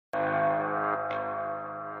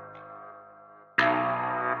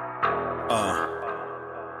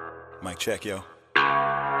check, yo.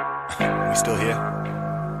 We still here?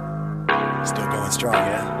 Still going strong,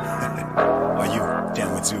 yeah? Are you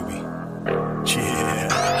down with Zuby? Yeah.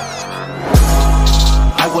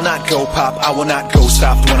 I will not go pop, I will not go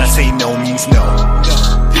soft. When I say no means no.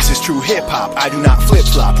 This is true hip-hop, I do not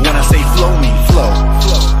flip-flop. When I say flow mean flow.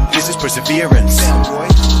 This is perseverance.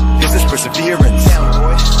 This is perseverance.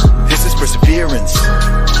 This is perseverance.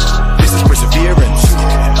 This is perseverance.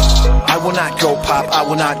 I will not go pop, I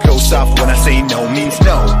will not go soft. When I say no means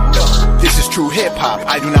no. This is true hip-hop,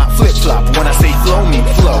 I do not flip-flop. When I say flow mean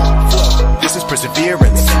flow. This is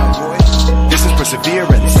perseverance. This is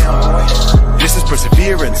perseverance. This is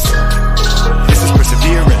perseverance. This is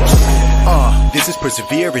perseverance. This is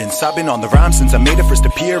perseverance. I've been on the rhyme since I made a first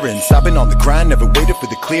appearance. I've been on the grind, never waited for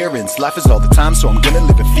the clearance. Life is all the time, so I'm gonna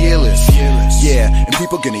live it fearless. Yeah, and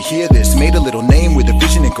people gonna hear this. Made a little name with a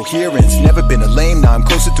vision and coherence. Never been a lame, now I'm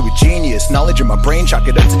closer to a genius. Knowledge in my brain, chalk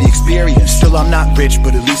it up to the experience. Still I'm not rich,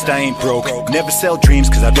 but at least I ain't broke. Never sell dreams,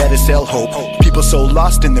 cause I'd rather sell hope. People so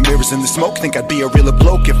lost in the mirrors and the smoke, think I'd be a realer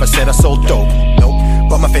bloke if I said I sold dope. Nope.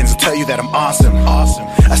 But my fans will tell you that I'm awesome.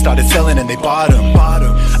 I started selling and they bought them.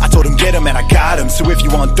 I told them get them and I got them. So if you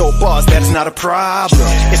want dope bars, that's not a problem.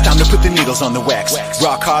 It's time to put the needles on the wax.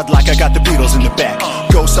 Rock hard like I got the Beatles in the back.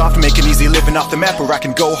 Go soft, make it easy living off the map. Or I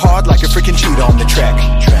can go hard like a freaking cheetah on the track.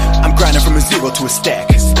 I'm grinding from a zero to a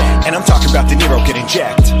stack. And I'm talking about De Niro getting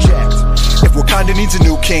jacked. If Wakanda needs a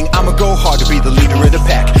new king, I'ma go hard to be the leader of the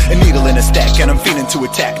pack. A needle in a stack, and I'm feeling to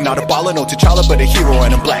attack. Not a baller, no T'Challa, but a hero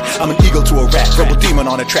and I'm black. I'm an eagle to a rat, rebel demon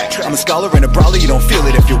on a track. I'm a scholar and a brawler, you don't feel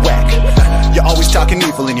it if you're whack. You're always talking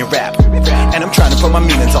evil in your rap, and I'm trying to put my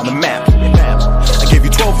meanings on the map. I gave you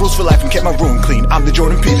 12 rules for life and kept my room clean. I'm the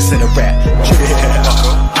Jordan Peterson of rap.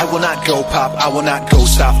 Yeah. I will not go pop, I will not go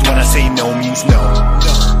soft. When I say no means no.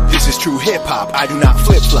 This is true hip-hop, I do not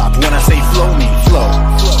flip-flop. When I say flow mean flow.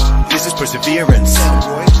 This is perseverance.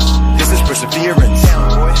 This is perseverance.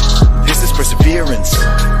 This is perseverance.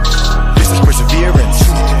 This is perseverance.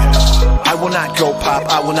 I will not go pop,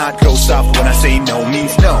 I will not go soft. When I say no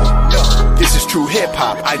means no. This is true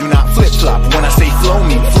hip-hop, I do not flip-flop. When I say flow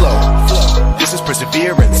mean flow. This is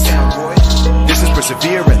perseverance. This is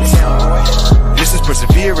perseverance. This is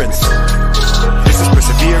perseverance. This is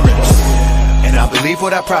perseverance. And I believe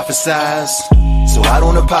what I prophesize, so I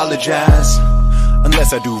don't apologize.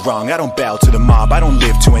 Unless I do wrong, I don't bow to the mob, I don't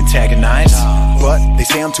live to antagonize. But they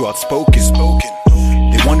say I'm too outspoken.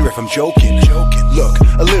 They wonder if I'm joking. Look,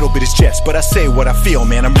 a little bit is jest, but I say what I feel,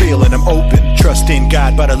 man, I'm real and I'm open. Trust in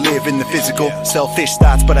God, but I live in the physical. Selfish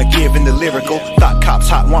thoughts, but I give in the lyrical. Thought cops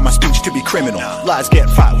hot, want my speech to be criminal. Lies get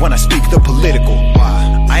fought when I speak the political.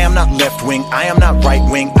 I am not left wing, I am not right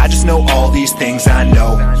wing. I just know all these things I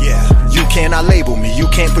know. You cannot label me, you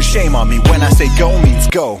can't put shame on me. When I say go means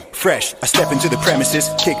go. Fresh, I step into the premises,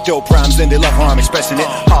 kick dope rhymes and they love how I'm expressing it.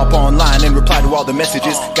 Hop online and reply to all the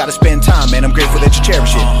messages. Gotta spend time, man, I'm grateful that you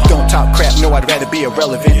cherish it. Don't talk crap, no, I'd rather be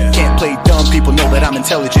irrelevant. Can't play dumb, people know that I'm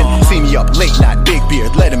intelligent. See me up late night, big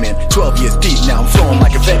beard, Letterman. 12 years deep now, I'm flowing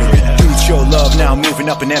like a veteran. Dudes show love, now I'm moving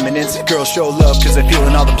up in eminence. Girls show love, cause they're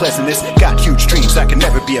feeling all the pleasantness. Got huge dreams, I can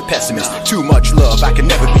never be a pessimist. Too much love, I can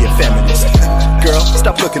never be a feminist. Girl,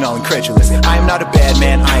 stop looking all incredulous. I am not a bad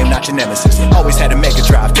man, I am not your nemesis. Always had a mega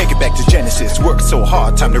drive, take it back to Genesis. Worked so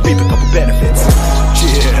hard, time to reap a couple benefits.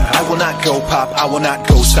 Yeah, I will not go pop, I will not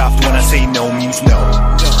go soft. When I say no means no.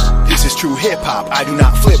 This is true hip-hop, I do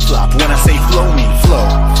not flip-flop. When I say flow mean flow.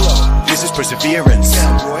 This is perseverance.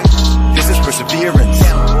 This is perseverance.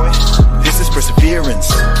 This is perseverance.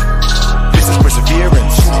 This is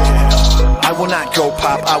perseverance. I will not go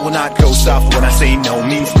pop, I will not go soft. When I say no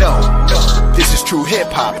means no. This is true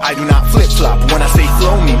hip-hop, I do not flip-flop. When I say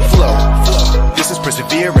flow mean flow. This is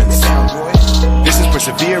perseverance. This is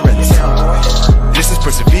perseverance. This is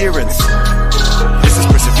perseverance. This is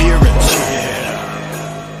perseverance.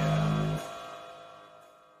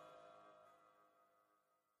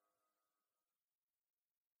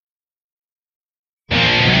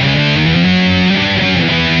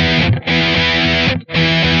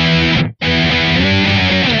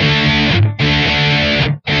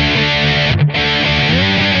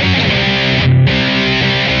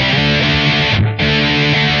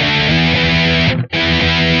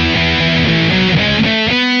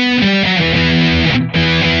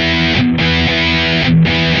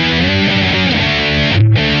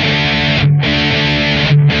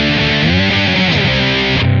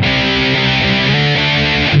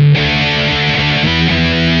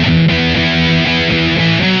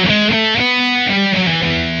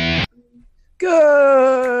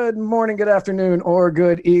 Good afternoon, or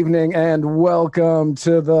good evening, and welcome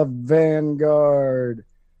to the Vanguard.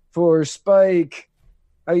 For Spike,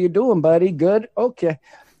 How you doing, buddy? Good? Okay.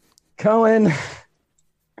 Cohen,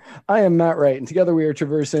 I am Matt Wright, and together we are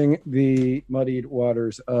traversing the muddied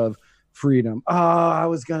waters of freedom. Oh, I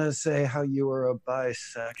was going to say how you were a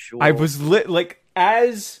bisexual. I was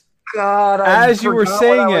as God, you were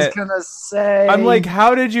saying what I it. was gonna say. I'm like,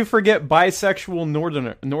 how did you forget bisexual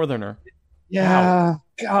northerner? Yeah, wow.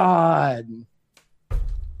 God.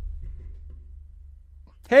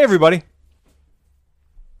 Hey, everybody.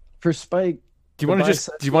 For Spike, do you want to just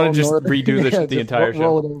redo the entire show?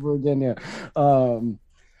 Roll it over again, yeah.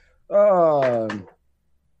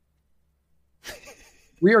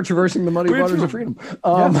 We are traversing the muddy waters of freedom.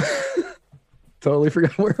 Totally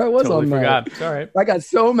forgot where I was on that. It's all right. I got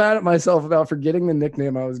so mad at myself about forgetting the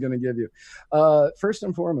nickname I was going to give you. First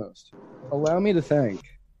and foremost, allow me to thank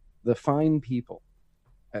the fine people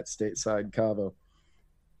at Stateside Cava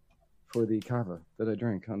for the cava that I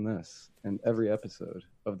drink on this and every episode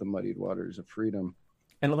of the Muddied Waters of Freedom.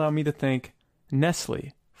 And allow me to thank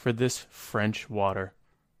Nestle for this French water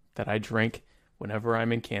that I drink whenever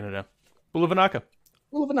I'm in Canada. Bulavanaka.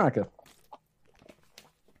 Bulavanaka.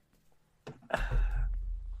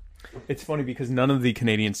 It's funny because none of the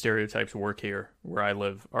Canadian stereotypes work here where I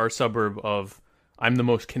live. Our suburb of I'm the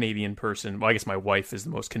most Canadian person. Well, I guess my wife is the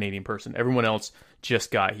most Canadian person. Everyone else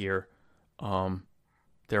just got here.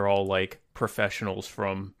 They're all like professionals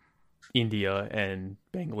from India and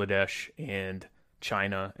Bangladesh and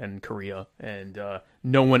China and Korea. And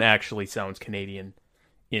no one actually sounds Canadian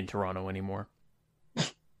in Toronto anymore.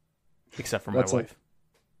 Except for my wife.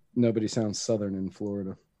 Nobody sounds Southern in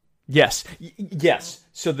Florida. Yes.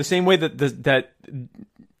 So the same way that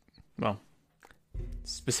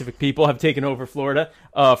specific people have taken over Florida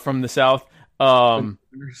from the South.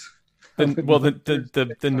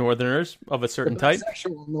 The Northerners of a certain type.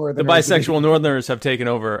 The bisexual Northerners have taken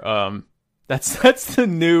over. That's the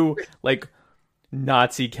new like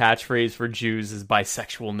Nazi catchphrase for Jews is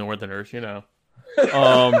bisexual Northerners. You know.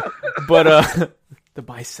 But the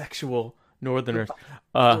bisexual Northerners.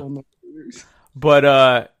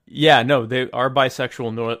 But yeah, no, they are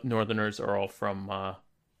bisexual Northerners are all from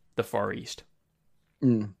the Far East.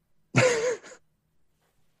 Not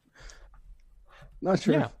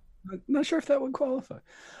sure. Yeah. Not sure if that would qualify.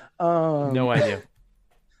 No idea.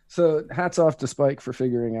 So hats off to Spike for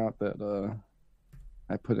figuring out that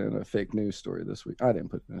I put in a fake news story this week. I didn't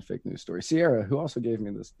put in a fake news story. Sierra, who also gave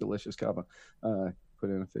me this delicious cava,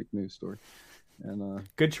 put in a fake news story. And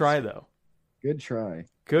good try though. Good try.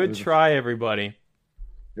 Good try, everybody.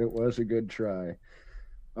 It was a good try.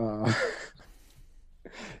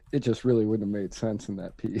 It just really wouldn't have made sense in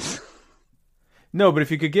that piece. No, but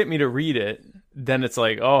if you could get me to read it, then it's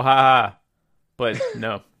like, oh, ha. But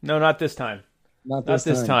no, not this time. Not this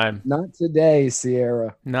time. time. Not today,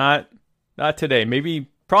 Sierra. Not today.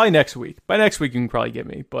 Probably next week. By next week, you can probably get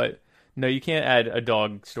me. But no, you can't add a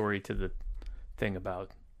dog story to the thing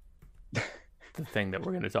about the thing that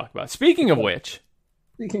we're going to talk about. Speaking of,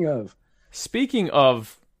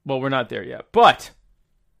 well, we're not there yet. But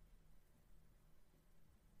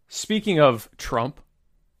speaking of Trump,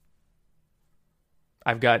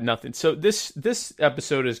 I've got nothing. So this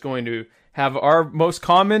episode is going to have our most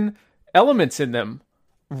common elements in them.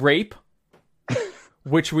 Rape,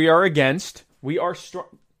 which we are against. We are strong.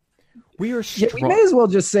 We are strong. Yeah, we may as well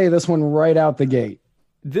just say this one right out the gate.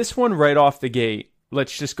 This one right off the gate.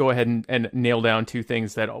 Let's just go ahead and nail down two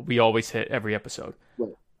things that we always hit every episode.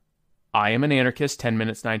 Right. I am an anarchist, 10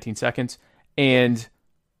 minutes, 19 seconds. And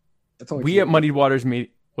we at Muddied Waters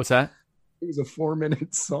meet. What's that? It was a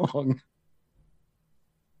 4-minute song.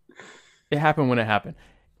 It happened when it happened.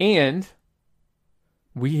 And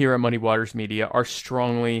we here at Muddied Waters Media are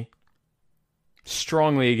strongly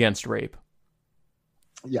against rape.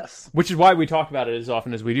 Yes. Which is why we talk about it as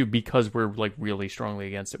often as we do, because we're like really strongly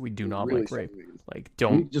against it. We do not like rape. Like,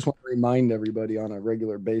 don't. We just want to remind everybody on a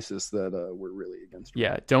regular basis that we're really against rape.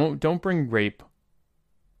 Yeah, don't bring rape.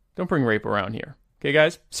 Don't bring rape around here. Okay,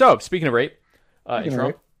 guys? So, speaking of rape,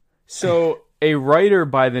 Trump. So, a writer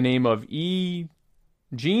by the name of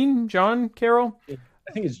John Carroll?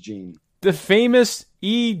 I think it's Gene. The famous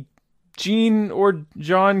Jean or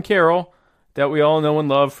John Carroll that we all know and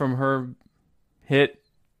love from her hit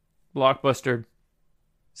blockbuster.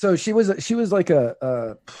 So she was like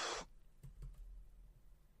a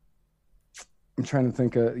I'm trying to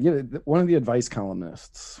think one of the advice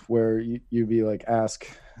columnists where you'd be like I'm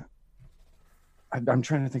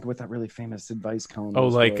trying to think of what that really famous advice columnist. Oh,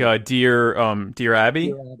 like Dear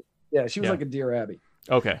Abby? Yeah, she was like a Dear Abby.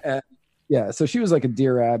 Okay. Yeah, so she was like a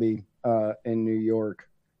Dear Abby in New York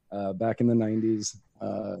back in the 90s.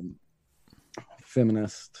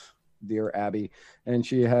 Feminist, Dear Abby, and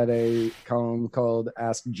she had a column called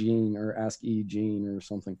Ask Jean or Ask E Jean or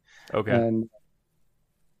something. Okay. And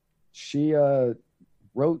she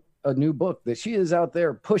wrote a new book that she is out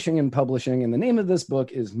there pushing and publishing. And the name of this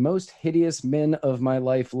book is Most Hideous Men of My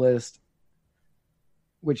Life List,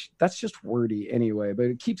 which that's just wordy anyway, but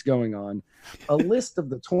it keeps going on. A list of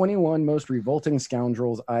the 21 most revolting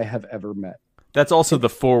scoundrels I have ever met. That's also the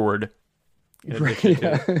forward.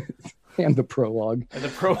 Yeah. And the prologue. And the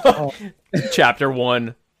prologue. Chapter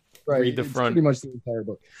 1. Right. Read the It's front. pretty much the entire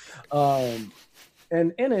book.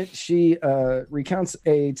 And in it, she recounts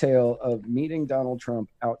a tale of meeting Donald Trump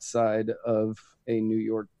outside of a New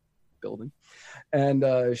York building.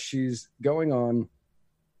 And she's going on.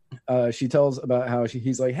 She tells about how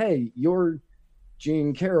he's like, hey, you're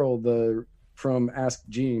Jean Carroll, from Ask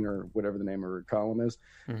Jean, or whatever the name of her column is.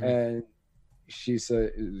 Mhm. And she's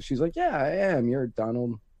like, yeah, I am. You're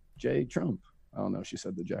Donald J. Trump. I don't know. She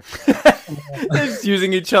said the Jack. Just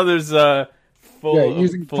using each other's full, Yeah,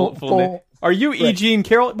 using full full- name. Are you E. right. Jean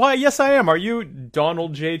Carroll? Why, yes, I am. Are you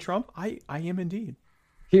Donald J. Trump? I am indeed.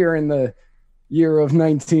 Here in the year of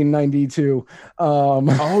 1992.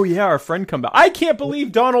 Oh yeah, our friend come back. I can't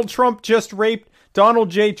believe Donald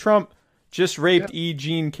J. Trump just raped E.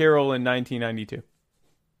 Jean Carroll in 1992.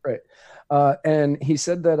 Right. And he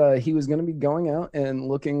said that he was going to be going out and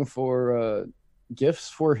looking for gifts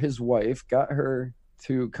for his wife, got her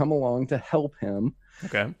to come along to help him.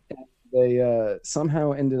 Okay. They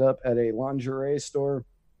somehow ended up at a lingerie store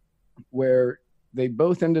where they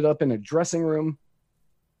both ended up in a dressing room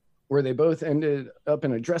together,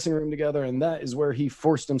 and that is where he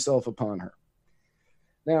forced himself upon her.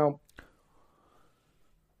 Now,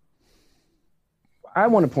 I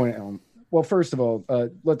want to point out, well, first of all,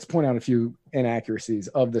 let's point out a few inaccuracies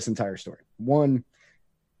of this entire story. One,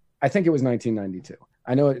 I think it was 1992.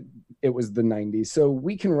 I know it was the 90s. So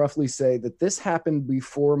we can roughly say that this happened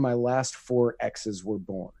before my last 4 exes were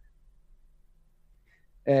born.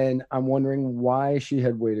 And I'm wondering why she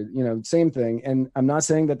had waited, same thing. And I'm not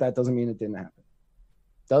saying that doesn't mean it didn't happen.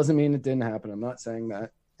 Doesn't mean it didn't happen. I'm not saying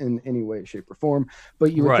that in any way, shape, or form.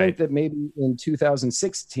 But you would think that maybe in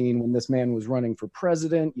 2016, when this man was running for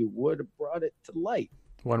president, you would have brought it to light.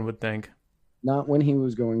 One would think. Not when he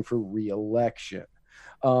was going for re-election.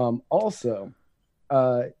 Also,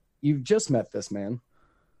 you've just met this man,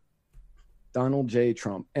 Donald J.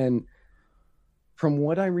 Trump. And from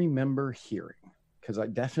what I remember hearing, because I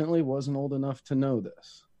definitely wasn't old enough to know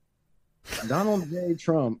this, Donald J.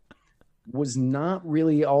 Trump was not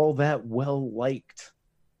really all that well liked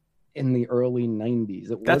in the early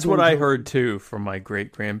 90s. That's what I heard too from my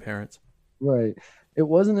great grandparents. Right. It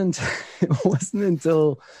wasn't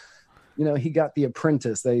until he got The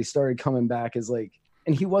Apprentice that he started coming back as like,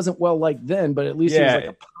 and he wasn't well liked then, but at least he was like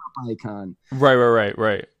a pop icon.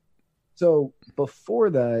 Right. So before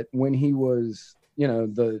that, when he was,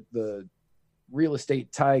 the real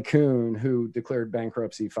estate tycoon who declared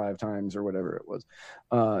bankruptcy 5 times or whatever it was,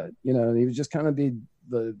 he was just kind of the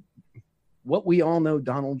what we all know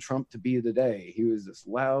Donald Trump to be today. He was this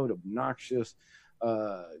loud, obnoxious,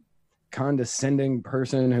 condescending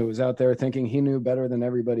person who was out there thinking he knew better than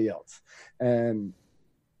everybody else. And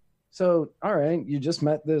so, all right, you just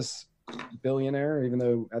met this billionaire, even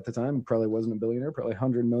though at the time probably wasn't a billionaire, probably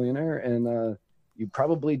 100 millionaire, and you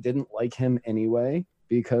probably didn't like him anyway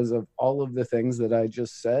because of all of the things that I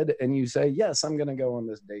just said. And you say, yes, I'm going to go on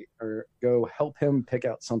this date or go help him pick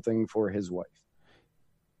out something for his wife.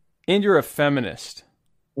 And you're a feminist.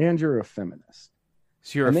 So you're a feminist.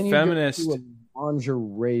 You go to a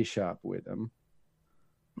lingerie shop with him.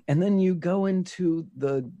 And then you go into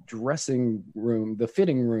the dressing room, the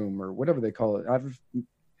fitting room, or whatever they call it. I've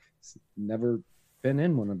never been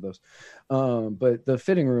in one of those. But the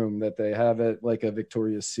fitting room that they have at like a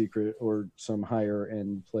Victoria's Secret or some higher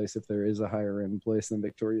end place, if there is a higher end place than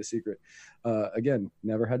Victoria's Secret. Again,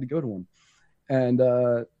 never had to go to one.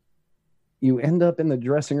 And you end up in the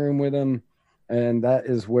dressing room with him, and that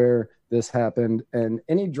is where this happened. And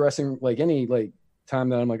any time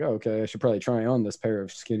that I'm like, oh, okay, I should probably try on this pair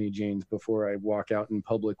of skinny jeans before I walk out in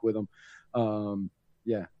public with them.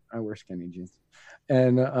 Yeah, I wear skinny jeans.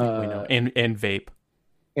 And and vape.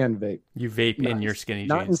 And vape. You vape in your skinny jeans.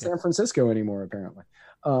 Not in San Francisco anymore, apparently.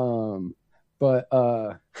 San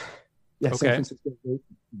Francisco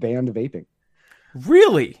banned vaping.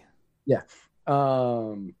 Really? Yeah.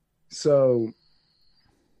 So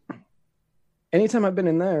anytime I've been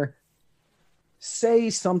in there, say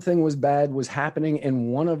something was happening in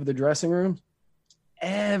one of the dressing rooms,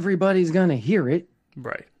 everybody's gonna hear it.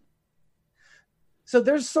 Right. So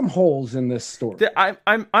there's some holes in this story.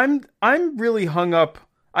 I'm really hung up.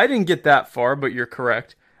 I didn't get that far, but you're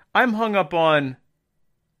correct. I'm hung up on,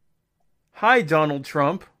 hi, Donald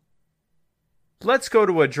Trump. Let's go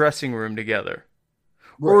to a dressing room together.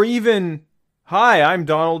 Right. Or even, hi, I'm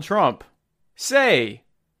Donald Trump. Say,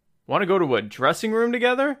 want to go to a dressing room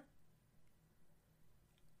together?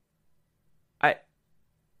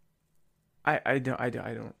 I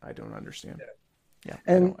don't understand. Yeah.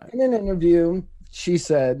 And in an interview, she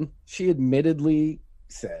admittedly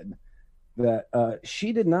said that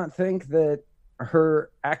she did not think that her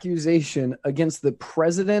accusation against the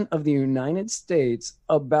president of the United States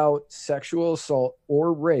about sexual assault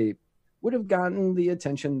or rape would have gotten the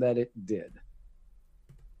attention that it did.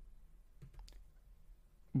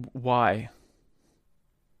 Why?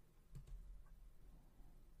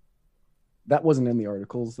 That wasn't in the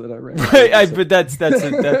articles that I read. Right, but that's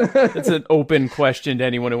an open question to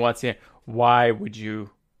anyone who wants to hear. Why would you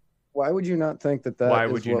not think that why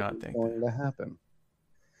would you not think going to happen?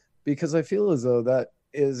 Because I feel as though that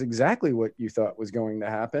is exactly what you thought was going to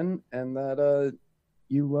happen, and that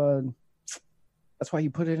that's why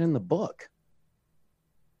you put it in the book,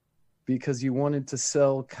 because you wanted to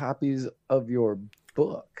sell copies of your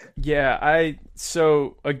book. Yeah,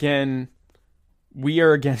 so again, we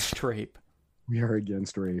are against rape. We are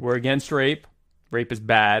against rape. We're against rape. Rape is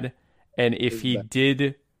bad, and if he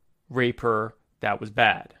did rape her, that was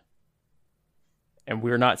bad. And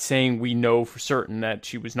we're not saying we know for certain that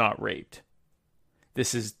she was not raped. There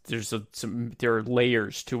are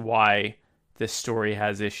layers to why this story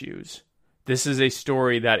has issues. This is a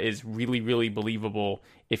story that is really, really believable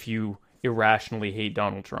if you irrationally hate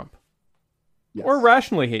Donald Trump. Yes. Or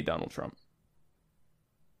rationally hate Donald Trump.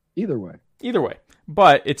 Either way.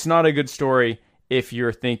 But it's not a good story if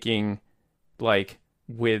you're thinking like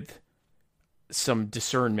with some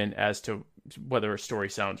discernment as to whether a story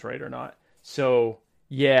sounds right or not. So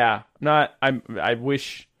yeah, I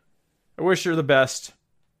wish her the best.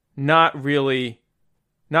 Not really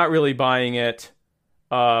buying it.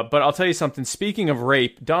 But I'll tell you something. Speaking of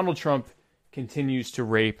rape, Donald Trump continues to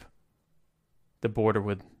rape the border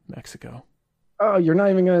with Mexico. Oh, you're not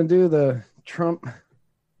even going to do the Trump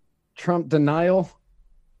denial?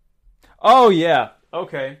 Oh yeah.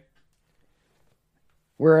 Okay.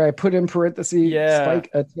 Where I put in parentheses, Spike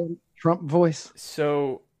a Trump voice.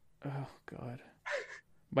 So, oh God,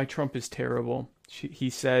 my Trump is terrible.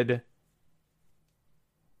 He said,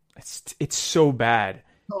 it's so bad.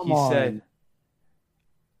 Come on.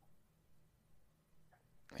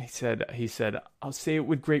 He said, I'll say it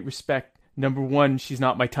with great respect. Number one, she's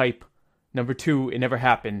not my type. Number two, it never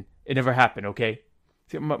happened. Okay.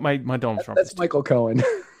 See, my Donald Trump. That's Michael Cohen.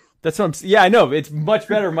 That's what I'm. Yeah, I know. It's much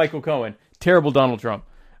better, Michael Cohen. Terrible Donald Trump.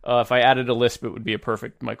 If I added a lisp, it would be a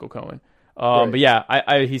perfect Michael Cohen. Right. But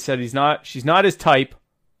yeah, he said she's not his type.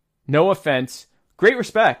 No offense. Great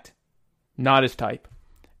respect. Not his type.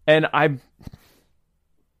 And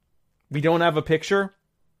we don't have a picture.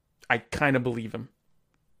 I kind of believe him.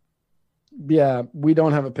 Yeah, we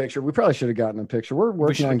don't have a picture. We probably should have gotten a picture. We're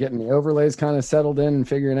working on getting the overlays kind of settled in and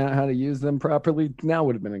figuring out how to use them properly. Now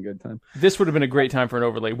would have been a good time. This would have been a great time for an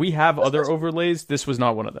overlay. We have other overlays. This was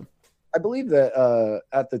not one of them. I believe that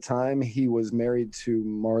at the time he was married to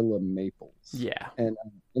Marla Maples. Yeah. And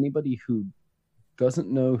anybody who doesn't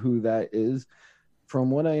know who that is, from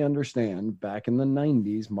what I understand, back in the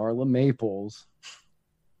 90s, Marla Maples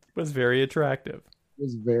was very attractive.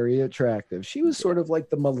 She was sort of like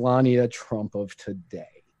the Melania Trump of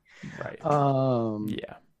today. Right.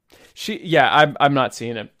 Yeah. I'm not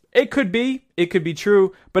seeing it. It could be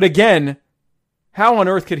true. But again, how on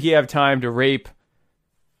earth could he have time to rape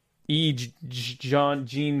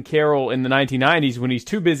Jean Carroll in the 1990s when he's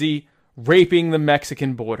too busy raping the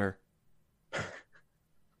Mexican border?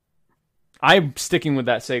 I'm sticking with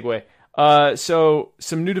that segue. So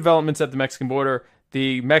some new developments at the Mexican border.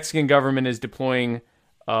 The Mexican government is deploying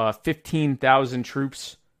 15,000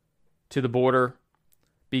 troops to the border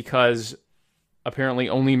because apparently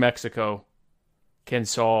only Mexico can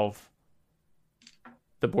solve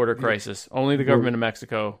the border crisis. Only the government of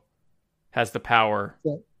Mexico has the power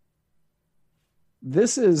to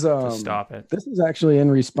stop it. This is actually in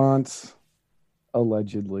response,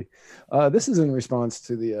 allegedly. This is in response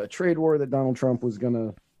to the trade war that Donald Trump was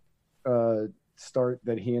going to start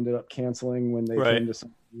that he ended up canceling when they came to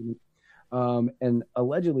some agreement. And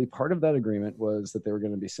allegedly part of that agreement was that they were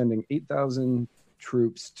going to be sending 8,000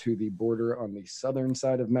 troops to the border on the southern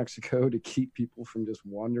side of Mexico to keep people from just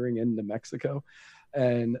wandering into Mexico.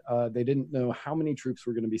 And they didn't know how many troops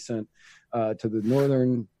were going to be sent to the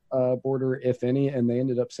northern border, if any, and they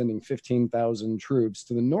ended up sending 15,000 troops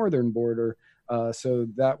to the northern border. So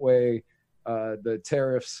that way the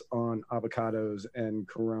tariffs on avocados and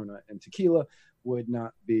Corona and tequila would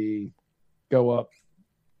not go up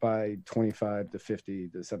by 25 to 50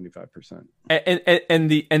 to 75%. And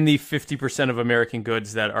the 50% of American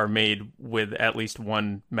goods that are made with at least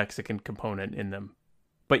one Mexican component in them.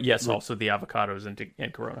 But yes, also the avocados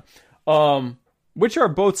and Corona, which are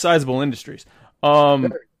both sizable industries. Very,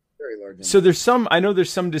 very large. So I know there's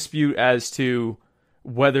some dispute as to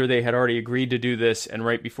whether they had already agreed to do this, and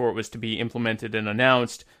right before it was to be implemented and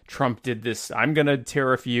announced, Trump did this, I'm going to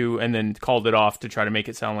tariff you, and then called it off to try to make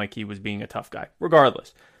it sound like he was being a tough guy.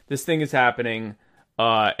 Regardless, this thing is happening,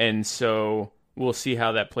 and so we'll see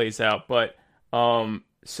how that plays out. But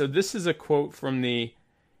so this is a quote from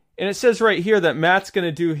and it says right here that Matt's going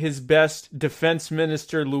to do his best Defense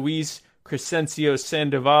Minister Luis Crescencio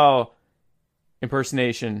Sandoval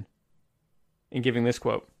impersonation in giving this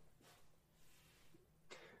quote.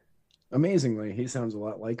 Amazingly, he sounds a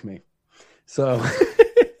lot like me. So,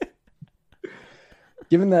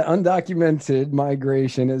 given that undocumented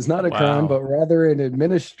migration is not a crime, but rather an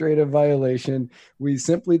administrative violation, we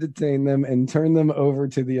simply detain them and turn them over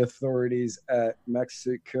to the authorities at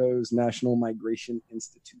Mexico's National Migration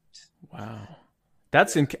Institute. Wow.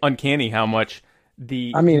 That's uncanny how much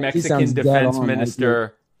the he Mexican defense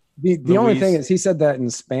minister... The only thing is he said that in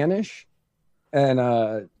Spanish.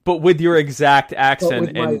 And but with your exact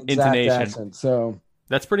accent and intonation. So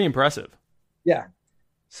that's pretty impressive. Yeah.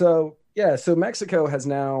 So Mexico has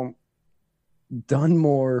now done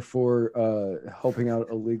more for helping out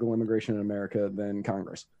illegal immigration in America than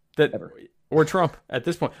Congress ever. Or Trump at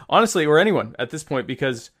this point. Honestly, or anyone at this point,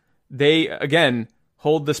 because they again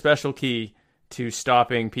hold the special key to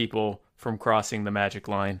stopping people from crossing the magic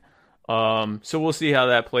line. So we'll see how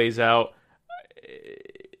that plays out.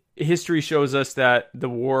 History shows us that the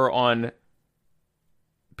war on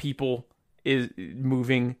people is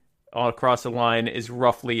moving across the line is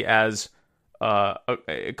roughly as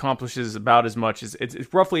accomplishes about as much as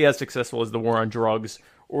it's roughly as successful as the war on drugs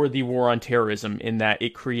or the war on terrorism, in that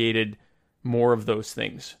it created more of those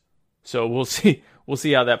things. So we'll see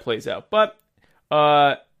how that plays out. But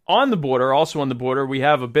on the border, we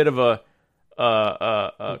have a bit of a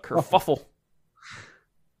kerfuffle.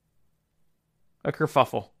 A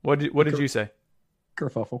kerfuffle. What did you say?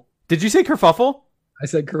 Kerfuffle. Did you say kerfuffle? I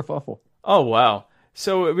said kerfuffle. Oh, wow.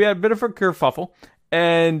 So we had a bit of a kerfuffle.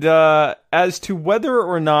 And as to whether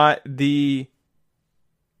or not the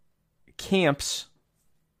camps,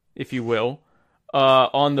 if you will,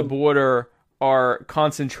 on the border are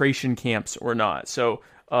concentration camps or not. So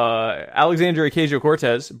Alexandria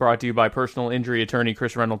Ocasio-Cortez, brought to you by personal injury attorney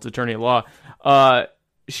Chris Reynolds, attorney at law,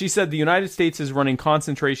 she said the United States is running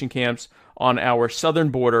concentration camps on our southern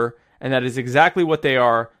border, and that is exactly what they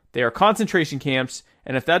are. They are concentration camps,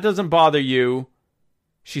 and if that doesn't bother you,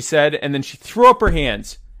 she said, and then she threw up her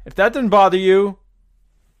hands. If that doesn't bother you...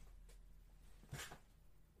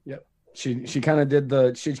 Yep. She kind of did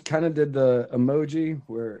the emoji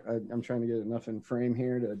where I'm trying to get enough in frame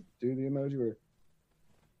here to do the emoji where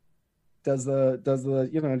does the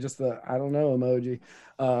just the I don't know emoji,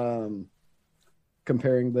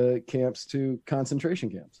 comparing the camps to concentration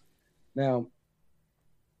camps. Now,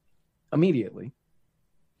 immediately,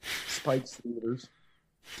 Spike's leaders.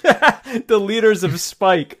 The leaders of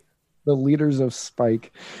Spike. The leaders of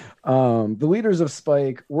Spike. The leaders of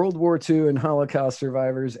Spike, World War II and Holocaust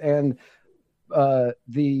survivors, and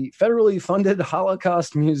the federally funded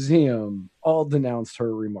Holocaust Museum all denounced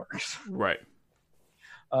her remarks. Right.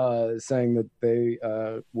 Saying that they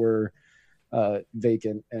were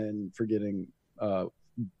vacant and forgetting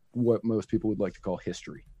what most people would like to call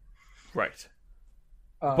history. Right.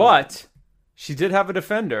 But she did have a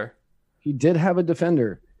defender. He did have a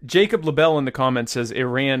defender. Jacob LaBelle in the comments says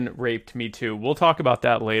Iran raped me too. We'll talk about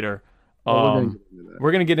that later. We're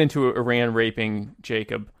going to get into Iran raping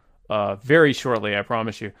Jacob very shortly, I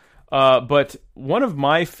promise you. But one of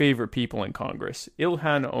my favorite people in Congress,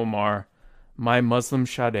 Ilhan Omar, my Muslim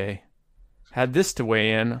Sade, had this to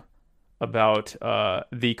weigh in about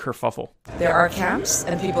the kerfuffle. There are camps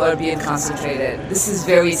and people are being concentrated. This is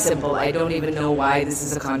very simple. I don't even know why this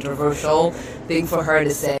is a controversial thing for her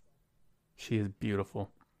to say. She is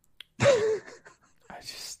beautiful.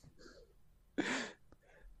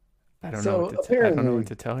 I don't know what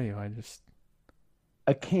to tell you.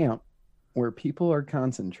 A camp where people are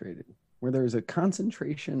concentrated, where there's a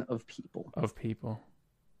concentration of people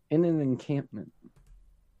in an encampment,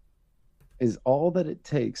 is all that it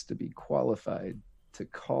takes to be qualified to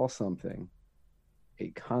call something a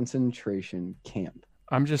concentration camp.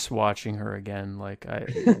 I'm just watching her again.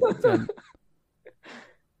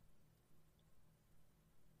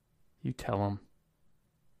 You tell him.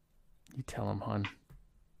 You tell him, hon.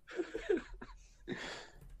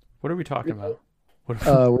 What are we talking about? We're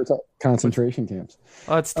talking concentration camps.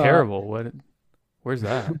 Oh, that's terrible. Where's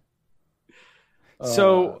that?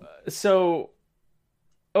 So,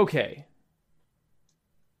 okay.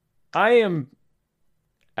 I am,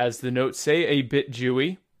 as the notes say, a bit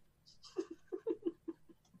Jewy.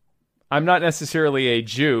 I'm not necessarily a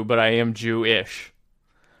Jew, but I am Jewish.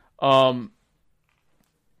 So,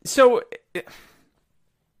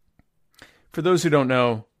 for those who don't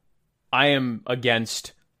know, I am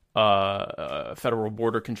against federal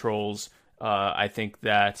border controls. I think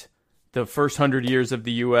that the first 100 years of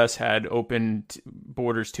the U.S. had open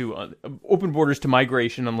borders to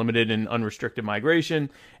migration, unlimited and unrestricted migration,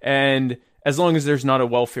 and as long as there's not a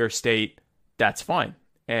welfare state, that's fine.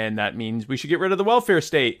 And that means we should get rid of the welfare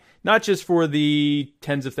state, not just for the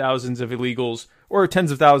tens of thousands of illegals or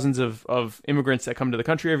tens of thousands of immigrants that come to the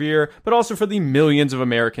country every year, but also for the millions of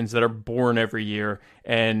Americans that are born every year,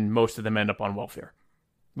 and most of them end up on welfare.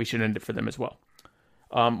 We should end it for them as well.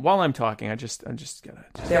 While I'm talking, I'm just gonna.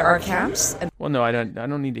 There are camps. Well, no, I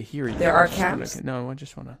don't need to hear you. There are camps. No, I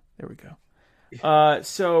just wanna. There we go.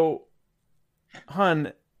 So,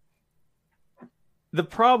 hon, the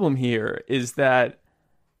problem here is that.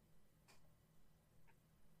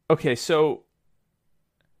 Okay, so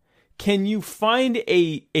can you find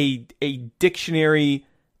a dictionary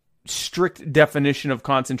strict definition of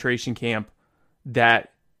concentration camp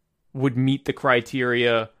that would meet the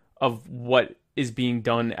criteria of what is being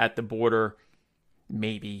done at the border?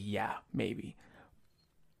 Maybe, yeah, maybe.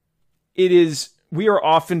 We are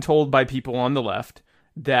often told by people on the left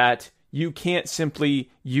that you can't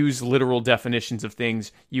simply use literal definitions of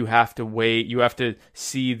things. You have to wait. You have to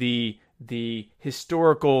see the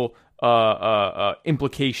historical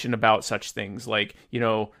implication about such things. Like,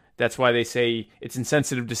 that's why they say it's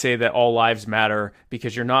insensitive to say that all lives matter,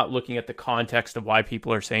 because you're not looking at the context of why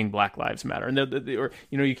people are saying Black Lives Matter. And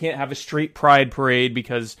you can't have a straight pride parade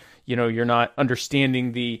because, you're not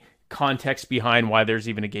understanding the context behind why there's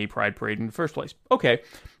even a gay pride parade in the first place. Okay.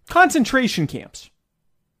 Concentration camps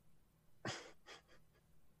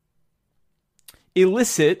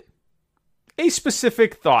elicit a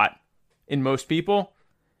specific thought in most people,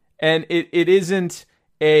 and it isn't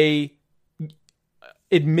a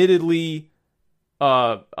admittedly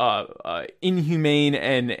inhumane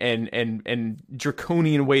and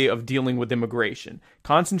draconian way of dealing with immigration.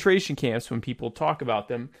 Concentration camps, when people talk about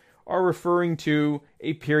them, are referring to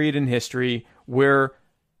a period in history where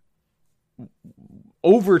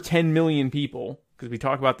over 10 million people, because we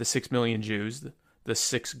talk about the 6 million Jews, the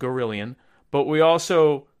 6 gorillion, but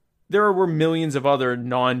there were millions of other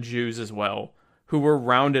non-Jews as well who were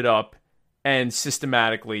rounded up and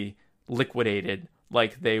systematically liquidated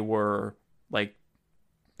like they were like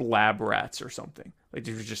lab rats or something. Like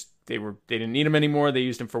they didn't need them anymore. They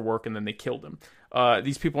used them for work and then they killed them.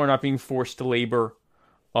 These people are not being forced to labor.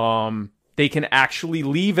 They can actually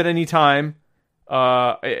leave at any time.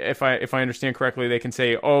 If I understand correctly, they can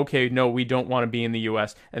say, "Oh, okay, no, we don't want to be in the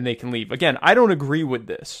U.S." and they can leave. Again, I don't agree with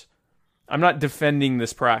this. I'm not defending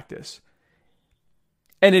this practice.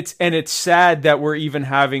 And it's sad that we're even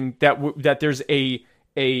having that there's a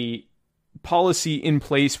policy in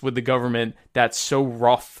place with the government that's so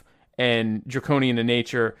rough and draconian in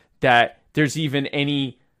nature that there's even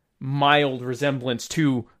any mild resemblance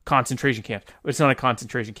to concentration camps. It's not a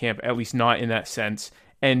concentration camp, at least not in that sense.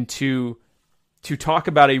 And to talk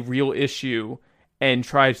about a real issue and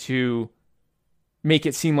try to make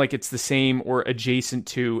it seem like it's the same or adjacent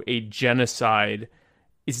to a genocide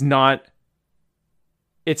is not.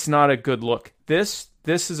 It's not a good look. This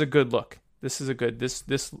is a good look. This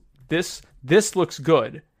looks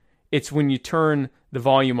good. It's when you turn the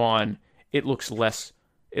volume on, it looks less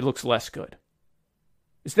good.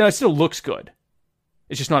 It still looks good.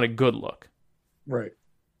 It's just not a good look. Right.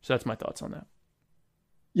 So that's my thoughts on that.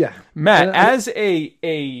 Yeah. Matt, as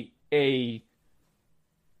a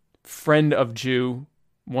friend of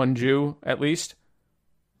one Jew at least,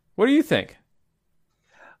 what do you think?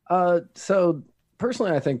 So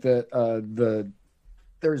personally, I think that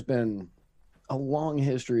there's been a long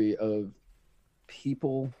history of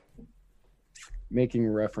people making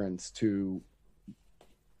reference to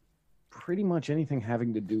pretty much anything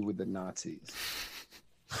having to do with the Nazis.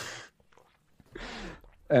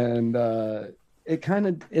 And it kind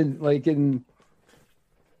of,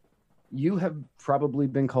 you have probably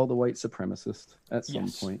been called a white supremacist at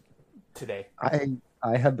some point. Today.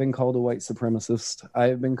 I have been called a white supremacist. I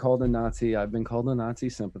have been called a Nazi. I've been called a Nazi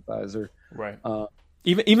sympathizer. Right.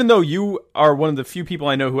 Even though you are one of the few people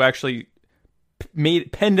I know who actually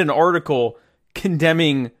penned an article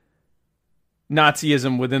condemning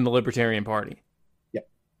Nazism within the Libertarian Party. Yeah.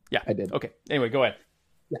 Yeah. I did. Okay. Anyway, go ahead.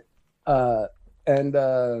 And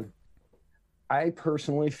I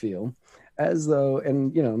personally feel as though,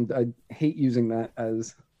 and I hate using that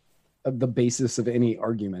as the basis of any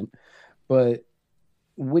argument, but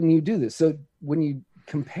when you do this, so when you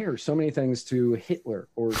compare so many things to Hitler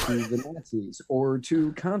or to the Nazis or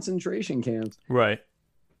to concentration camps, Right.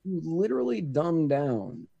 you literally dumb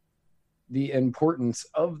down the importance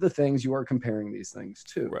of the things you are comparing these things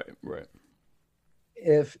to. Right.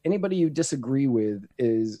 If anybody you disagree with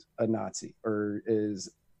is a Nazi or is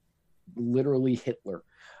literally Hitler,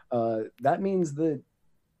 that means that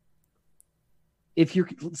if you're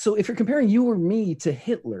comparing you or me to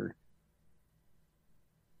Hitler,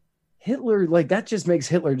 like that just makes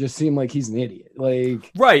Hitler just seem like he's an idiot.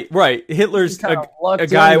 Like right. Hitler's a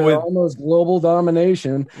guy with almost global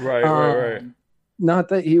domination. Right. Not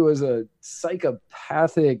that he was a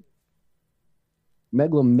psychopathic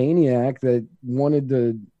megalomaniac that wanted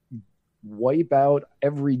to wipe out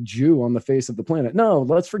every Jew on the face of the planet. No,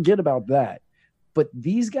 let's forget about that. But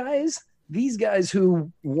these guys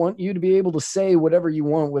who want you to be able to say whatever you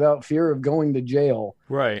want without fear of going to jail,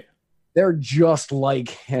 right, they're just like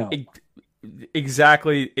him.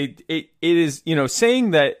 Exactly. It is,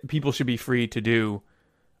 saying that people should be free to do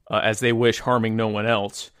as they wish, harming no one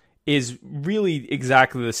else, is really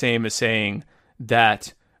exactly the same as saying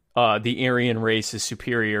that the Aryan race is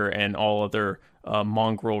superior and all other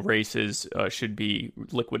mongrel races should be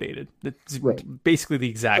liquidated. It's basically the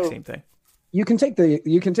exact same thing. You can take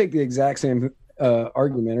the exact same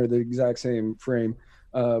argument or the exact same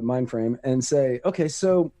mind frame, and say, okay,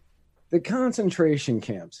 so the concentration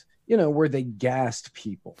camps, where they gassed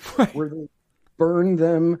people, where they burned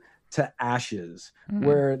them to ashes,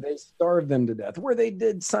 where they starved them to death, where they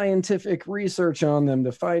did scientific research on them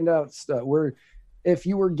to find out stuff, where if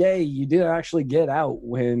you were gay, you didn't actually get out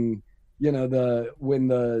when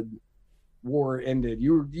the war ended.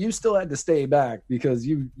 You still had to stay back because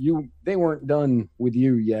they weren't done with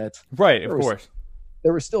you yet. Right, of course.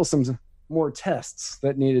 There were still some more tests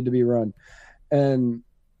that needed to be run. And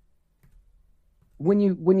when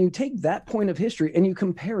you take that point of history and you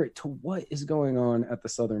compare it to what is going on at the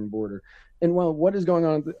southern border, and what is going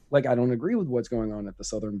on, like, I don't agree with what's going on at the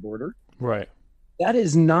southern border. Right. That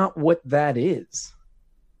is not what that is.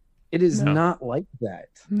 It is not like that.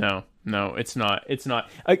 No, it's not. It's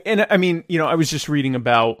not. And I mean, I was just reading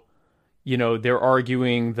about, they're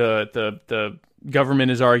arguing the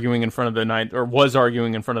government is arguing in front of the Ninth, or was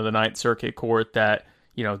arguing in front of the Ninth Circuit Court that,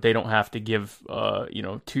 they don't have to give,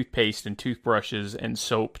 toothpaste and toothbrushes and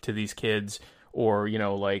soap to these kids, or,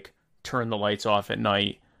 like turn the lights off at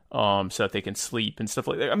night, so that they can sleep and stuff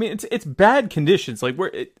like that. I mean, it's bad conditions.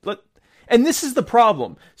 And this is the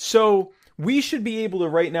problem. So we should be able to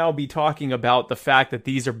right now be talking about the fact that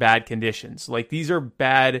these are bad conditions. Like, these are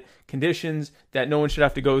bad conditions that no one should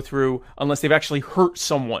have to go through unless they've actually hurt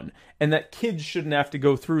someone, and that kids shouldn't have to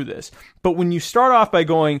go through this. But when you start off by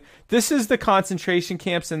going, this is the concentration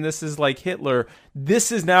camps and this is like Hitler,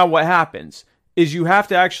 this is now what happens, is you have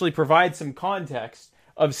to actually provide some context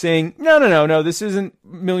of saying, no, this isn't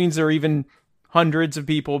millions or even hundreds of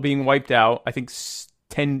people being wiped out. I think 6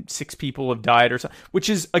 people have died or something, which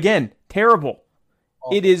is, again, terrible.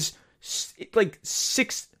 Oh. It is like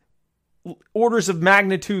 6 orders of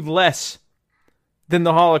magnitude less than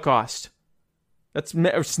the Holocaust. That's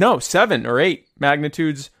 7 or 8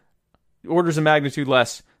 orders of magnitude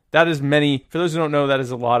less. That is many. For those who don't know, that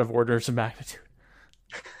is a lot of orders of magnitude.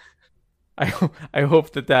 I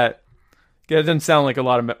hope that doesn't sound like a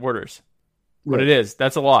lot of orders, but it is.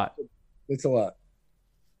 That's a lot. It's a lot.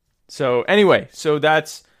 So anyway,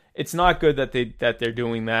 it's not good that they're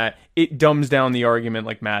doing that. It dumbs down the argument,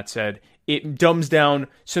 like Matt said. It dumbs down.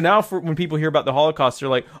 So now, when people hear about the Holocaust, they're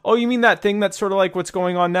like, "Oh, you mean that thing that's sort of like what's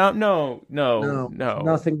going on now?" No,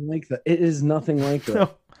 nothing like that. It is nothing like that.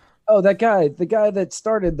 No. Oh, the guy that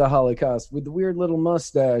started the Holocaust with the weird little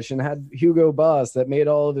mustache and had Hugo Boss that made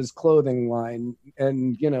all of his clothing line,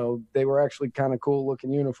 and they were actually kind of cool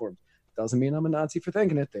looking uniforms. Doesn't mean I'm a Nazi for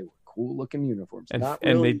thinking it. They were cool looking uniforms.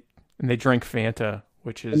 And they drank Fanta,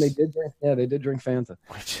 which is... And they did drink Fanta.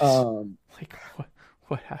 Which is, like,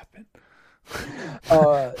 what happened?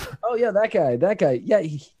 Oh, yeah, that guy. Yeah,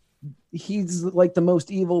 he's like the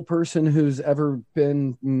most evil person who's ever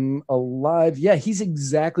been alive. Yeah, he's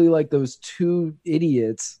exactly like those 2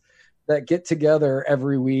 idiots that get together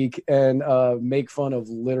every week and make fun of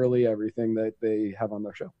literally everything that they have on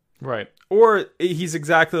their show. Right. Or he's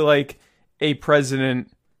exactly like a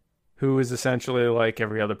president who is essentially like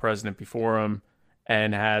every other president before him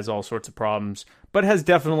and has all sorts of problems, but has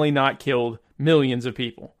definitely not killed millions of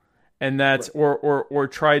people. and that's or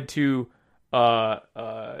tried to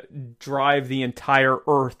drive the entire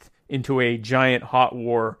Earth into a giant hot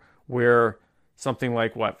war where something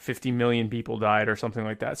like 50 million people died or something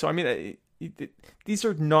like that. So I mean, these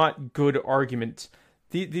are not good arguments.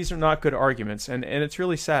 These are not good arguments, and it's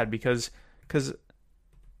really sad because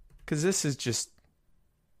this is just,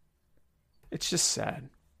 it's just sad.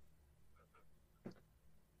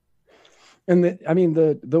 And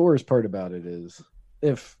the worst part about it is,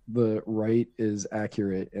 if the right is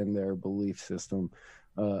accurate in their belief system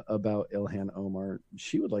about Ilhan Omar,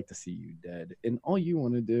 she would like to see you dead, and all you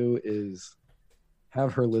want to do is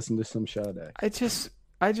have her listen to some Sade.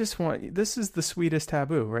 I just want, this is the sweetest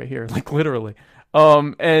taboo right here, like literally.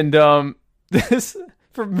 This,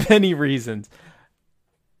 for many reasons,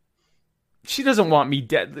 she doesn't want me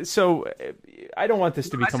dead. So I don't want this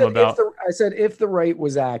to become about. I said if the right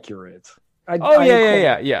was accurate. Yeah.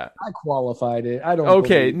 I qualified it. I don't.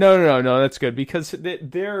 Okay, no, that's good, because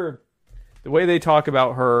the way they talk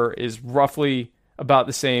about her is roughly about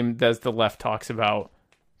the same as the left talks about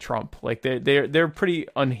Trump. Like they're pretty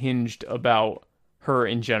unhinged about her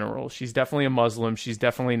in general. She's definitely a Muslim. She's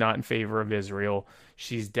definitely not in favor of Israel.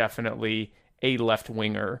 She's definitely a left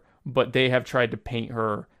winger. But they have tried to paint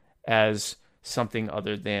her as something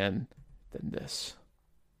other than this.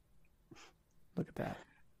 Look at that.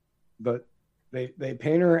 But they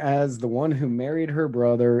paint her as the one who married her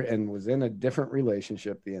brother and was in a different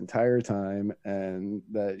relationship the entire time, and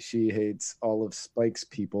that she hates all of Spike's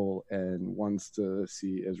people and wants to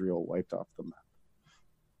see Israel wiped off the map.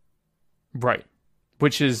 Right.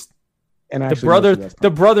 Which is, and the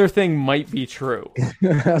brother thing might be true.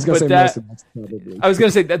 I was going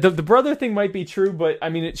to say that the brother thing might be true, but I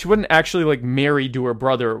mean, she wouldn't actually like marry to her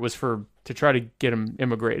brother. It was to try to get him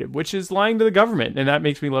immigrated, which is lying to the government, and that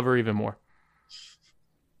makes me love her even more.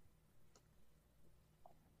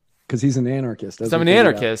 Because he's an anarchist. I'm an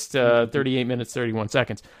anarchist. 38 minutes, 31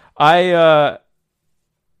 seconds. I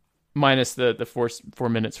minus the 4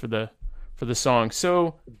 minutes for the song.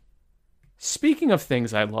 So, speaking of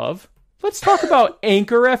things I love, let's talk about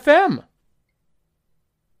Anchor FM.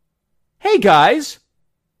 Hey guys,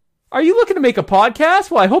 are you looking to make a podcast?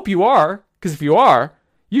 Well, I hope you are, because if you are,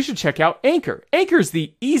 you should check out Anchor. Anchor is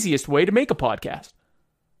the easiest way to make a podcast.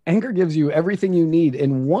 Anchor gives you everything you need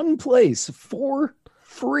in one place for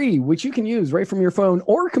free, which you can use right from your phone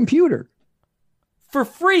or computer. For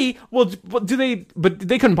free? Well, but they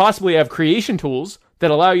couldn't possibly have creation tools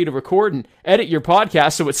that allow you to record and edit your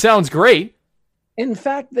podcast so it sounds great. In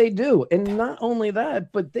fact, they do. And not only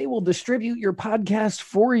that, but they will distribute your podcast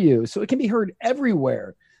for you so it can be heard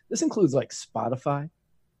everywhere. This includes like Spotify,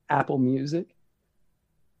 Apple Music,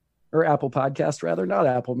 or Apple Podcast, rather, not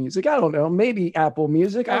Apple Music. I don't know. Maybe Apple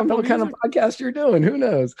Music. I don't know what kind of podcast you're doing. Who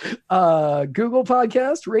knows? Google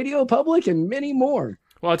Podcast, Radio Public, and many more.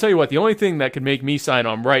 Well, I'll tell you what, the only thing that could make me sign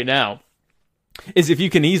on right now is if you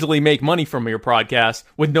can easily make money from your podcast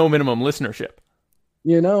with no minimum listenership.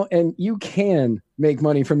 You know, and you can make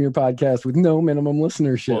money from your podcast with no minimum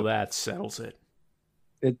listenership. Well, that settles it.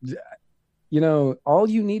 You know, all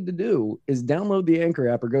you need to do is download the Anchor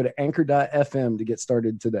app or go to anchor.fm to get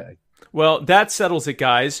started today. Well, that settles it,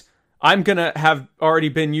 guys. I'm going to have already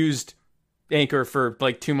been used Anchor for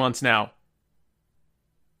like 2 months now.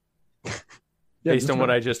 Based on what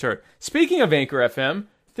I just heard. Speaking of Anchor FM,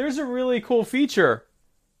 there's a really cool feature,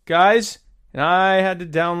 guys, and I had to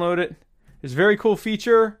download it. There's a very cool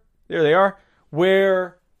feature, there they are,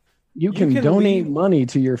 where you can donate money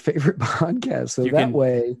to your favorite podcast.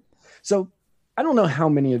 So I don't know how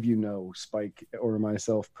many of you know Spike or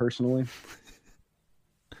myself personally.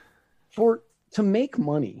 To make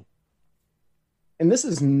money, and this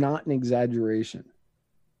is not an exaggeration,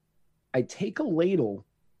 I take a ladle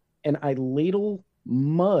and I ladle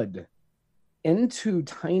mud into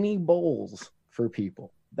tiny bowls for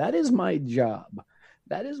people. That is my job.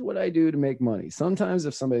 That is what I do to make money. Sometimes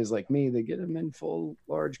if somebody's like me, they get them in full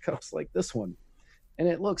large cups like this one. And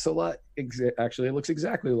it looks a lot, actually, it looks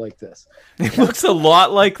exactly like this. It looks a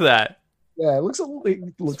lot like that. Yeah, it looks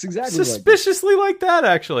exactly suspiciously like that,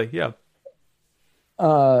 actually. Yeah.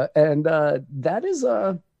 That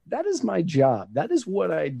is my job. That is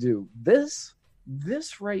what I do. This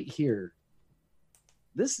right here,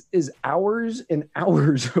 this is hours and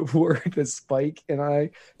hours of work that Spike and I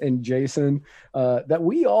and Jason, that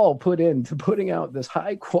we all put into putting out this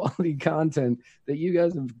high quality content that you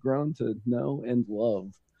guys have grown to know and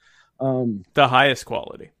love. The highest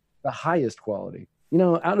quality. The highest quality. You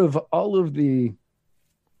know, out of all of the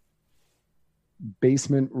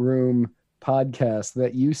basement room podcasts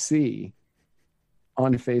that you see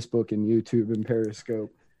on Facebook and YouTube and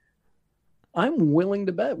Periscope, I'm willing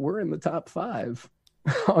to bet we're in the top 5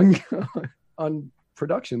 on on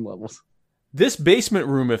production levels. This basement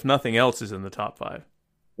room, if nothing else, is in the top 5.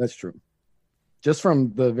 That's true. Just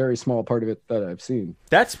from the very small part of it that I've seen.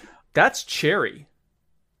 That's Cherry.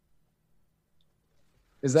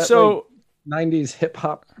 Is that so like 90s hip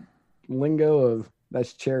hop lingo of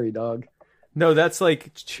that's Cherry, dog? No, that's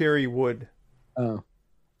like cherry wood. Oh.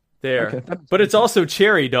 There. Okay. But it's also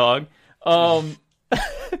cherry, dog.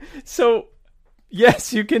 So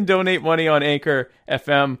yes, you can donate money on Anchor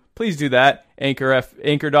FM. Please do that.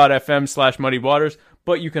 Anchor.fm/Muddy Waters.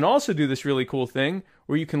 But you can also do this really cool thing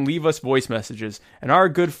where you can leave us voice messages. And our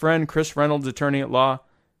good friend Chris Reynolds, attorney at law,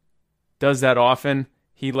 does that often.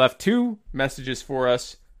 He left 2 messages for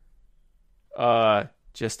us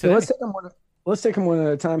just today. So let's take them one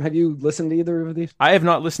at a time. Have you listened to either of these? I have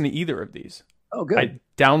not listened to either of these. Oh, good. I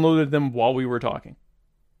downloaded them while we were talking.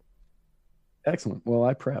 Excellent. Well,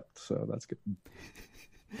 I prepped, so that's good.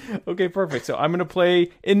 Okay, perfect. So I'm going to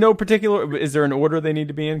play in no particular... Is there an order they need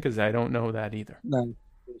to be in? Because I don't know that either. No.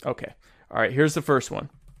 Okay. All right, here's the first one.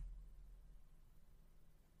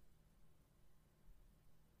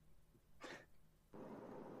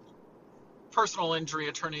 Personal injury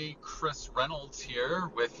attorney Chris Reynolds here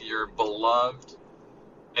with your beloved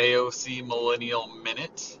AOC Millennial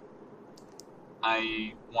Minute.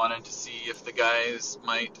 I wanted to see if the guys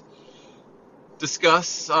might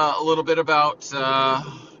discuss a little bit about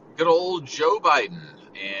good old Joe Biden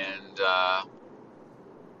and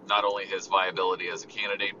not only his viability as a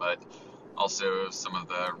candidate, but also some of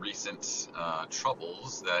the recent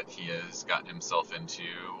troubles that he has gotten himself into,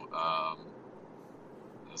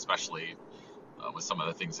 especially with some of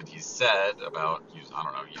the things that he's said about,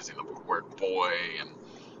 using the word boy and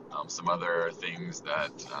some other things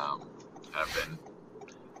that have been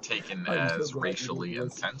taken as racially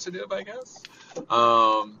insensitive, I guess.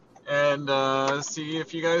 And see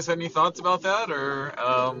if you guys had any thoughts about that or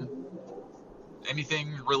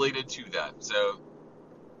anything related to that. So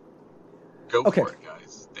go for it,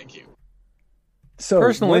 guys. Thank you. So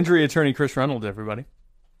personal injury attorney Chris Reynolds, everybody.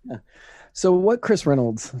 Yeah. So what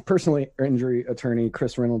personal injury attorney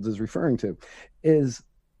Chris Reynolds is referring to is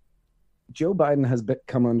Joe Biden has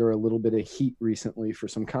come under a little bit of heat recently for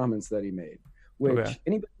some comments that he made, which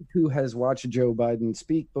anybody who has watched Joe Biden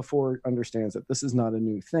speak before understands that this is not a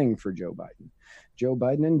new thing for Joe Biden. Joe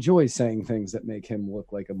Biden enjoys saying things that make him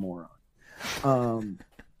look like a moron.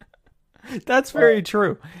 That's very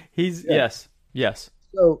true. He's yes.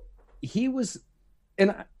 So he was,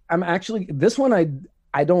 and I'm actually, this one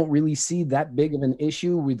I don't really see that big of an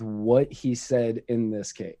issue with what he said in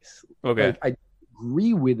this case. Okay. Like, I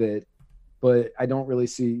agree with it, but I don't really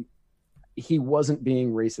see, he wasn't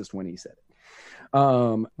being racist when he said it.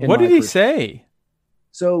 What did he say?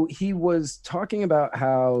 So he was talking about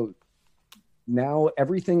how now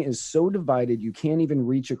everything is so divided, you can't even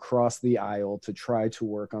reach across the aisle to try to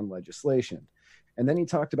work on legislation. And then he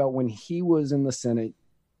talked about when he was in the Senate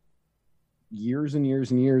years and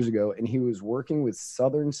years and years ago, and he was working with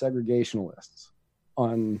Southern segregationists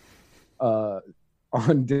on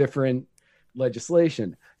different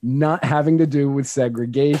legislation, not having to do with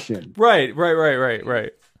segregation. Right.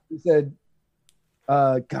 He said,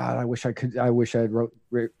 God, I wish I had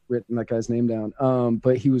written that guy's name down.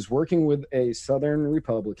 But he was working with a Southern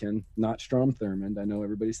Republican, not Strom Thurmond. I know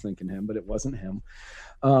everybody's thinking him, but it wasn't him.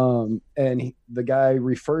 And the guy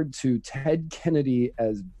referred to Ted Kennedy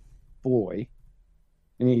as boy,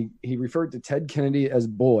 and he referred to Ted Kennedy as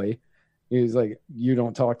boy. He was like, "You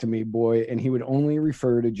don't talk to me, boy," and he would only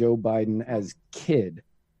refer to Joe Biden as kid.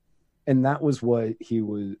 And that is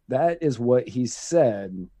what he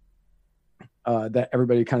said. That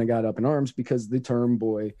everybody kind of got up in arms because the term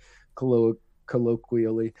boy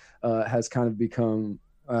colloquially has kind of become,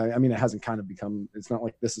 it hasn't kind of become, it's not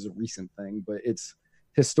like this is a recent thing, but it's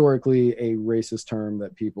historically a racist term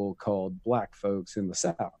that people called black folks in the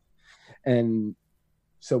South. And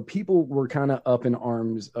so people were kind of up in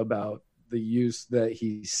arms about the use that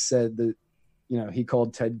he said that, he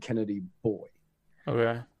called Ted Kennedy boy.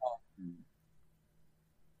 Okay.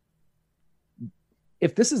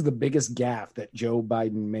 If this is the biggest gaffe that Joe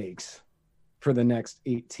Biden makes for the next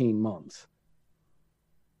 18 months,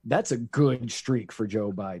 that's a good streak for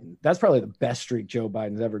Joe Biden. That's probably the best streak Joe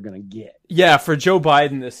Biden's ever going to get. Yeah, for Joe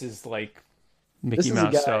Biden, this is like Mickey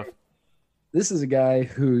Mouse stuff. This is a guy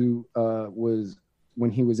who was,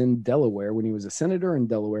 when he was in Delaware, when he was a senator in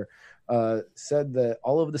Delaware, said that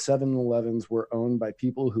all of the 7-Elevens were owned by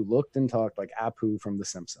people who looked and talked like Apu from The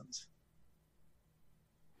Simpsons.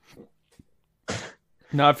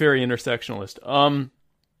 Not very intersectionalist.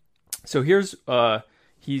 So here's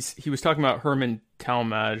he was talking about Herman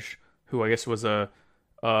Talmadge, who I guess was a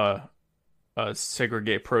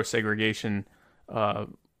pro-segregation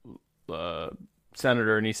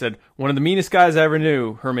senator, and he said, one of the meanest guys I ever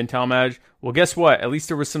knew, Herman Talmadge. Well, guess what? At least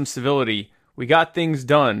there was some civility. We got things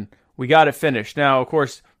done. We got it finished. Now, of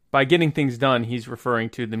course, by getting things done, he's referring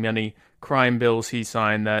to the many crime bills he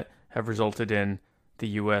signed that have resulted in the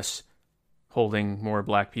U.S. holding more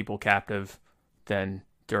black people captive than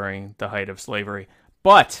during the height of slavery.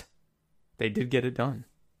 But they did get it done.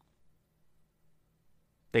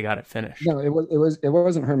 They got it finished. No, it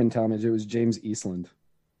wasn't Herman Talmadge. It was James Eastland.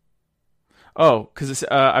 Oh, because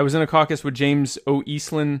I was in a caucus with James O.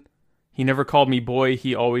 Eastland. He never called me boy.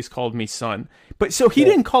 He always called me son. But so he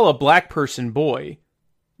didn't call a black person boy.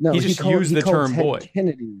 No, he just used the term Ted boy.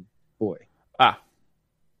 Kennedy boy. Ah.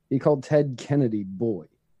 He called Ted Kennedy boy.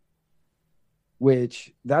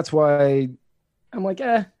 Which, that's why I'm like,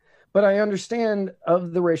 but I understand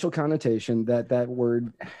of the racial connotation that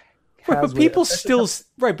word has. But people still,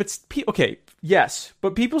 right, but, okay, yes,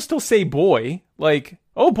 but people still say boy, like,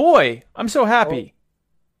 oh boy, I'm so happy.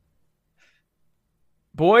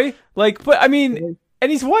 Boy, like, but I mean,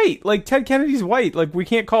 and he's white, like, Ted Kennedy's white, like, we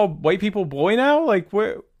can't call white people boy now? Like,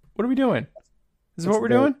 what are we doing? Is this what we're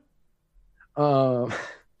doing?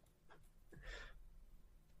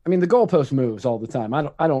 I mean, the goalpost moves all the time.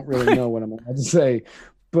 I don't really know what I'm allowed to say,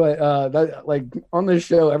 but that, like, on this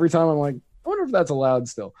show, every time I'm like, I wonder if that's allowed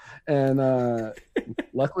still. And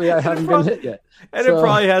luckily, I haven't been hit yet. And so, it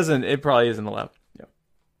probably hasn't. It probably isn't allowed. Yeah.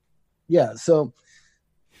 Yeah. So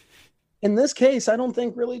in this case, I don't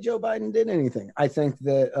think really Joe Biden did anything. I think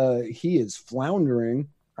that he is floundering.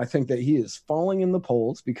 I think that he is falling in the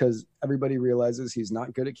polls because everybody realizes he's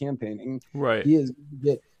not good at campaigning. Right. He is going to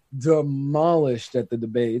get demolished at the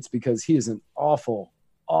debates because he is an awful,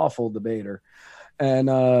 awful debater. And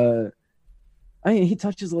I mean, he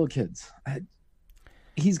touches little kids.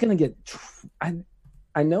 He's going to get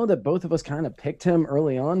I know that both of us kind of picked him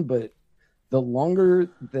early on, but the more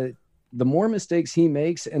mistakes he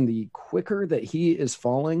makes and the quicker that he is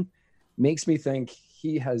falling makes me think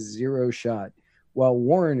he has zero shot while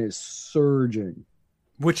Warren is surging.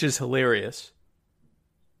 Which is hilarious.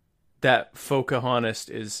 That Pocahontas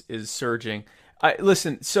is surging.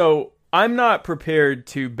 Listen, so I'm not prepared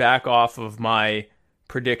to back off of my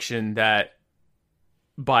prediction that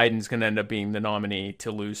Biden's going to end up being the nominee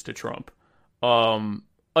to lose to Trump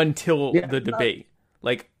until the debate.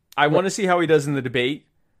 Like, I want to see how he does in the debate,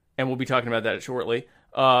 and we'll be talking about that shortly.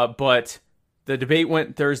 But the debate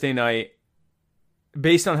went Thursday night.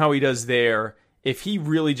 Based on how he does there, if he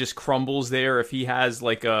really just crumbles there, if he has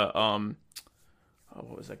like a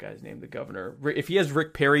what was that guy's name? The governor. If he has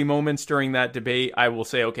Rick Perry moments during that debate, I will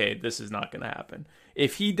say, okay, this is not going to happen.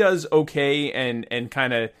 If he does okay and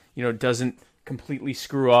kind of, doesn't completely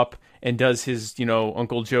screw up and does his,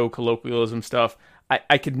 Uncle Joe colloquialism stuff,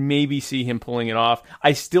 I could maybe see him pulling it off.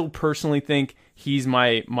 I still personally think he's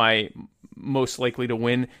my most likely to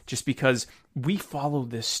win just because we follow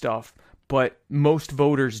this stuff, but most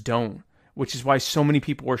voters don't, which is why so many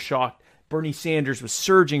people were shocked. Bernie Sanders was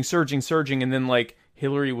surging, and then like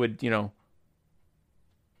Hillary would,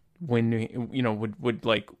 win, would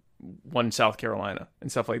like won South Carolina and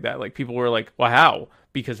stuff like that. Like people were like, well, how?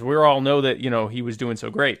 Because we all know that, he was doing so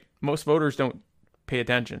great. Most voters don't pay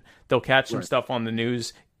attention. They'll catch some stuff on the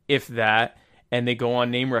news, if that, and they go on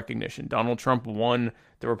name recognition. Donald Trump won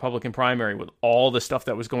the Republican primary with all the stuff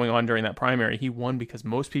that was going on during that primary. He won because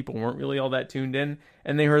most people weren't really all that tuned in,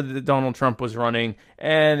 and they heard that Donald Trump was running,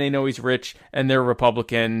 and they know he's rich, and they're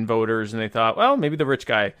Republican voters, and they thought, well, maybe the rich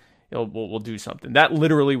guy will do something. That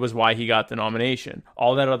literally was why he got the nomination.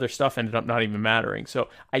 All that other stuff ended up not even mattering. So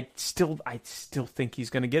I still think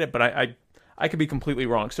he's going to get it, but I could be completely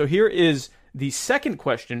wrong. So here is the second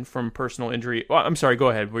question from Personal Injury. Well, I'm sorry, go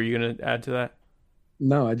ahead. Were you going to add to that?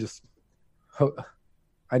 No,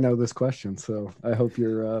 I know this question, so I hope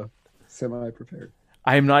you're semi-prepared.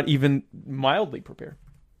 I am not even mildly prepared.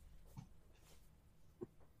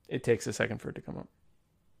 It takes a second for it to come up.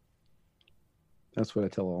 That's what I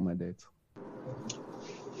tell all my dates.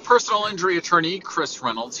 Personal injury attorney Chris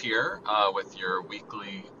Reynolds here with your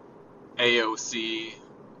weekly AOC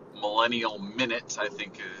Millennial Minute, I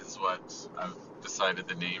think is what I've decided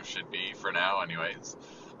the name should be for now anyways.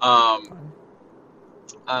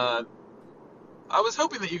 I was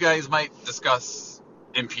hoping that you guys might discuss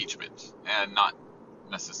impeachment and not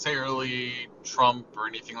necessarily Trump or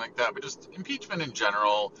anything like that, but just impeachment in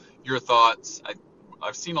general, your thoughts.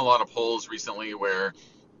 I've seen a lot of polls recently where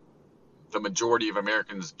the majority of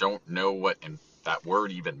Americans don't know what that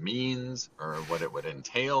word even means or what it would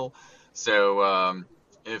entail. So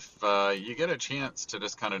if you get a chance to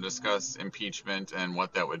just kind of discuss impeachment and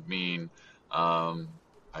what that would mean,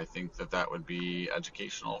 I think that would be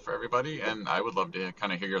educational for everybody, and I would love to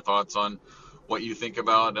kind of hear your thoughts on what you think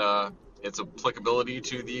about its applicability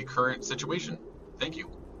to the current situation. Thank you.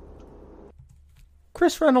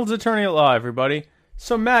 Chris Reynolds, attorney at law, everybody.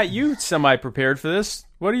 So, Matt, you semi-prepared for this.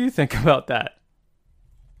 What do you think about that?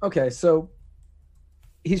 Okay, so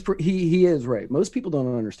he is right. Most people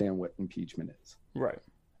don't understand what impeachment is. Right.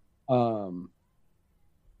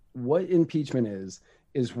 What impeachment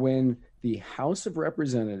is when the House of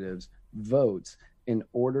Representatives votes in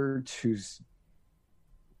order to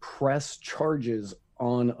press charges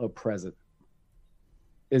on a president.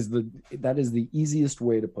 That is the easiest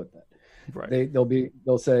way to put that. Right.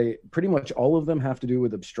 They'll say pretty much all of them have to do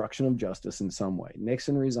with obstruction of justice in some way.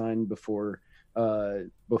 Nixon resigned before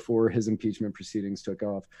his impeachment proceedings took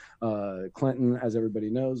off. Clinton, as everybody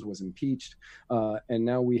knows, was impeached. And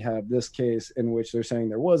now we have this case in which they're saying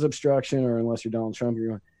there was obstruction, or unless you're Donald Trump, you're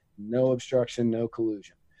going, no obstruction, no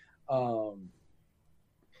collusion.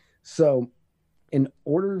 So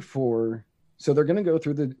they're going to go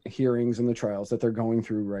through the hearings and the trials that they're going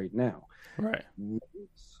through right now. Right.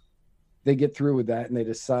 They get through with that and they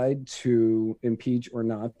decide to impeach or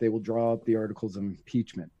not, they will draw up the articles of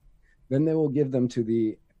impeachment. Then they will give them to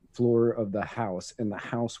the floor of the House, and the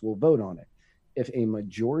House will vote on it. If a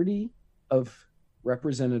majority of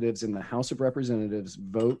representatives in the House of Representatives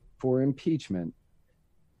vote for impeachment,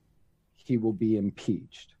 he will be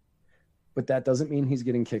impeached. But that doesn't mean he's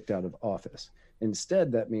getting kicked out of office.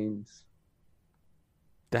 Instead, that means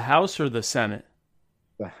the House or the Senate?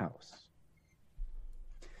 The House.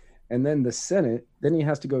 And then the Senate, then he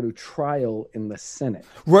has to go to trial in the Senate.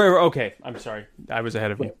 Right. Okay. I'm sorry. I was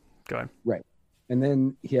ahead of you. Go ahead. Right. And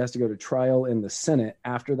then he has to go to trial in the Senate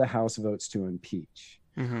after the House votes to impeach.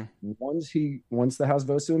 Mm-hmm. Once the House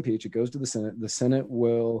votes to impeach, it goes to the Senate. The Senate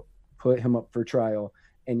will put him up for trial.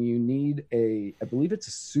 And you need I believe it's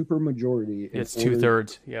a super majority. It's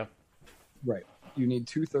 2/3. Yeah. Right. You need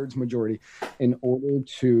 2/3 majority in order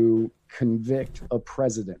to convict a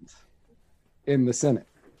president in the Senate.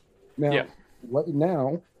 Now,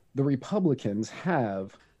 now the Republicans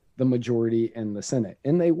have the majority in the Senate,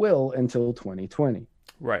 and they will until 2020.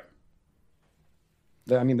 Right.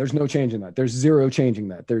 I mean, there's no change in that. There's zero changing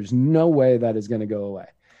that. There's no way that is going to go away.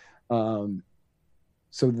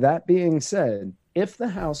 So that being said, if the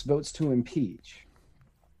House votes to impeach,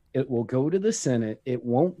 it will go to the Senate. It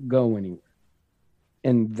won't go anywhere.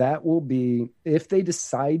 And that will be, if they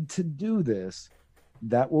decide to do this,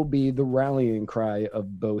 that will be the rallying cry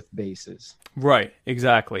of both bases. Right,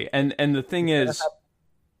 exactly. And the thing is,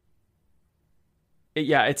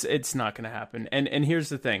 it's not going to happen. And here's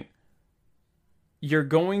the thing. You're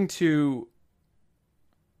going to,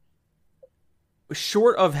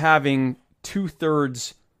 short of having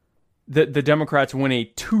 2/3, the Democrats win a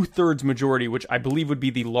 2/3 majority, which I believe would be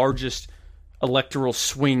the largest electoral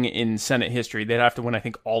swing in Senate history. They'd have to win, I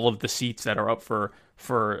think, all of the seats that are up for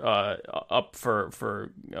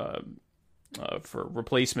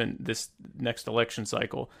replacement this next election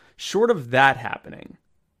cycle. Short of that happening,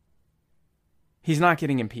 he's not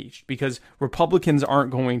getting impeached because Republicans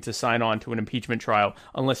aren't going to sign on to an impeachment trial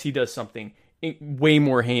unless he does something way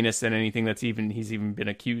more heinous than anything he's even been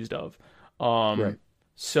accused of. Right.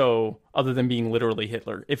 So, other than being literally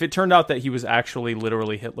Hitler, if it turned out that he was actually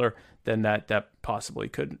literally Hitler, then that possibly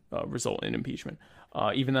could result in impeachment.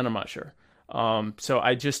 Even then, I'm not sure. So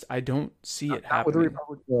I don't see it happening.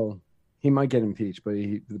 Well, he might get impeached, but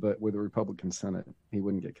with a Republican Senate, he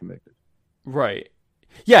wouldn't get convicted. Right.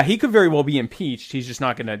 Yeah, he could very well be impeached. He's just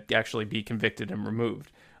not going to actually be convicted and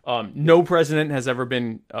removed. No president has ever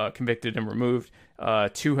been convicted and removed.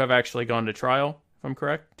 2 have actually gone to trial, if I'm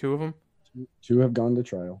correct. 2 of them. 2 have gone to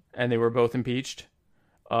trial. And they were both impeached.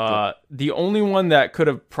 The only one that could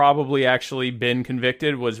have probably actually been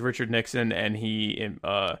convicted was Richard Nixon, and he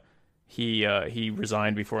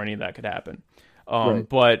resigned before any of that could happen. Right.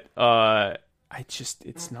 But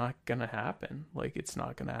it's not gonna happen. Like, it's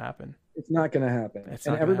not gonna happen. It's not going to happen.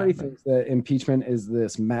 And everybody thinks that impeachment is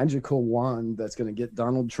this magical wand that's going to get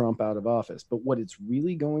Donald Trump out of office. But what it's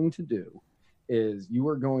really going to do is you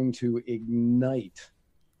are going to ignite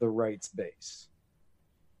the rights base.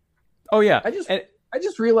 Oh yeah. I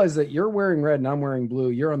just realized that you're wearing red and I'm wearing blue.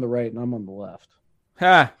 You're on the right and I'm on the left.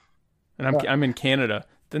 Ha! And I'm in Canada.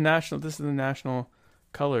 This is the national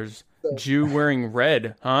colors. Jew wearing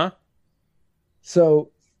red, huh?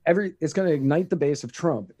 So it's going to ignite the base of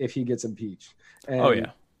Trump if he gets impeached. And oh yeah.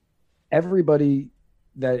 Everybody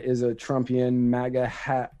that is a Trumpian MAGA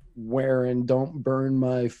hat wearing "Don't burn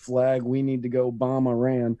my flag, we need to go bomb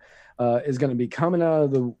Iran" is going to be coming out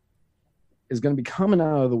of the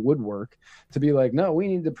woodwork to be like, no, we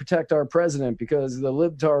need to protect our president because the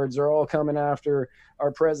libtards are all coming after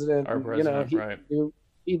our president.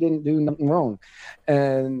 He didn't do nothing wrong.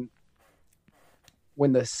 And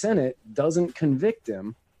when the Senate doesn't convict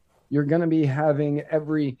him, you're going to be having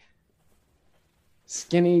every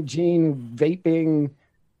skinny jean vaping,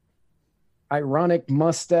 ironic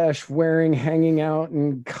mustache wearing, hanging out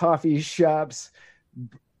in coffee shops,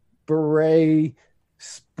 beret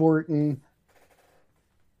sporting,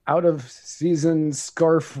 out of season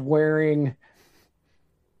scarf wearing,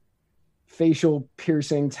 facial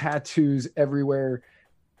piercing, tattoos everywhere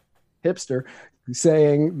hipster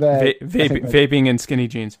saying that vaping and skinny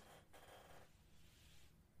jeans.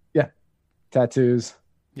 Yeah. Tattoos.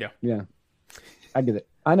 Yeah. I get it.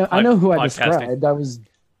 I know who I described.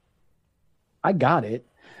 I got it.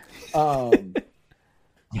 You're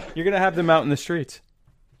going to have them out in the streets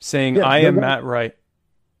saying, I am Matt Wright.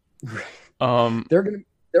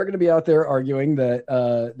 They're going to be out there arguing that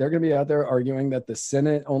the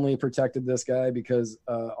Senate only protected this guy because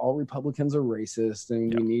all Republicans are racist,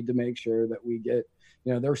 and we need to make sure that we get,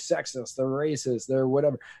 they're sexist, they're racist, they're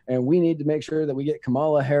whatever, and we need to make sure that we get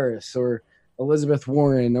Kamala Harris or Elizabeth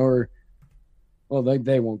Warren or, well,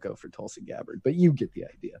 they won't go for Tulsi Gabbard, but you get the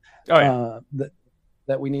idea. Oh, yeah.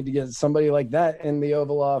 That we need to get somebody like that in the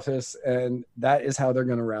Oval Office, and that is how they're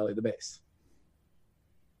going to rally the base.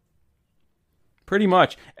 Pretty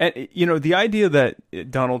much. And, the idea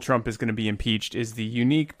that Donald Trump is going to be impeached is the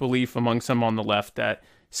unique belief among some on the left that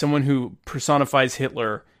someone who personifies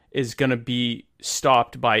Hitler is going to be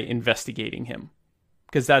stopped by investigating him.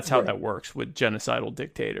 Because that's how that works with genocidal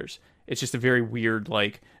dictators. It's just a very weird,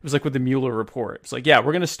 it was like with the Mueller report. It's like, yeah,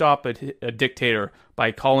 we're going to stop a dictator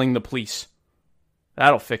by calling the police.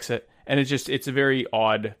 That'll fix it. And it's a very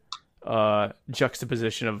odd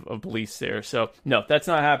juxtaposition of beliefs there. So no, that's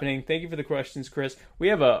not happening. Thank you for the questions, Chris. We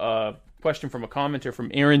have a question from a commenter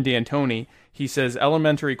from Aaron D'Antoni. He says,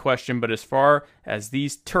 elementary question, but as far as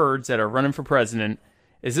these turds that are running for president,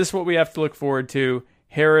 is this what we have to look forward to?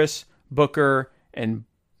 Harris, Booker, and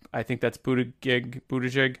I think that's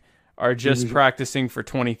Buttigieg are just practicing for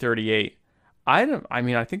 2038. I think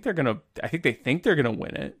they think they're gonna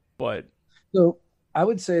win it, but so I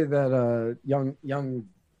would say that young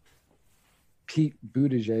Pete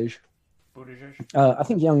Buttigieg. I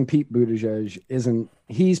think young Pete Buttigieg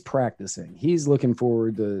he's practicing. He's looking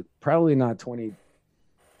forward to probably not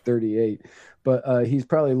 2038, but he's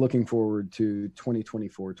probably looking forward to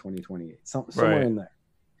 2024, 2028, somewhere in there.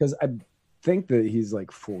 Because I think that he's like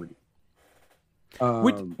 40.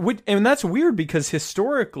 And that's weird because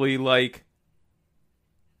historically,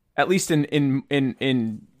 at least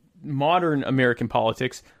in modern American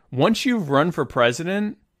politics, once you've run for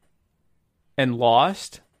president and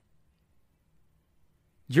lost,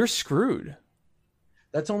 you're screwed.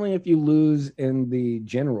 That's only if you lose in the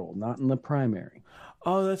general, not in the primary.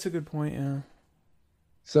 Oh, that's a good point, yeah.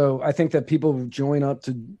 So I think that people join up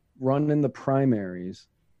to run in the primaries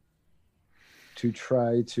to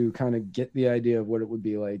try to kind of get the idea of what it would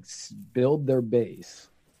be like, build their base,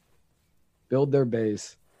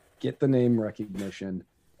 get the name recognition,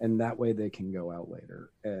 and that way they can go out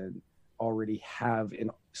later and already have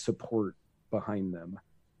support behind them.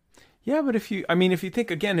 Yeah, but if you think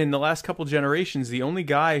again, in the last couple generations, the only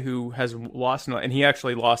guy who has lost, and he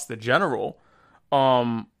actually lost the general,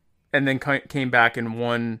 and then came back and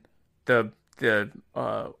won an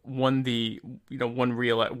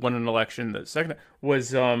election. The second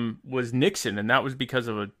was Nixon, and that was because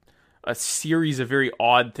of a series of very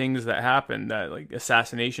odd things that happened, that like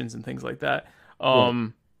assassinations and things like that.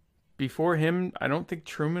 Before him, I don't think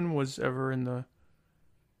Truman was ever in the.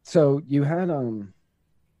 So you had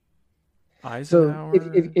Eisenhower. So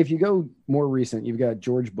if you go more recent, you've got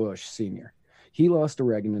George Bush Sr. He lost to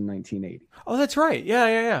Reagan in 1980. Oh, that's right.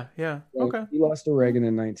 Yeah. Okay. He lost to Reagan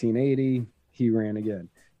in 1980. He ran again.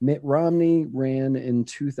 Mitt Romney ran in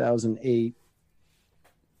 2008.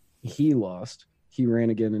 He lost. He ran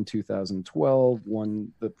again in 2012,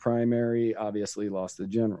 won the primary, obviously lost the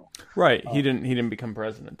general. Right. He didn't become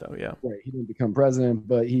president though. Yeah. Right. He didn't become president,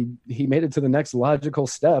 but he made it to the next logical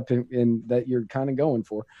step in that you're kind of going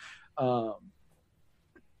for.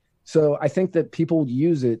 So I think that people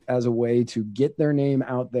use it as a way to get their name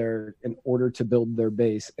out there in order to build their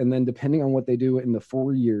base. And then depending on what they do in the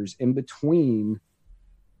 4 years in between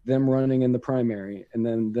them running in the primary and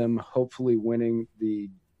then them hopefully winning the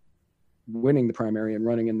primary and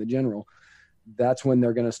running in the general, that's when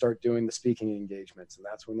they're going to start doing the speaking engagements. And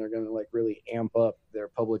that's when they're going to like really amp up their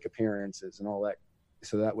public appearances and all that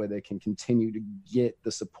so that way they can continue to get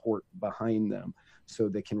the support behind them so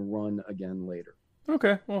they can run again later.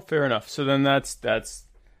 Okay, well, fair enough. So then that's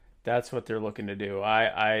what they're looking to do.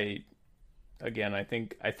 I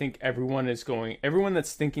think everyone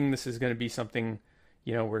that's thinking this is going to be something,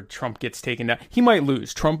 where Trump gets taken down. He might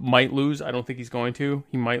lose. Trump might lose. I don't think he's going to.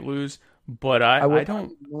 He might lose, but I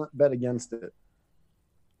don't not bet against it.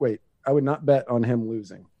 Wait, I would not bet on him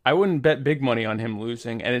losing. I wouldn't bet big money on him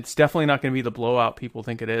losing, and it's definitely not going to be the blowout people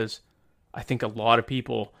think it is. I think a lot of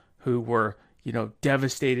people who were,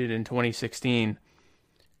 devastated in 2016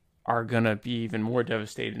 are going to be even more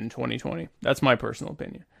devastated in 2020. That's my personal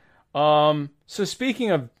opinion. So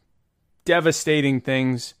speaking of devastating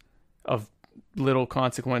things of little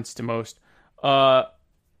consequence to most,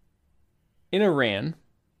 in Iran,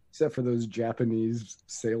 except for those Japanese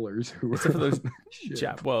sailors who were except for those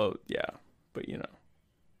well, yeah, but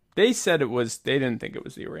they said they didn't think it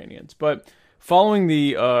was the Iranians, but following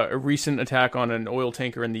the recent attack on an oil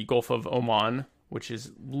tanker in the Gulf of Oman, which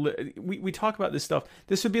is, we talk about this stuff.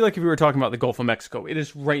 This would be like if we were talking about the Gulf of Mexico. It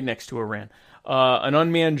is right next to Iran. An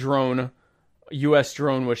unmanned drone, U.S.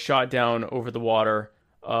 drone, was shot down over the water,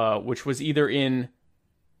 which was either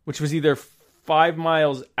 5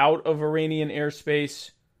 miles out of Iranian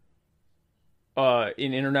airspace,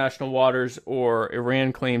 in international waters, or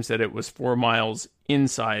Iran claims that it was 4 miles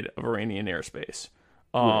inside of Iranian airspace.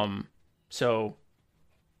 So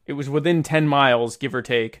it was within 10 miles, give or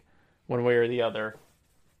take, one way or the other,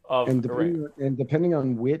 of Iran. And depending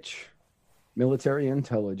on which military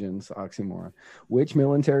intelligence, oxymoron, which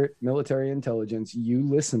military intelligence you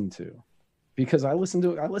listen to, because I listened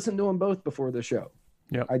to them both before the show.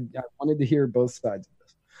 Yeah, I wanted to hear both sides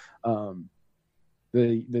of this.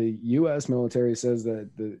 The U.S. military says that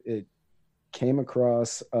it came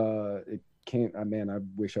across. I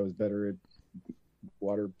wish I was better at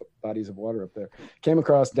bodies of water up there. Came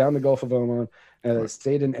across down the Gulf of Oman,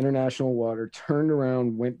 stayed in international water, turned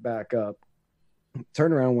around, went back up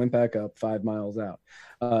 5 miles out.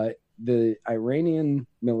 The Iranian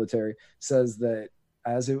military says that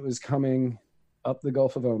as it was coming up the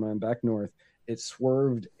Gulf of Oman back north, it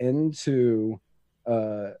swerved into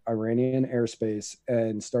Iranian airspace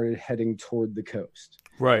and started heading toward the coast.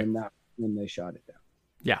 Right. And that's when they shot it down.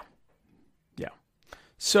 Yeah.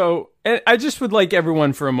 So, and I just would like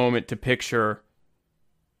everyone for a moment to picture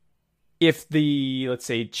if the, let's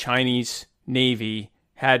say, Chinese Navy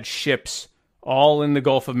had ships all in the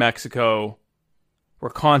Gulf of Mexico,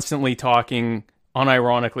 were constantly talking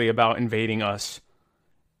unironically about invading us,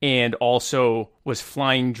 and also was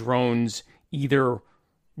flying drones either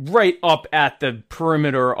right up at the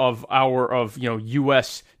perimeter of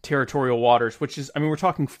U.S. territorial waters, which is, we're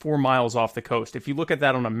talking 4 miles off the coast. If you look at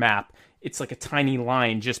that on a map, it's like a tiny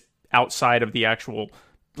line just outside of the actual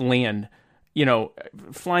land.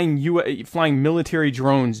 Flying military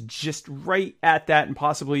drones just right at that, and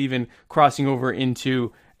possibly even crossing over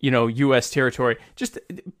into, U.S. territory. Just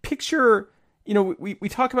picture, we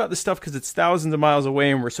talk about this stuff because it's thousands of miles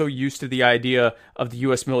away, and we're so used to the idea of the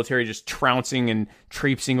U.S. military just trouncing and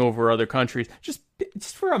traipsing over other countries. Just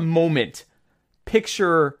for a moment,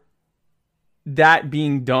 picture that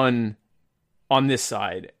being done on this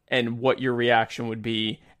side, and what your reaction would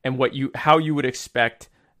be, and how you would expect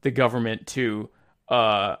the government to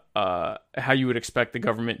react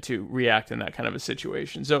in that kind of a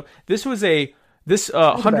situation. So this was what's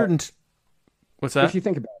that? If you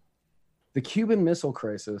think about it, the Cuban Missile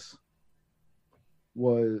Crisis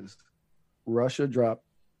was Russia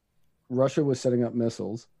was setting up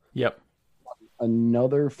missiles. Yep.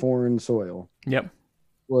 Another foreign soil. Yep.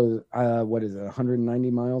 Was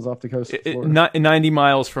 190 miles off the coast of Florida? 90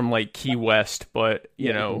 miles from like Key West, but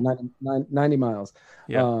 90 miles.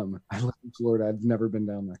 Yeah. I live in Florida. I've never been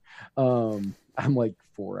down there. I'm like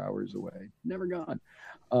 4 hours away. Never gone.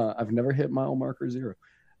 I've never hit mile marker 0.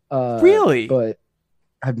 Really? But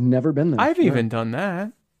I've never been there. I've even done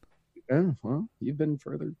that. Yeah, well, you've been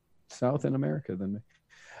further south in America than me.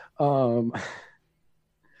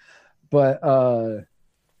 But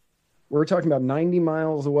we're talking about 90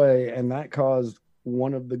 miles away, and that caused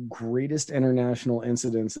one of the greatest international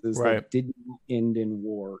incidences that didn't end in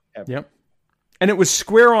war ever. Yep. And it was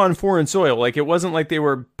square on foreign soil. Like, it wasn't like they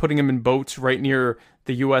were putting them in boats right near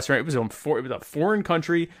the U.S. Right? It was a foreign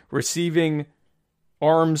country receiving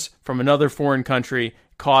arms from another foreign country.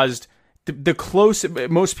 Caused the closest.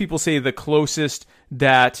 Most people say the closest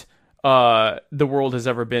that the world has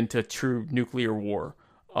ever been to true nuclear war.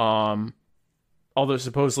 Although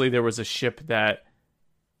supposedly there was a ship that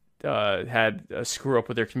had a screw up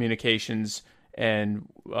with their communications, and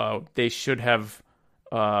they should have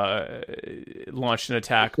launched an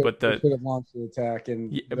attack, but They should have launched the attack,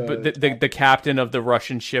 and the captain of the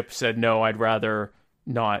Russian ship said, "No, I'd rather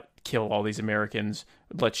not kill all these Americans.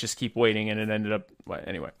 Let's just keep waiting." And it ended up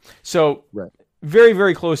anyway. So right. very,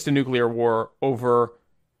 very close to nuclear war over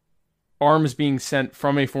arms being sent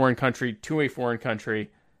from a foreign country to a foreign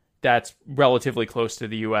country that's relatively close to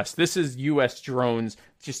the U.S. This is U.S. drones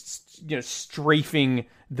just strafing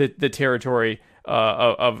the territory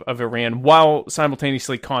of Iran, while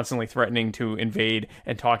simultaneously constantly threatening to invade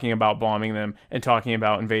and talking about bombing them and talking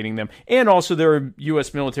about invading them. And also there are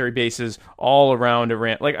U.S. military bases all around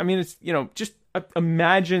Iran. Like, I mean, it's, just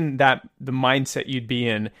imagine that the mindset you'd be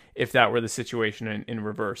in if that were the situation in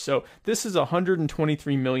reverse. So this is a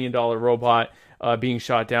 $123 million robot being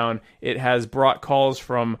shot down. It has brought calls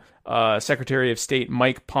from Secretary of State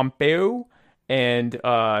Mike Pompeo and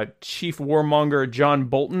Chief Warmonger John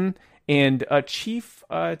Bolton and Chief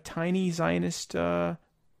Tiny Zionist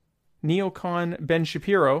neocon Ben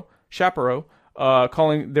Shapiro,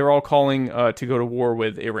 they're all calling to go to war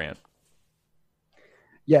with Iran.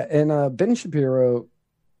 Yeah, and Ben Shapiro,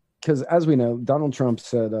 because as we know, Donald Trump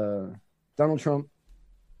said,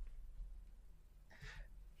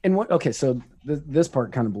 and what? Okay, so this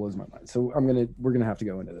part kind of blows my mind. So we're gonna have to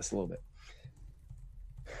go into this a little bit.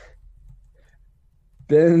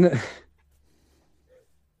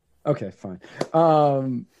 Okay, fine.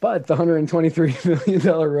 But the $123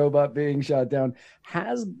 million robot being shot down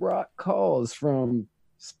has brought calls from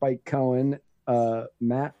Spike Cohen,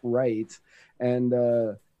 Matt Wright, and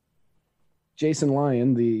Jason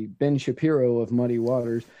Lyon, the Ben Shapiro of Muddy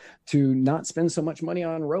Waters, to not spend so much money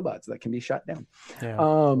on robots that can be shot down.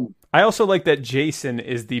 Yeah. I also like that Jason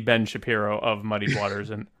is the Ben Shapiro of Muddy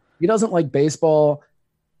Waters, and he doesn't like baseball.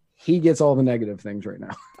 He gets all the negative things right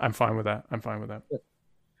now. I'm fine with that.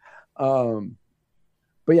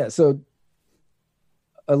 But yeah, so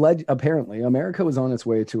apparently America was on its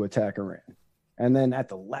way to attack Iran, and then at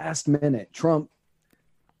the last minute, Trump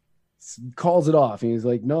calls it off. And he's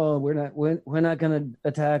like, "No, we're not going to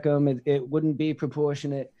attack them. It wouldn't be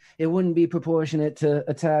proportionate. It wouldn't be proportionate to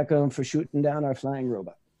attack them for shooting down our flying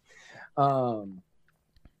robot."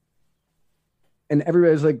 And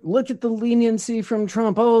everybody's like, "Look at the leniency from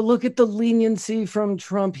Trump. Oh, look at the leniency from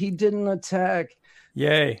Trump. He didn't attack."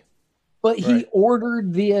 Yay. But he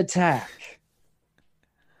ordered the attack.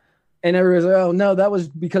 And everybody's like, "Oh, no, that was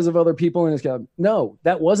because of other people in his cabinet." No,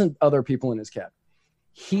 that wasn't other people in his cabinet.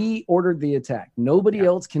 He ordered the attack. Nobody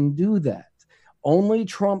else can do that. Only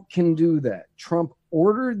Trump can do that. Trump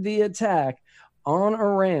ordered the attack on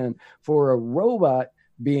Iran for a robot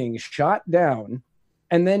being shot down.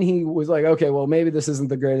 And then he was like, "Okay, well, maybe this isn't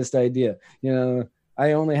the greatest idea.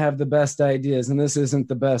 I only have the best ideas, and this isn't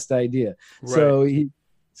the best idea." Right.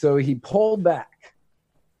 So he pulled back,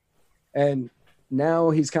 and now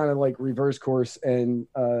he's kind of like reverse course. And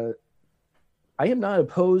I am not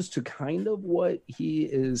opposed to kind of what he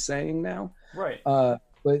is saying now. Right.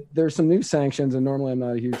 But there's some new sanctions, and normally I'm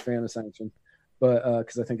not a huge fan of sanctions, but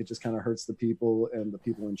because I think it just kind of hurts the people, and the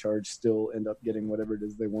people in charge still end up getting whatever it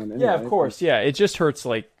is they want. Anyway. Yeah, of course. Yeah, it just hurts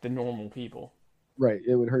like the normal people. Right.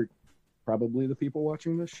 It would hurt probably the people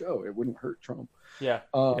watching this show. It wouldn't hurt Trump. Yeah.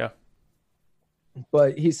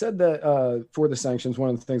 But he said that for the sanctions, one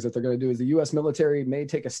of the things that they're going to do is the U.S. military may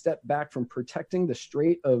take a step back from protecting the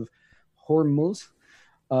Strait of Hormuz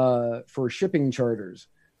for shipping charters,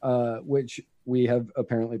 which we have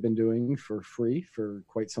apparently been doing for free for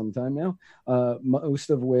quite some time now, most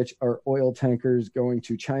of which are oil tankers going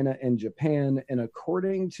to China and Japan. And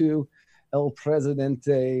according to El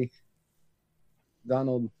Presidente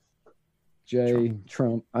Donald J.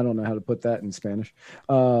 Trump, I don't know how to put that in Spanish,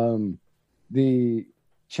 the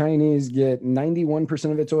Chinese get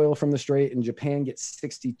 91% of its oil from the strait, and Japan gets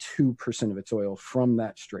 62% of its oil from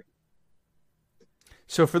that strait.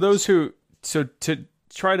 So for those to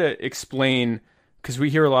try to explain, because we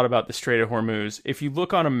hear a lot about the Strait of Hormuz, if you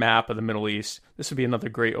look on a map of the Middle East, this would be another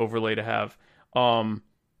great overlay to have. I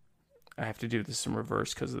have to do this in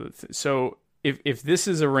reverse because of so if this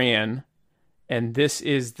is Iran, and this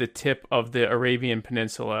is the tip of the Arabian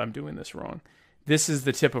Peninsula, I'm doing this wrong. This is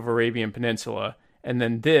the tip of Arabian Peninsula, and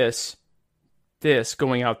then this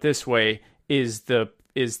going out this way is the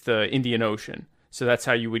Indian Ocean. So that's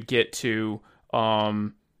how you would get to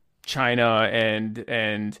China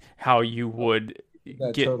and how you would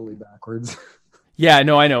That's get totally backwards. Yeah,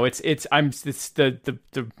 no, I know. It's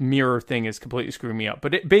the mirror thing is completely screwing me up.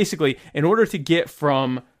 But basically, in order to get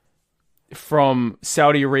from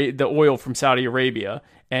Saudi Arabia, the oil from Saudi Arabia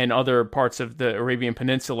and other parts of the Arabian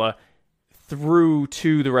Peninsula through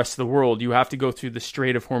to the rest of the world, you have to go through the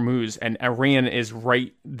Strait of Hormuz, and Iran is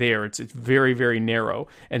right there. It's very, very narrow.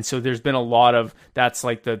 And so there's been a lot of, that's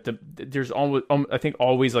like there's always, I think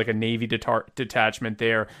always like a Navy detachment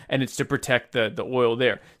there, and it's to protect the oil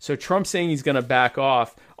there. So Trump saying he's going to back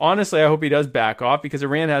off. Honestly, I hope he does back off, because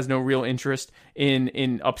Iran has no real interest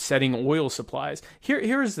in upsetting oil supplies.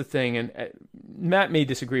 Here's the thing, and Matt may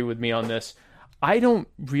disagree with me on this. I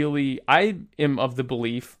am of the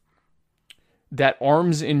belief that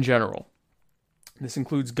arms in general, this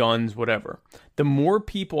includes guns, whatever, the more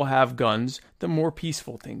people have guns, the more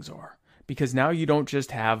peaceful things are. Because now you don't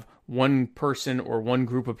just have one person or one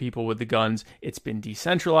group of people with the guns. It's been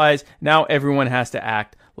decentralized. Now everyone has to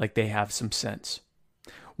act like they have some sense.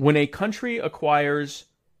 When a country acquires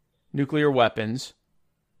nuclear weapons,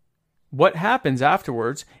 what happens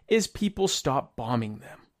afterwards is people stop bombing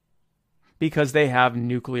them because they have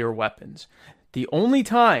nuclear weapons. The only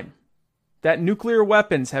time that nuclear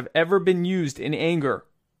weapons have ever been used in anger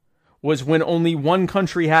was when only one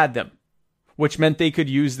country had them, which meant they could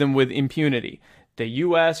use them with impunity. The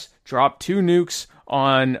U.S. dropped 2 nukes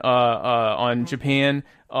on Japan.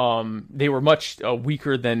 They were much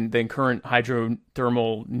weaker than current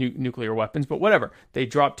hydrothermal nuclear weapons, but whatever. They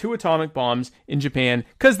dropped 2 atomic bombs in Japan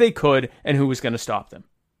because they could, and who was going to stop them?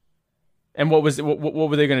 And what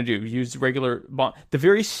were they going to do? Use regular bomb? The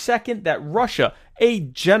very second that Russia, a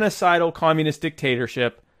genocidal communist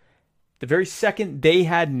dictatorship, the very second they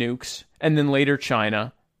had nukes, and then later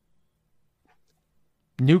China,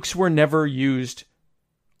 nukes were never used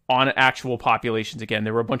on actual populations again.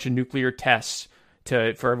 There were a bunch of nuclear tests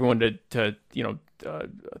for everyone to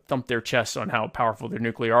thump their chests on how powerful their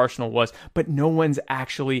nuclear arsenal was, but no one's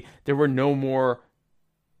actually, there were no more.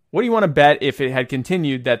 What do you want to bet if it had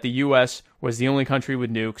continued that the U.S. was the only country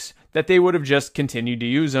with nukes, that they would have just continued to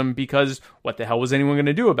use them, because what the hell was anyone going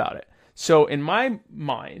to do about it? So in my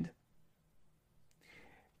mind,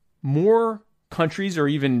 more countries or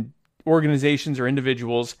even organizations or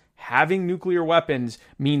individuals having nuclear weapons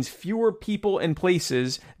means fewer people and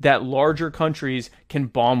places that larger countries can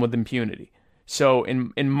bomb with impunity. So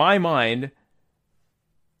in my mind,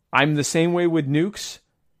 I'm the same way with nukes.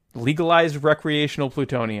 Legalized recreational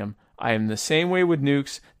plutonium. I am the same way with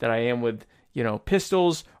nukes that I am with,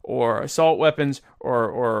 pistols or assault weapons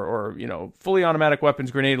or fully automatic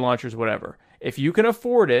weapons, grenade launchers, whatever. If you can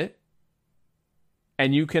afford it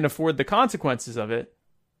and you can afford the consequences of it,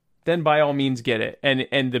 then by all means get it. And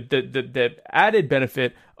the added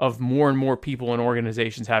benefit of more and more people and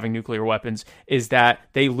organizations having nuclear weapons is that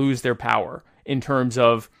they lose their power in terms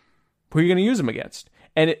of who you're going to use them against.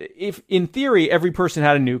 And if, in theory, every person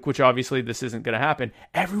had a nuke, which obviously this isn't going to happen,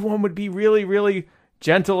 everyone would be really, really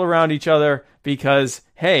gentle around each other because,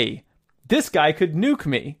 hey, this guy could nuke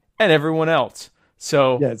me and everyone else.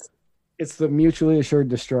 So yes, it's the mutually assured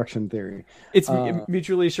destruction theory. It's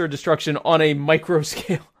mutually assured destruction on a micro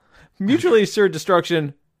scale. Mutually assured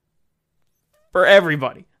destruction for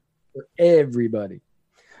everybody. For everybody.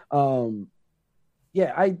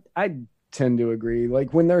 Yeah, I tend to agree.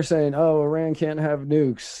 Like when they're saying, "Oh, Iran can't have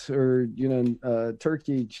nukes," or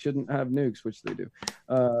Turkey shouldn't have nukes, which they do,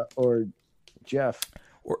 or Jeff,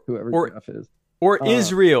 or whoever Jeff is, or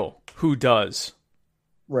Israel, who does,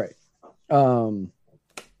 right?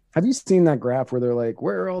 Have you seen that graph where they're like,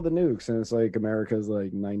 "Where are all the nukes?" And it's like America's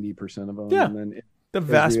like 90% of them, yeah, and then the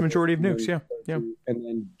vast majority of nukes, yeah, and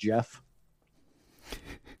then Jeff.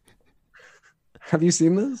 Have you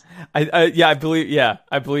seen this? I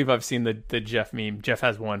believe I've seen the Jeff meme. Jeff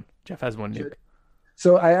has one nuke.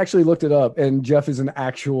 So I actually looked it up, and Jeff is an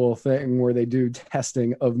actual thing where they do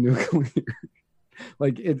testing of nuclear.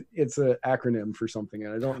 Like it's an acronym for something,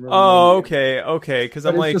 and I don't remember. Oh, okay. Because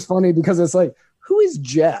I'm like, it's just funny because it's like, who is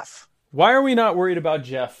Jeff? Why are we not worried about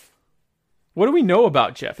Jeff? What do we know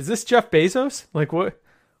about Jeff? Is this Jeff Bezos? Like what?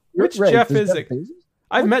 Which right, Jeff is it?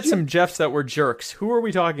 I've met Jeff? some Jeffs that were jerks. Who are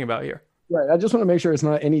we talking about here? Right. I just want to make sure it's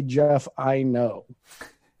not any Jeff I know.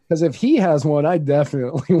 Because if he has one, I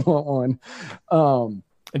definitely want one.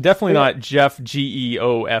 And definitely not Jeff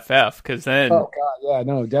Geoff, because then. Oh God, yeah,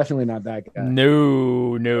 no, definitely not that guy.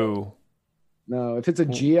 No. If it's a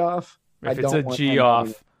Geoff, if it's a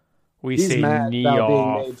Geoff, we say mad about being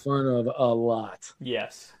Neoff. made fun of a lot.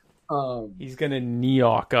 Yes. He's gonna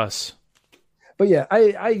Neock us. But yeah,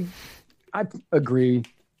 I agree.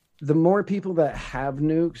 The more people that have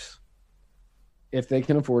nukes, if they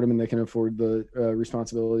can afford them and they can afford the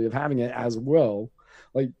responsibility of having it as well,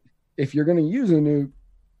 like if you're going to use a nuke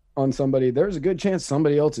on somebody, there's a good chance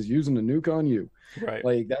somebody else is using a nuke on you. Right.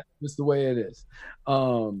 Like that's just the way it is.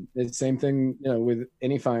 It's the same thing, with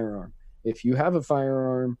any firearm. If you have a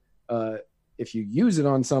firearm, if you use it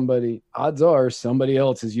on somebody, odds are somebody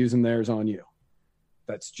else is using theirs on you.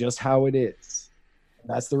 That's just how it is.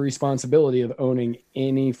 That's the responsibility of owning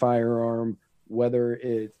any firearm, whether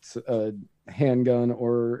it's a handgun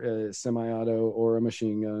or a semi-auto or a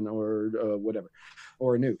machine gun or whatever,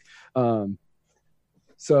 or a nuke.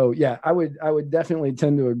 So yeah, I would definitely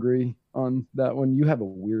tend to agree on that one. You have a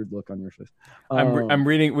weird look on your face. I'm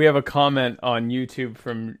reading. We have a comment on YouTube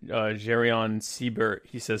from Jerion Siebert.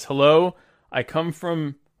 He says, "Hello, I come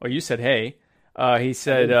from." Oh, you said hey. He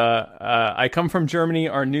said, "I come from Germany.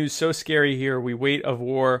 Our news so scary here. We wait of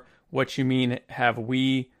war. What you mean? Have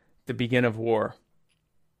we the begin of war?"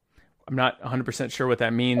 I'm not 100% sure what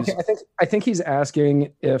that means. Okay, I think he's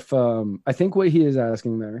asking if I think what he is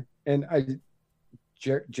asking there, and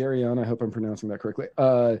Jerion, I hope I'm pronouncing that correctly.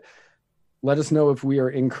 Let us know if we are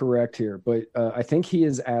incorrect here, but I think he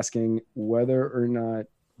is asking whether or not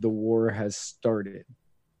the war has started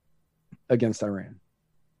against Iran.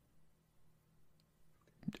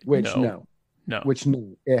 Which no,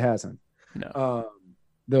 it hasn't. No.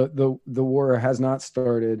 The war has not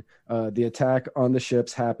started. The attack on the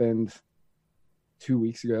ships happened 2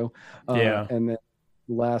 weeks ago. And then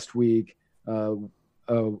last week, a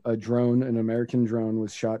drone, an American drone,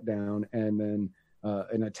 was shot down, and then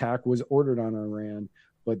an attack was ordered on Iran.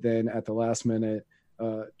 But then at the last minute,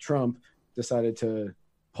 Trump decided to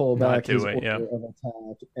pull back his order of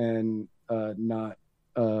attack and not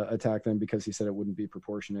attack them because he said it wouldn't be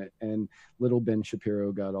proportionate. And little Ben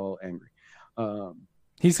Shapiro got all angry.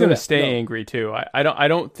 He's going to stay angry too. I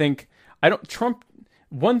don't think Trump.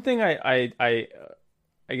 One thing I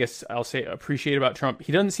guess I'll say appreciate about Trump,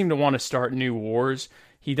 he doesn't seem to want to start new wars.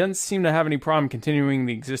 He doesn't seem to have any problem continuing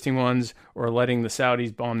the existing ones or letting the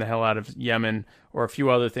Saudis bomb the hell out of Yemen or a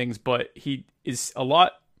few other things. But he is a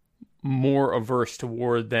lot more averse to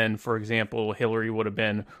war than, for example, Hillary would have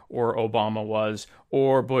been, or Obama was,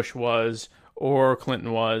 or Bush was, or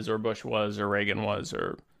Clinton was, or Bush was, or Reagan was,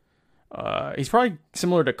 or he's probably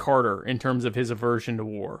similar to Carter in terms of his aversion to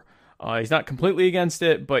war. He's not completely against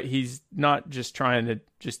it, but he's not just trying to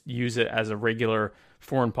just use it as a regular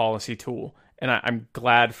foreign policy tool. And I'm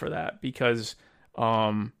glad for that, because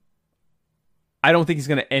I don't think he's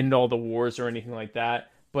going to end all the wars or anything like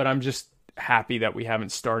that, but I'm just happy that we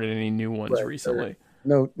haven't started any new ones recently.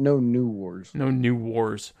 No new wars. No new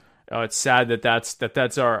wars. It's sad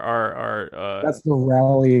that's our that's the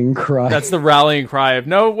rallying cry. That's the rallying cry of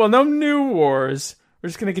no new wars. We're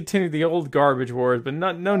just going to continue the old garbage wars, but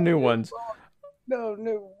no new ones. No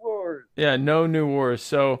new wars. Yeah, no new wars.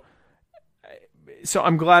 So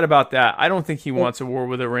I'm glad about that. I don't think he wants a war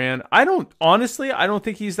with Iran. I don't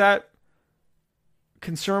think he's that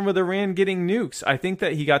concerned with Iran getting nukes. I think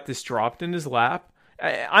that he got this dropped in his lap.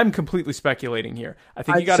 I'm completely speculating here. I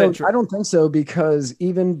think he got it. I don't think so, because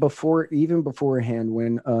even beforehand,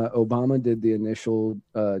 when Obama did the initial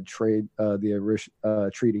treaty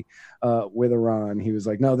with Iran, he was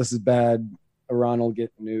like, "No, this is bad. Iran will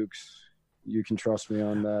get nukes. You can trust me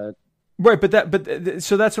on that." Right,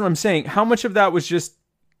 so that's what I'm saying. How much of that was just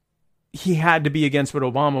he had to be against what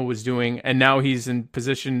Obama was doing, and now he's in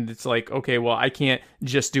position that's like, okay, well, I can't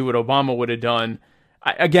just do what Obama would have done.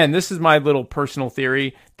 Again, this is my little personal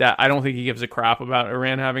theory that I don't think he gives a crap about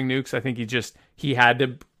Iran having nukes. I think he had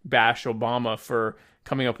to bash Obama for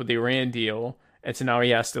coming up with the Iran deal, and so now he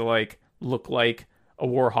has to look like a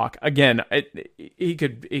war hawk. Again,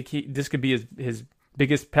 this could be his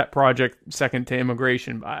biggest pet project, second to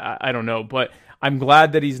immigration. I don't know, but I'm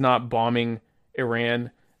glad that he's not bombing Iran.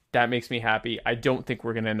 That makes me happy. I don't think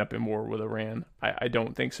we're going to end up in war with Iran. I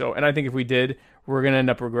don't think so, and I think if we did, we're going to end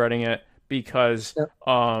up regretting it. Because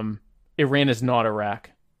Iran is not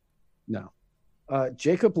Iraq. No.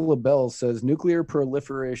 Jacob LaBelle says nuclear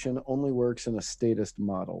proliferation only works in a statist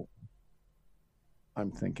model.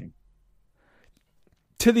 I'm thinking.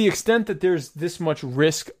 To the extent that there's this much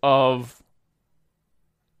risk of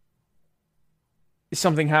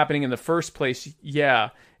something happening in the first place,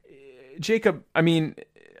 yeah. Jacob, I mean,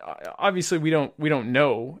 obviously we don't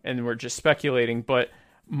know, and we're just speculating, but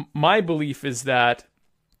my belief is that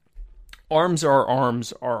arms are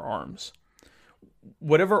arms are arms.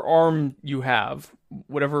 Whatever arm you have,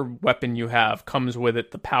 whatever weapon you have, comes with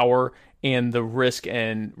it the power and the risk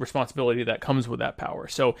and responsibility that comes with that power.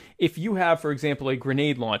 So if you have, for example, a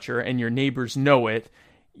grenade launcher and your neighbors know it,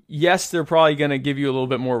 yes, they're probably going to give you a little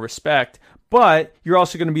bit more respect, but you're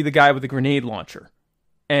also going to be the guy with the grenade launcher.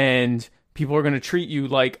 And people are going to treat you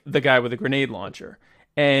like the guy with a grenade launcher.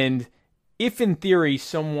 And if in theory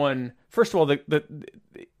someone, first of all, the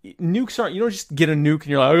nukes aren't, you don't just get a nuke and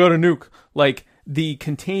you're like, I got a nuke. Like, the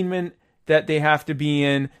containment that they have to be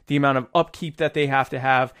in, the amount of upkeep that they have to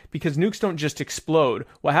have, because nukes don't just explode.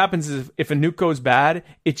 What happens is if a nuke goes bad,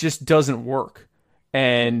 it just doesn't work.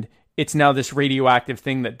 And it's now this radioactive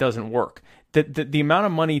thing that doesn't work. The amount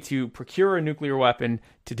of money to procure a nuclear weapon,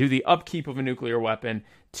 to do the upkeep of a nuclear weapon,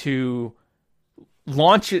 to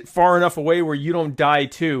launch it far enough away where you don't die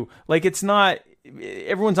too. Like, it's not,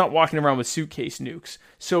 everyone's not walking around with suitcase nukes.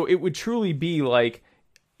 So it would truly be like,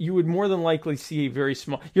 you would more than likely see a very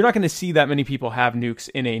small, you're not going to see that many people have nukes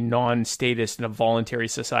in a non-statist and a voluntary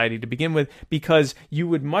society to begin with, because you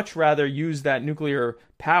would much rather use that nuclear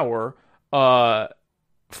power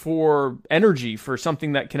for energy, for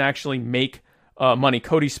something that can actually make money.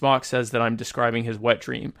 Cody Smock says that I'm describing his wet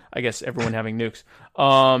dream. I guess everyone having nukes.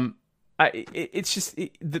 It's just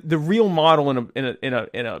the real model in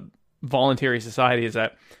a voluntary society is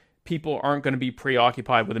that people aren't going to be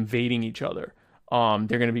preoccupied with invading each other. They're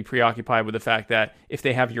going to be preoccupied with the fact that if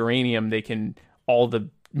they have uranium, they can, all the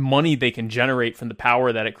money they can generate from the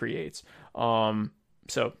power that it creates.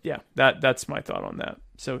 So yeah, that's my thought on that.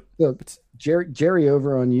 So Jerry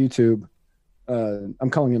over on YouTube, I'm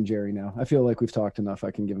calling him Jerry now. I feel like we've talked enough.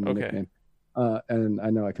 I can give him a nickname. And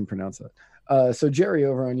I know I can pronounce that. So Jerry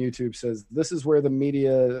over on YouTube says, this is where the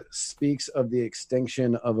media speaks of the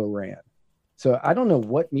extinction of Iran. So I don't know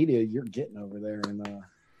what media you're getting over there in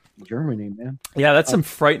Germany, man. Yeah, that's some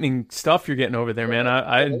frightening stuff you're getting over there, man.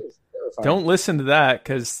 I don't listen to that,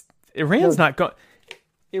 because Iran's not going.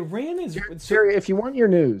 Iran is Jerry. If you want your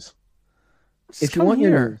news,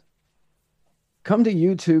 come to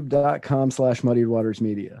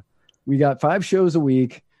youtube.com/muddiedwatersmedia. We got 5 shows a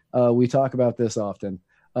week. We talk about this often.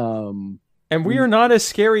 And we are not as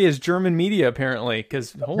scary as German media, apparently,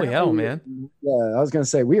 because holy hell, man. Yeah, I was going to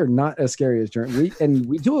say, we are not as scary as German.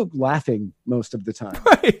 We do it laughing most of the time.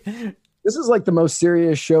 Right. This is like the most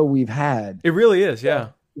serious show we've had. It really is, yeah.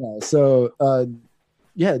 Yeah. So,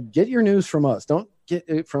 get your news from us. Don't get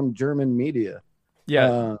it from German media.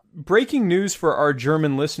 Yeah. Breaking news for our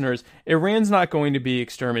German listeners: Iran's not going to be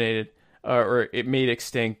exterminated or it made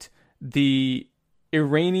extinct. The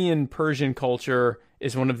Iranian Persian culture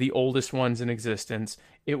is one of the oldest ones in existence.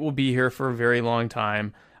 It will be here for a very long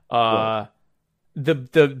time. The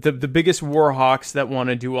biggest war hawks that want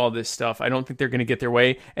to do all this stuff, I don't think they're going to get their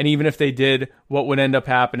way. And even if they did, what would end up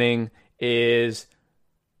happening is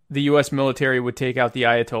the U.S. military would take out the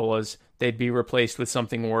Ayatollahs. They'd be replaced with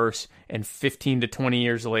something worse. And 15 to 20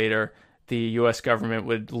 years later, the U.S. government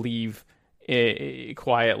would leave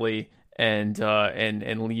quietly and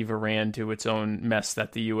leave Iran to its own mess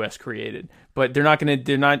that the U.S. created. But they're not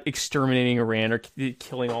exterminating Iran or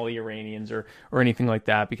killing all the Iranians or anything like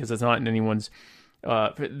that, because it's not in anyone's.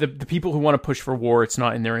 The people who want to push for war, it's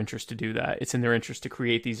not in their interest to do that. It's in their interest to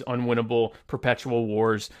create these unwinnable, perpetual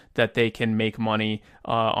wars that they can make money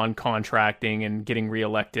on contracting and getting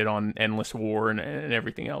reelected on endless war and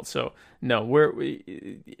everything else. So no,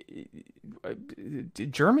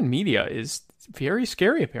 German media is very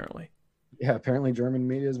scary, apparently. Yeah, apparently German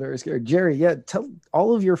media is very scary. Jerry, tell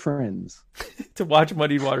all of your friends to watch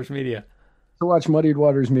Muddied Waters Media. To watch Muddied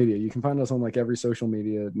Waters Media. You can find us on like every social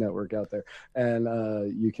media network out there, and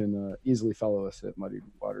you can easily follow us at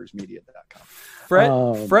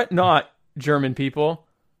muddiedwatersmedia.com. Fret not, German people.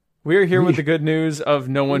 We're here with the good news of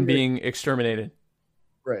no one being exterminated.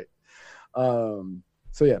 Right. So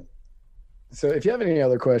if you have any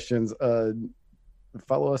other questions,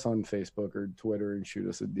 follow us on Facebook or Twitter and shoot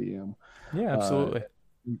us a DM. Yeah, absolutely.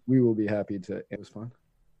 We will be happy to respond.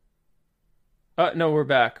 No, we're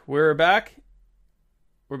back. We're back.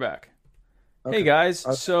 Okay. Hey guys,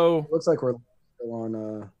 so looks like we're still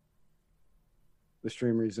on the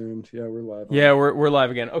stream resumed. Yeah, we're live. We're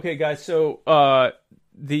live again. Okay, guys, so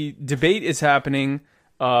the debate is happening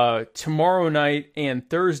tomorrow night and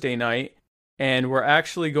Thursday night, and we're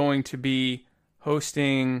actually going to be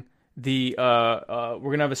hosting we're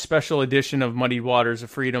gonna have a special edition of Muddied Waters of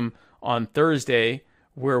Freedom on Thursday,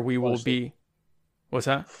 where we will be. What's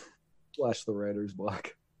that? Slash the writer's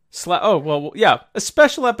block. A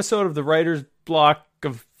special episode of the writer's block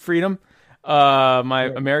of freedom,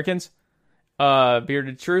 Americans,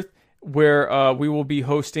 Bearded Truth, where we will be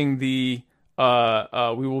hosting we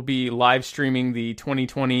will be live streaming the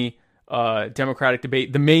 2020 Democratic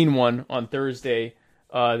debate, the main one on Thursday.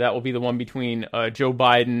 That will be the one between Joe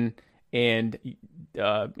Biden and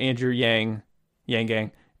Andrew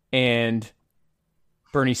Yang and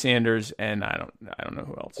Bernie Sanders, and I don't know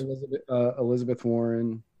who else. Elizabeth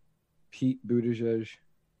Warren, Pete Buttigieg,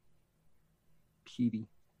 Petey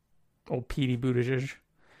Buttigieg,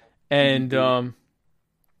 and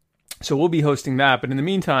so we'll be hosting that. But in the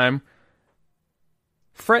meantime,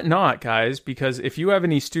 fret not, guys, because if you have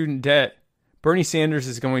any student debt, Bernie Sanders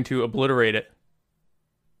is going to obliterate it.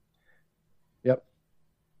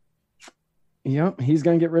 Yep, he's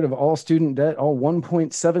going to get rid of all student debt. All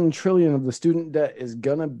 1.7 trillion of the student debt is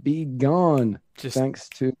going to be gone. Thanks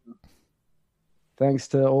to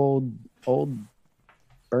old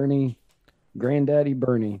Bernie, Granddaddy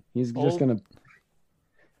Bernie. He's just going to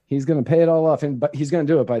pay it all off, but he's going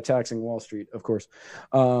to do it by taxing Wall Street, of course.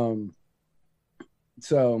 Why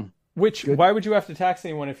would you have to tax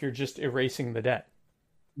anyone if you're just erasing the debt?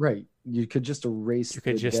 Right. You could just erase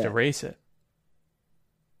erase it.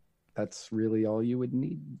 That's really all you would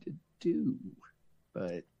need to do.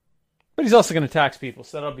 But he's also going to tax people,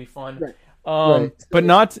 so that'll be fun. Right. But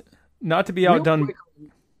not to be outdone.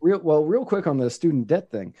 Real quick on the student debt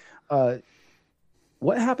thing.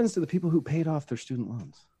 What happens to the people who paid off their student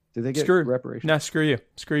loans? Do they get reparations? No, screw you.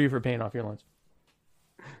 Screw you for paying off your loans.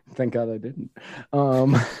 Thank God I didn't. I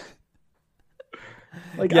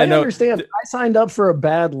understand. I signed up for a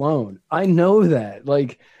bad loan. I know that.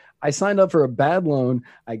 I signed up for a bad loan.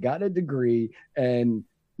 I got a degree, and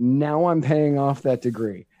now I'm paying off that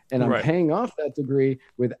degree. And I'm paying off that degree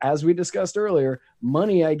with, as we discussed earlier,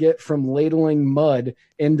 money I get from ladling mud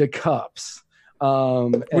into cups.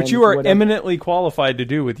 Which you are eminently qualified to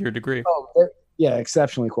do with your degree. Oh, yeah,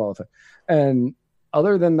 exceptionally qualified. And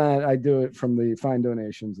other than that, I do it from the fine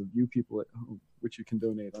donations of you people at home, which you can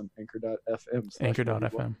donate on anchor.fm.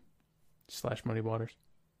 Anchor.fm/Muddy-Waters.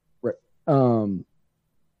 Right.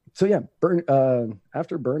 So yeah,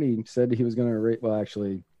 after Bernie said he was going to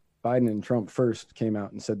Biden and Trump first came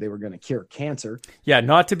out and said they were going to cure cancer. Yeah,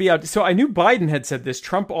 not to be out. So I knew Biden had said this.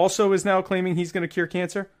 Trump also is now claiming he's going to cure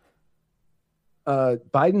cancer.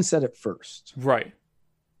 Biden said it first. Right.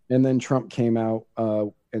 And then Trump came out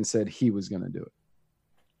and said he was going to do it.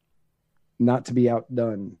 Not to be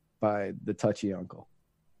outdone by the touchy uncle.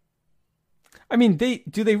 I mean,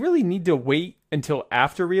 do they really need to wait until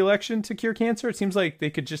after re-election to cure cancer? It seems like they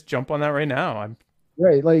could just jump on that right now.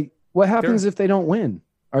 Right. What happens if they don't win?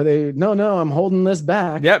 Are they, no, I'm holding this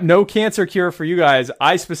back. Yep, no cancer cure for you guys.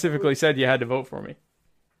 I specifically said you had to vote for me.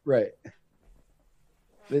 Right.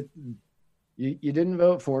 You didn't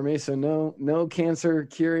vote for me, so no cancer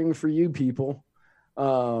curing for you people.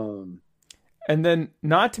 And then,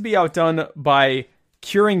 not to be outdone by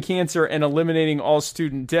curing cancer and eliminating all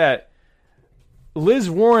student debt, Liz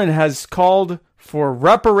Warren has called for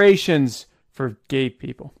reparations for gay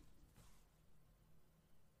people.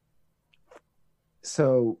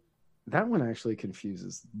 So that one actually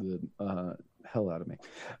confuses the hell out of me.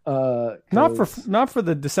 Not for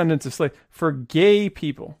the descendants of slaves, for gay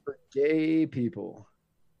people. For gay people.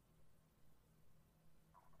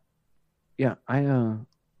 Yeah,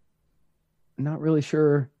 not really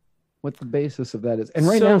sure what the basis of that is. And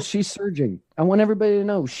now she's surging. I want everybody to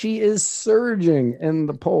know she is surging in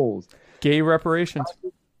the polls. Gay reparations.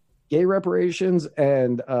 Gay reparations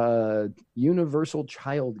and universal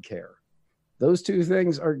child care. Those two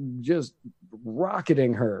things are just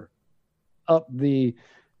rocketing her up the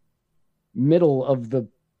middle of the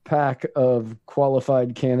pack of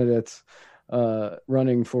qualified candidates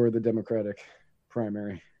running for the Democratic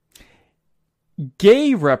primary.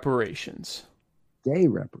 Gay reparations. Gay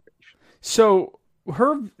reparations. So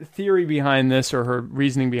her theory behind this, or her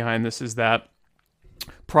reasoning behind this, is that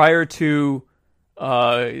prior to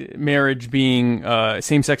marriage being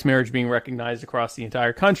same-sex marriage being recognized across the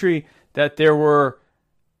entire country, that there were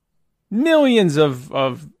millions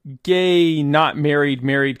of gay, not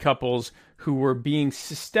married couples who were being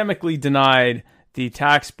systemically denied the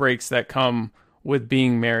tax breaks that come with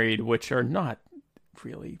being married, which are not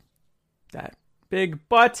really that big,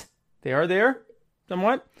 but they are there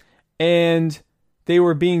somewhat. And they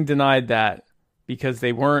were being denied that because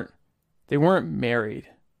they weren't married.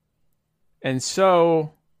 And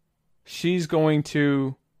so she's going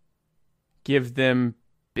to give them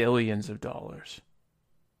billions of dollars.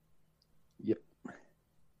 Yep.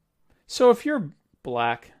 So if you're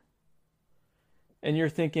black and you're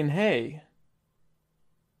thinking, hey,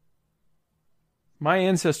 my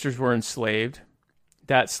ancestors were enslaved,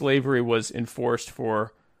 that slavery was enforced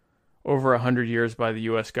for over 100 years by the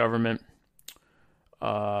U.S. government,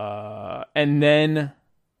 and then,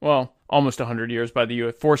 almost 100 years by the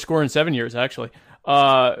U.S., 407 years actually,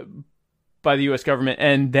 by the U.S. government,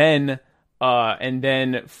 and then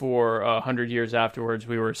for 100 years afterwards,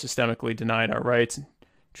 we were systemically denied our rights and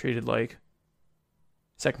treated like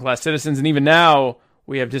second-class citizens, and even now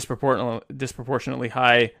we have disproportionately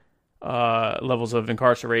high levels of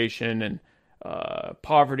incarceration and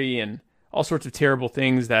poverty and all sorts of terrible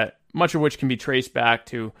things, that much of which can be traced back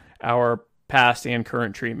to our past and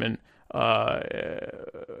current treatment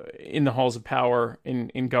in the halls of power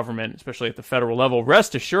in government, especially at the federal level.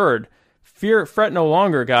 Rest assured, fret no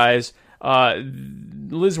longer, guys.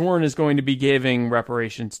 Liz Warren is going to be giving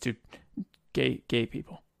reparations to gay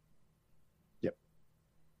people. Yep.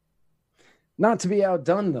 Not to be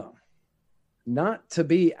outdone, though. Not to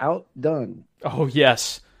be outdone. Oh,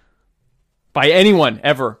 yes. By anyone,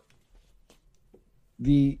 ever.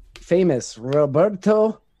 The famous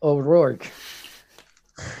Roberto O'Rourke.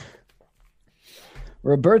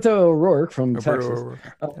 Roberto O'Rourke from Texas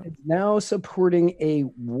is now supporting a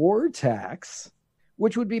war tax,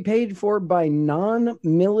 which would be paid for by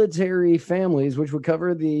non-military families, which would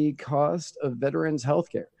cover the cost of veterans' health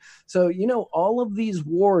care. So, you know, all of these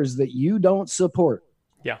wars that you don't support,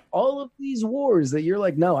 yeah, all of these wars that you're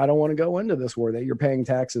like, no, I don't want to go into this war that you're paying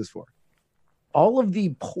taxes for, all of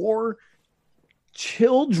the poor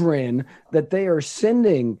children that they are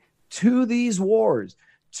sending to these wars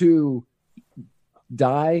to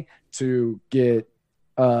die, to get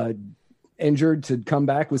injured, to come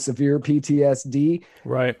back with severe PTSD,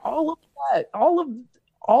 right? All of that,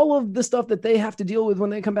 all of the stuff that they have to deal with when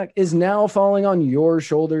they come back is now falling on your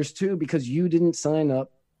shoulders too, because you didn't sign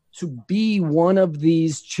up to be one of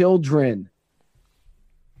these children.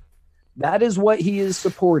 That is what he is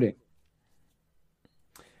supporting.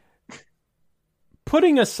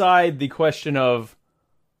 Putting aside the question of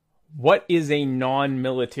what is a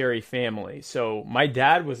non-military family? So my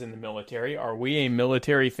dad was in the military. Are we a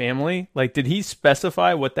military family? Like, did he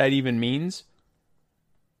specify what that even means?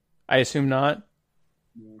 I assume not.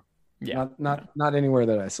 Yeah. Not anywhere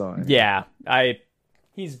that I saw it. Yeah.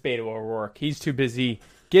 He's Beto O'Rourke. He's too busy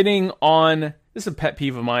getting on. This is a pet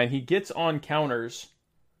peeve of mine. He gets on counters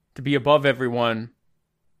to be above everyone.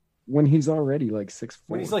 When he's already like 6'4".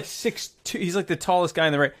 When he's like 6'2", he's like the tallest guy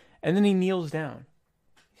in the right. And then he kneels down.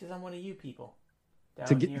 He says, I'm one of you people.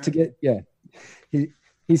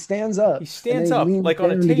 He stands up. He stands up like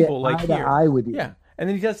on a table, like here. Eye with you. Yeah. And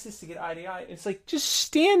then he does this to get eye to eye. It's like, just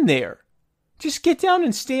stand there. Just get down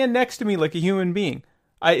and stand next to me like a human being.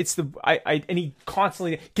 And he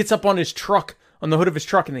constantly gets up on his truck, on the hood of his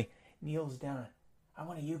truck, and he kneels down. I'm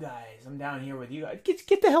one of you guys. I'm down here with you guys.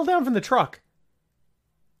 Get the hell down from the truck.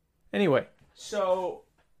 Anyway, so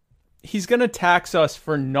he's going to tax us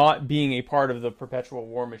for not being a part of the perpetual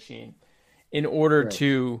war machine in order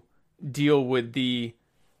to deal with the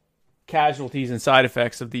casualties and side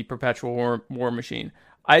effects of the perpetual war machine.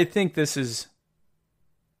 I think this is...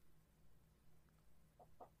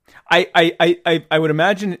 I would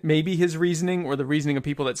imagine maybe his reasoning, or the reasoning of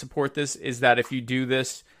people that support this, is that if you do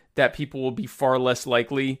this, that people will be far less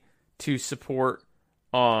likely to support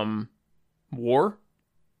war.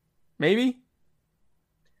 Maybe.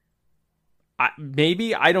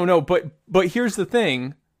 I don't know. But here's the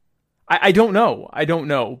thing. I don't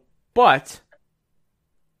know. But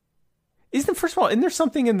first of all, isn't there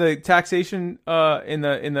something in the taxation in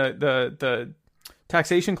the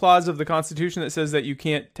taxation clause of the Constitution that says that you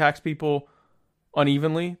can't tax people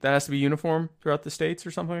unevenly? That has to be uniform throughout the states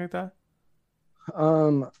or something like that?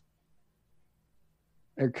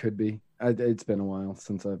 It could be. It's been a while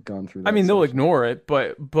since I've gone through that. I mean, they'll ignore it,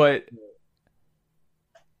 but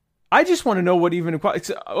I just want to know what even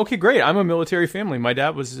equality. Okay, great. I'm a military family. My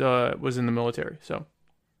dad was in the military, so.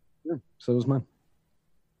 Yeah, so was mine.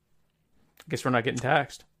 I guess we're not getting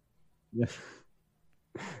taxed. Yeah.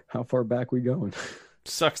 How far back we going?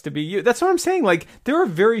 Sucks to be you. That's what I'm saying. Like, there are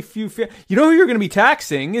very few. You know who you're going to be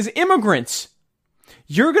taxing is immigrants.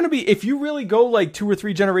 You're going to be, if you really go like 2 or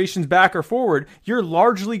 3 generations back or forward, you're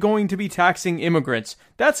largely going to be taxing immigrants.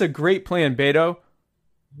 That's a great plan, Beto.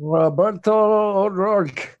 Roberto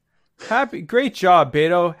O'Rourke. Great job,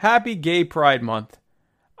 Beto. Happy Gay Pride Month.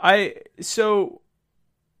 And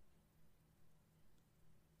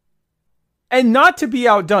not to be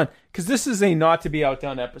outdone, because this is a not to be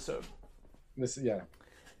outdone episode.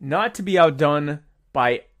 Not to be outdone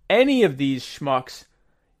by any of these schmucks.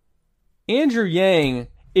 Andrew Yang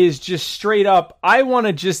is just straight up, I want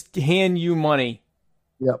to just hand you money.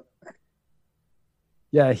 Yep.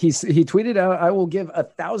 Yeah, he tweeted out, I will give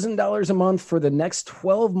 $1,000 a month for the next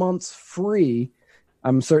 12 months free.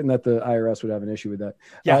 I'm certain that the IRS would have an issue with that.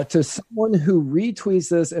 Yeah. To someone who retweets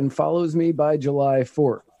this and follows me by July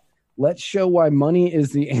 4th. Let's show why money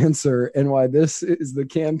is the answer and why this is the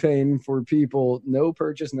campaign for people, no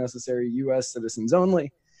purchase necessary, U.S. citizens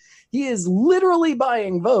only. He is literally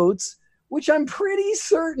buying votes, which I'm pretty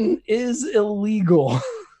certain is illegal.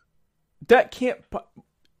 That can't...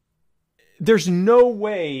 There's no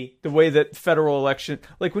way the way that federal election...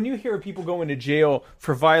 Like, when you hear people go into jail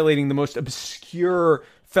for violating the most obscure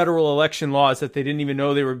federal election laws that they didn't even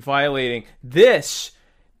know they were violating, this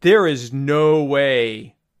There is no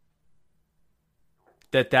way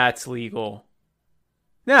that that's legal.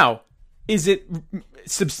 Now, is it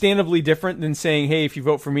substantively different than saying, hey, if you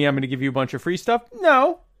vote for me, I'm going to give you a bunch of free stuff?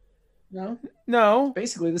 No.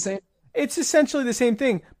 Basically the same. It's essentially the same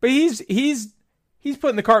thing. But he's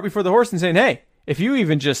putting the cart before the horse and saying, hey, if you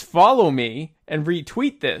even just follow me and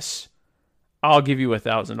retweet this, I'll give you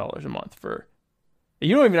 $1,000 a month for.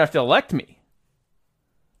 You don't even have to elect me.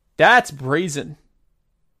 That's brazen.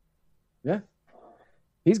 Yeah.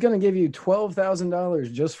 He's going to give you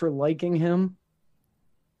 $12,000 just for liking him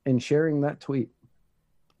and sharing that tweet.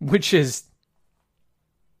 Which is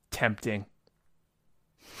tempting.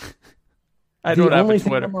 I don't have a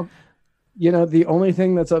Twitter. The only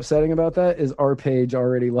thing that's upsetting about that is our page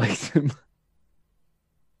already liked him.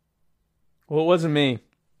 Well, it wasn't me.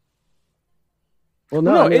 Well,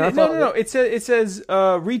 no. No. It says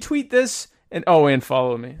retweet this and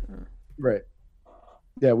follow me. Right.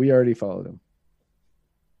 Yeah, we already followed him.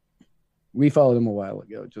 We followed him a while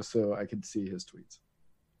ago just so I could see his tweets.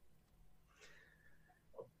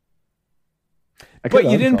 But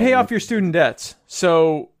you didn't pay off your student debts,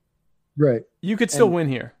 so right. You could still win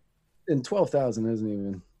here. And 12,000 isn't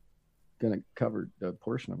even going to cover a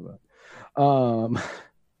portion of that.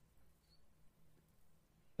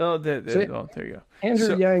 There you go.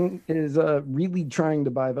 Andrew Yang is really trying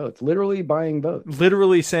to buy votes, literally buying votes.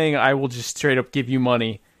 Literally saying, I will just straight up give you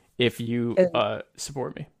money if you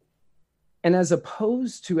support me. And as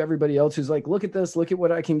opposed to everybody else who's like, look at this, look at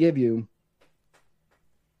what I can give you.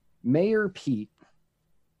 Mayor Pete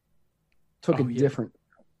took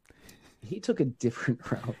he took a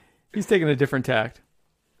different route. He's taking a different tact.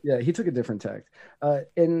 Yeah, he took a different tact.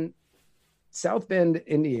 In South Bend,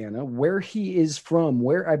 Indiana, where he is from,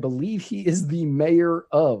 where I believe he is the mayor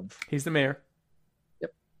of. He's the mayor.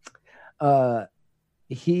 Yep.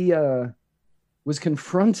 He was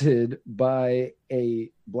confronted by a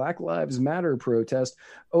Black Lives Matter protest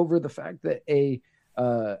over the fact that a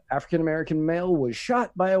African-American male was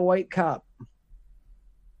shot by a white cop.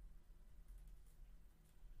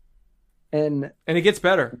 And it gets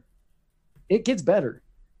better. It gets better.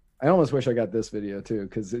 I almost wish I got this video too,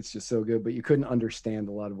 because it's just so good, but you couldn't understand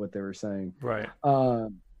a lot of what they were saying. Right.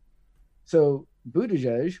 So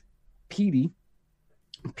Buttigieg, Petey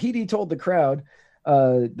told the crowd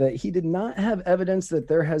that he did not have evidence that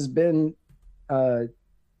there has been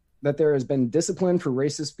discipline for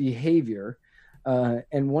racist behavior.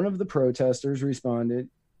 And one of the protesters responded,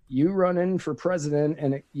 "You run in for president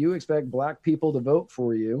and you expect black people to vote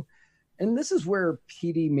for you." And this is where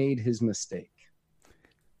Petey made his mistake.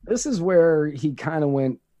 This is where he kind of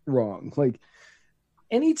went wrong. Like,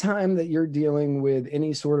 anytime that you're dealing with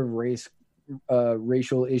any sort of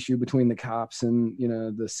racial issue between the cops and,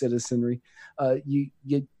 the citizenry, you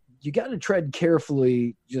got to tread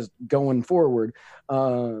carefully just going forward.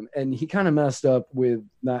 And he kind of messed up with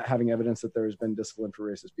not having evidence that there's been discipline for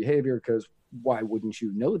racist behavior, because why wouldn't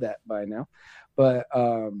you know that by now? But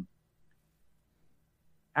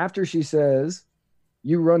after she says,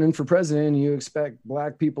 "You running for president and you expect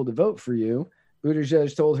black people to vote for you,"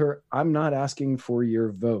 Buttigieg told her, "I'm not asking for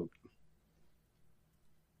your vote."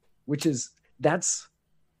 That's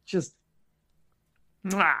just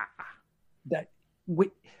that.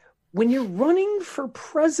 When you're running for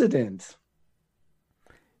president,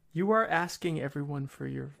 you are asking everyone for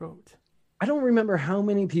your vote. I don't remember how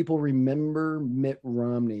many people remember Mitt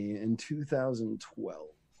Romney in 2012,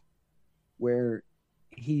 where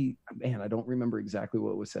I don't remember exactly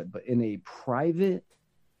what was said, but in a private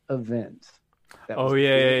event.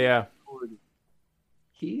 Yeah.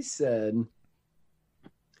 He said,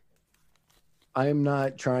 "I am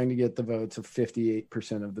not trying to get the votes of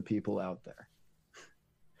 58% of the people out there,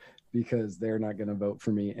 because they're not going to vote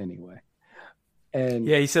for me anyway." And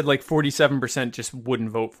yeah, he said like 47% just wouldn't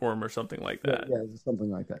vote for him or something like that. Yeah,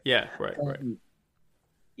 something like that. Yeah, right.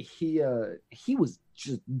 He was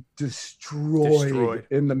just destroyed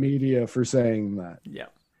in the media for saying that. Yeah.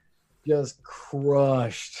 Just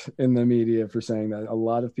crushed in the media for saying that. A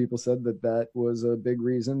lot of people said that was a big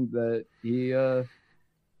reason that he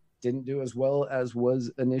didn't do as well as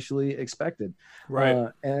was initially expected.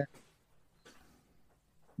 Right. And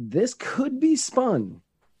this could be spun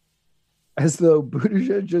as though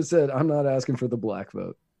Buttigieg just said, "I'm not asking for the black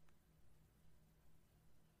vote."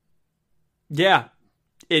 Yeah.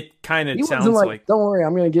 It kind of sounds like, "Don't worry,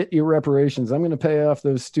 I'm going to get you reparations. I'm going to pay off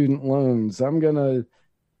those student loans. I'm going to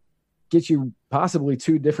get you possibly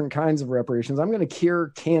 2 different kinds of reparations. I'm going to cure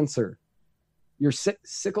cancer. Your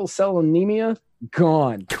sickle cell anemia,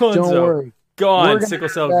 gone. Don't worry. Gone. Sickle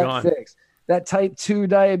cell, gone. Fixed. That type 2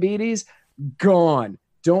 diabetes, gone.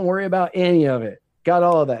 Don't worry about any of it. Got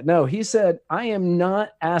all of that. No, he said, I am not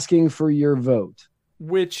asking for your vote.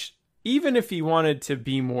 Which, even if he wanted to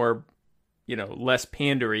be more, less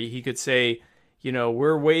pandery, he could say,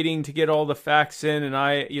 we're waiting to get all the facts in, and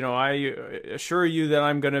I assure you that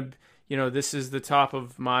I'm going to, this is the top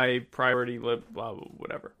of my priority list, blah, blah,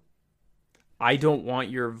 whatever. I don't want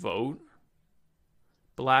your vote,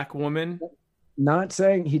 black woman. Not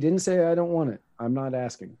saying, he didn't say I don't want it. I'm not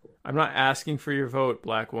asking for it. I'm not asking for your vote,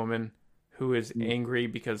 black woman who is angry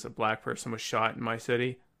because a black person was shot in my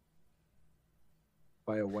city.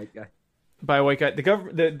 By a white guy. By a white guy.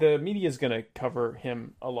 The media is going to cover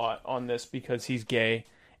him a lot on this because he's gay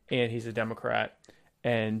and he's a Democrat,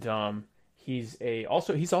 and he's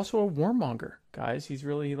also a warmonger, guys. He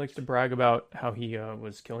likes to brag about how he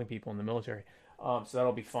was killing people in the military. So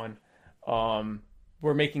that'll be fun.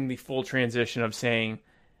 We're making the full transition of saying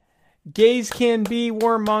gays can be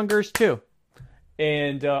warmongers too,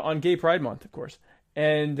 and on Gay Pride Month, of course,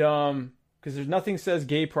 and because there's nothing says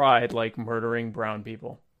gay pride like murdering brown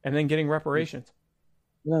people and then getting reparations.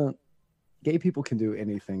 No, gay people can do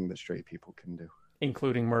anything that straight people can do,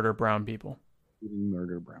 including murder brown people.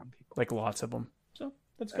 Like lots of them. So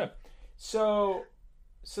that's good. So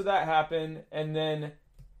that happened, and then,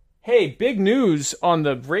 hey, big news on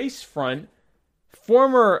the race front.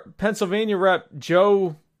 Former Pennsylvania Rep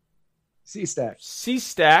Joe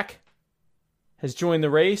C-Stack has joined the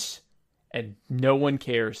race, and no one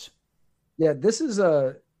cares. Yeah, this is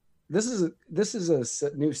a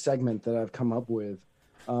new segment that I've come up with.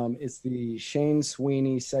 It's the Shane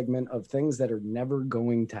Sweeney segment of things that are never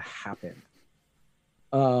going to happen.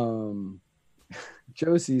 Joe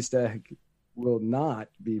C-Stack will not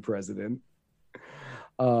be president.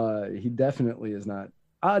 He definitely is not.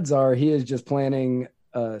 Odds are he is just planning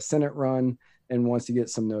a Senate run and wants to get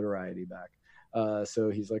some notoriety back.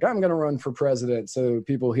 So he's like, I'm going to run for president so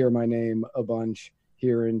people hear my name a bunch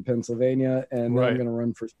here in Pennsylvania, and right. I'm going to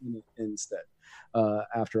run for Senate instead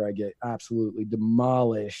after I get absolutely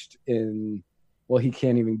demolished in, well, he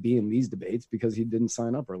can't even be in these debates because he didn't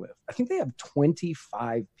sign up or live. I think they have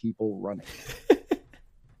 25 people running.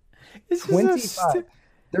 25.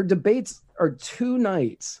 Their debates are 2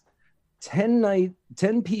 nights. 10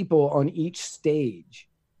 people on each stage.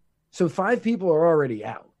 So 5 people are already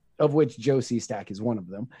out, of which Joe C-Stack is one of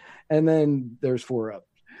them. And then there's 4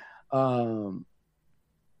 others.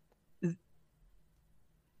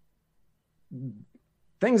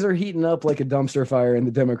 Things are heating up like a dumpster fire in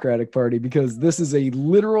the Democratic Party because this is a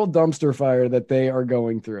literal dumpster fire that they are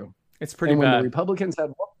going through. It's pretty bad. When the Republicans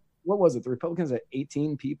had, what was it? The Republicans had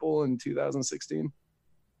 18 people in 2016.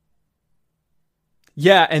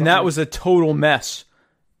 Yeah, and that was a total mess.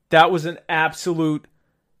 That was an absolute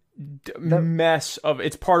mess of.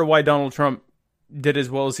 It's part of why Donald Trump did as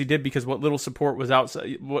well as he did, because what little support was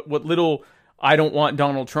outside, what little I don't want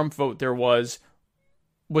Donald Trump vote there was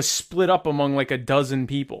split up among like a dozen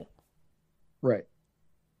people. Right.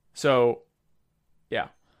 So, yeah.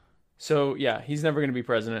 He's never going to be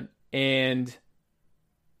president. And,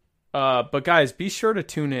 but guys, be sure to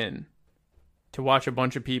tune in to watch a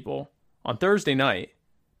bunch of people. On Thursday night,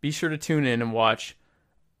 be sure to tune in and watch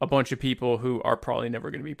a bunch of people who are probably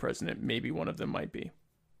never going to be president. Maybe one of them might be.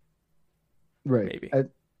 Right. Maybe.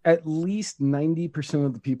 At least 90%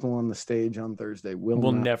 of the people on the stage on Thursday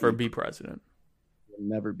will never be president. Will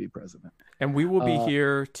never be president. And we will be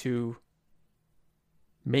here to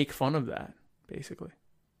make fun of that, basically.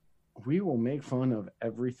 We will make fun of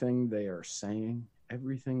everything they are saying,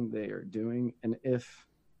 everything they are doing. And if...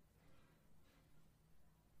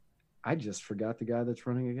 I just forgot the guy that's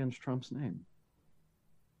running against Trump's name.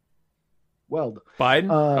 Weld. Biden?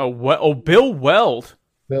 Bill Weld.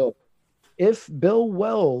 Bill. If Bill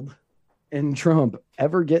Weld and Trump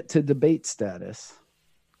ever get to debate status,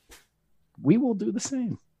 we will do the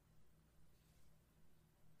same.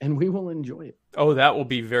 And we will enjoy it. Oh, that will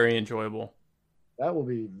be very enjoyable. That will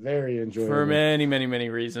be very enjoyable. For many, many, many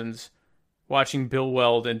reasons. Watching Bill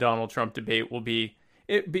Weld and Donald Trump debate will be...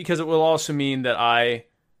 because it will also mean that I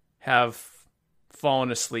have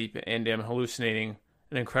fallen asleep and am hallucinating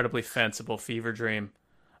an incredibly fanciful fever dream.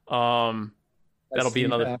 That'll be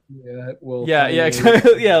another.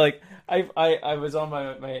 Exactly. Yeah, like I was on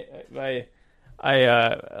my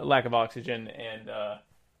lack of oxygen and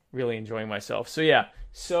really enjoying myself. So yeah,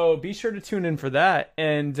 so be sure to tune in for that.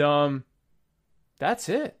 And that's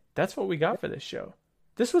it. That's what we got for this show.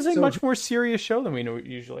 This was a much more serious show than we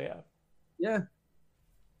usually have. Yeah.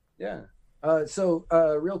 Yeah.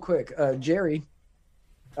 Real quick, Jerry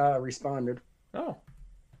responded. Oh.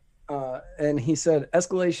 And he said,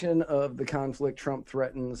 escalation of the conflict. Trump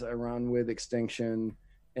threatens Iran with extinction,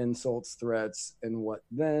 insults, threats, and what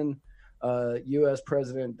then? U.S.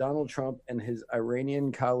 President Donald Trump and his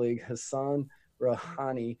Iranian colleague Hassan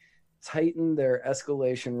Rouhani tighten their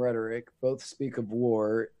escalation rhetoric. Both speak of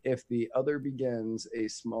war if the other begins. A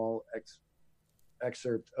small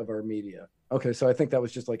excerpt of our media. Okay, so I think that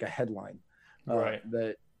was just like a headline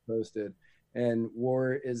that posted. And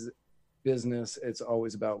war is business. It's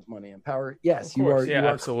always about money and power. Yes, you are. Yeah, you are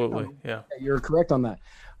absolutely. Yeah, you're correct on that.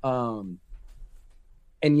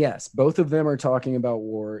 And yes, both of them are talking about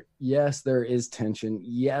war. Yes, there is tension.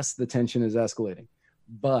 Yes, the tension is escalating.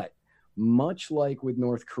 But much like with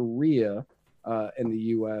North Korea and the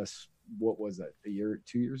U.S., what was that?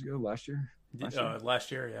 2 years ago? Last year?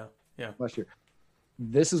 Last year, yeah. Last year.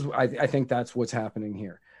 This is, I think that's what's happening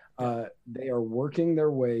here. They are working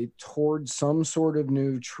their way towards some sort of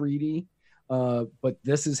new treaty, but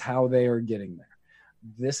this is how they are getting there.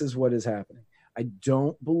 This is what is happening. I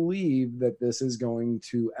don't believe that this is going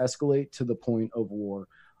to escalate to the point of war.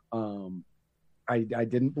 I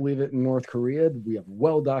didn't believe it in North Korea. We have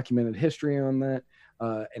well-documented history on that,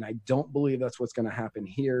 and I don't believe that's what's going to happen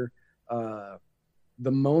here.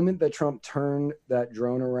 The moment that Trump turned that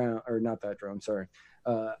drone around, or not that drone, sorry,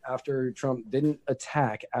 after Trump didn't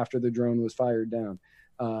attack after the drone was fired down,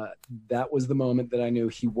 that was the moment that I knew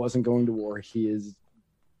he wasn't going to war. He is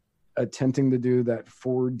attempting to do that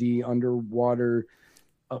 4D underwater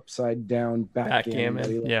upside down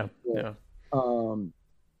backgammon. Yeah.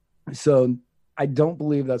 So I don't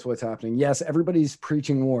believe that's what's happening. Yes, everybody's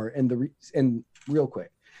preaching war, and real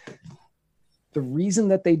quick, the reason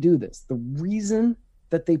that they do this, the reason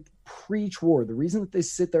that they preach war, the reason that they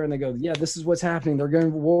sit there and they go, yeah, this is what's happening, they're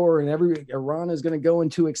going to war and Iran is going to go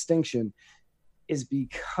into extinction, is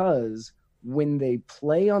because when they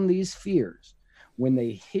play on these fears, when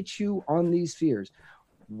they hit you on these fears,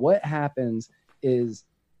 what happens is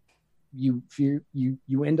you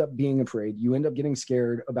end up being afraid. You end up getting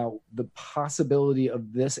scared about the possibility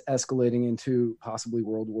of this escalating into possibly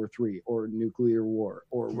World War III or nuclear war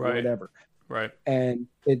or whatever. Right. And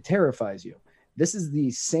it terrifies you. This is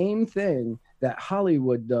the same thing that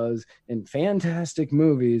Hollywood does in fantastic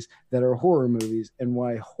movies that are horror movies, and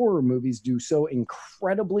why horror movies do so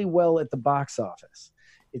incredibly well at the box office.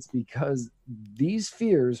 It's because these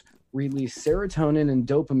fears release serotonin and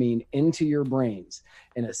dopamine into your brains,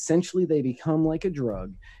 and essentially they become like a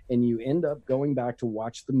drug, and you end up going back to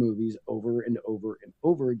watch the movies over and over and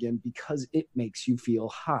over again because it makes you feel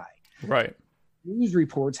high. Right. News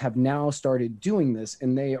reports have now started doing this,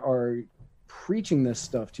 and they are preaching this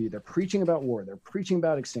stuff to you. They're preaching about war. They're preaching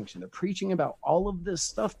about extinction. They're preaching about all of this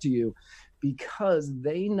stuff to you because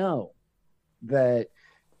they know that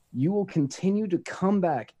you will continue to come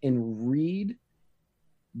back and read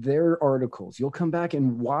their articles. You'll come back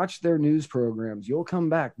and watch their news programs. You'll come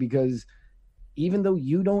back because even though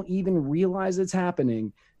you don't even realize it's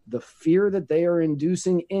happening, the fear that they are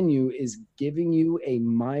inducing in you is giving you a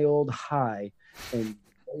mild high, and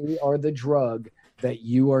they are the drug that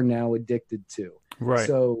you are now addicted to. Right.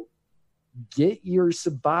 So get your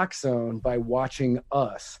Suboxone by watching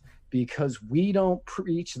us, because we don't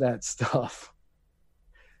preach that stuff.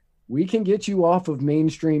 We can get you off of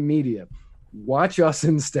mainstream media. Watch us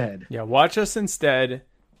instead. Yeah, watch us instead.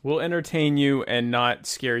 We'll entertain you and not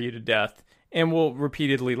scare you to death. And we'll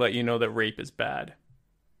repeatedly let you know that rape is bad.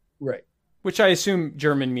 Right. Which I assume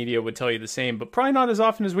German media would tell you the same, but probably not as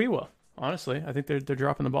often as we will. Honestly, I think they're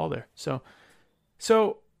dropping the ball there. So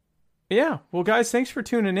yeah. Well, guys, thanks for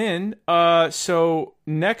tuning in. So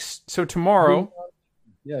tomorrow.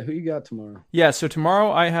 Who you got tomorrow? Yeah, so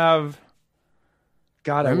tomorrow I have.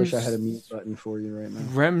 God, I wish I had a mute button for you right now.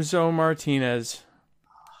 Remso Martinez.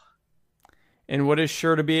 In what is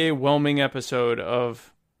sure to be a whelming episode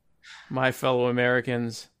of My Fellow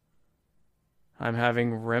Americans, I'm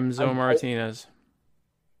having Remso Martinez.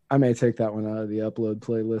 I may take that one out of the upload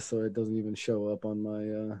playlist so it doesn't even show up on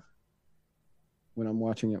my when I'm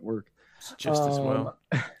watching at work. Just as well.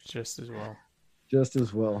 Just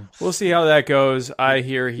as well. We'll see how that goes. I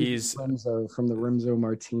hear he's Remso from the Remso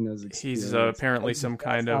Martinez experience. He's apparently some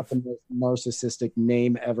kind of the most narcissistic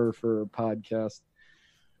name ever for a podcast.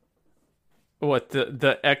 What,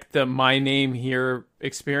 the My Name Here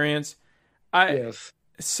experience? Yes.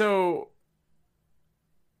 So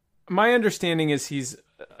my understanding is he's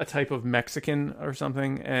a type of Mexican or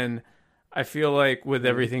something, and I feel like with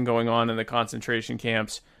everything going on in the concentration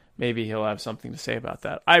camps, maybe he'll have something to say about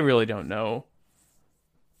that. I really don't know.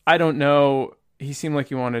 He seemed like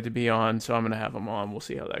he wanted to be on, so I'm going to have him on. We'll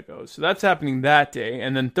see how that goes. So that's happening that day.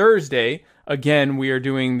 And then Thursday, again, we are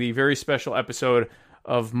doing the very special episode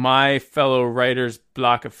of My Fellow Writers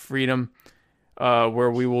Block of Freedom. where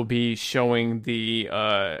we will be showing the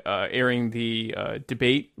airing the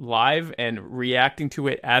debate live and reacting to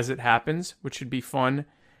it as it happens, which should be fun.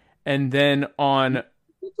 And then on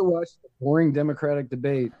You get to watch the boring Democratic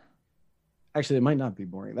debate. Actually, it might not be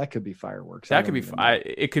boring. That could be fireworks. that could be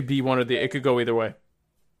it could be one of the it could go either way.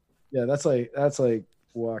 Yeah, that's like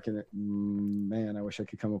walking it. Man, I wish I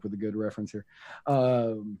could come up with a good reference here.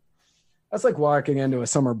 That's like walking into a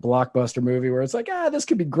summer blockbuster movie where it's like, this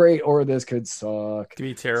could be great or this could suck. It could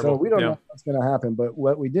be terrible. So we don't know what's going to happen, but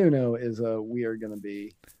what we do know is we are going to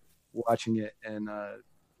be watching it and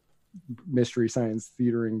Mystery Science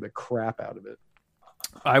Theatering the crap out of it.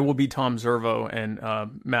 I will be Tom Zervo and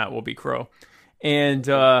Matt will be Crow. And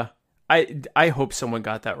I hope someone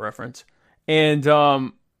got that reference.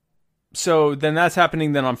 And so then that's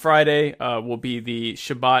happening. Then on Friday will be the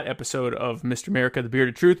Shabbat episode of Mr. America, The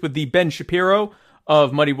Bearded Truth with the Ben Shapiro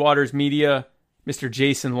of Muddy Waters Media, Mr.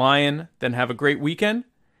 Jason Lyon. Then have a great weekend.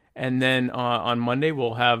 And then on Monday,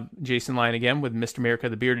 we'll have Jason Lyon again with Mr. America,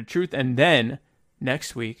 The Bearded Truth. And then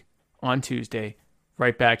next week on Tuesday,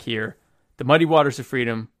 right back here, The Muddy Waters of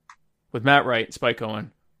Freedom with Matt Wright and Spike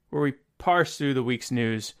Owen, where we parse through the week's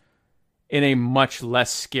news in a much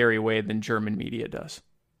less scary way than German media does.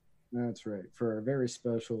 That's right. For a very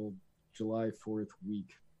special July 4th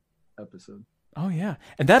week episode. Oh yeah,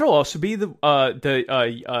 and that'll also be the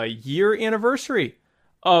year anniversary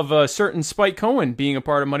of a certain Spike Cohen being a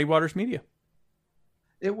part of Muddy Waters Media.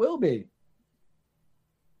 It will be.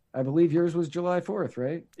 I believe yours was July 4th,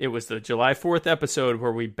 right? It was the July 4th episode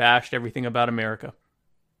where we bashed everything about America.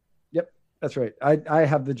 Yep, that's right. I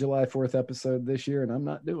have the July 4th episode this year, and I'm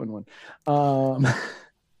not doing one.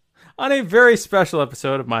 On a very special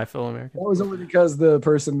episode of My Fellow Americans. That was only because the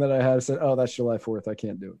person that I had said, "Oh, that's July 4th. I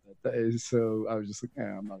can't do it that day." So I was just like,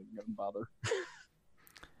 I'm not even going to bother.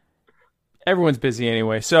 Everyone's busy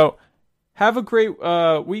anyway. So have a great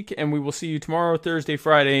week, and we will see you tomorrow, Thursday,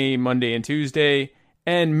 Friday, Monday, and Tuesday.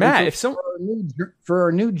 And Matt, for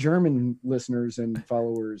our new German listeners and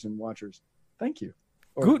followers and watchers, thank you.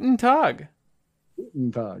 Guten Tag.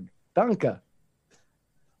 Guten Tag. Danke.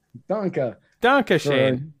 Danke.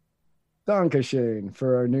 Dankeschön. Dankeschön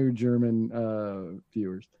for our new German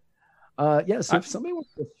viewers. Yes, if somebody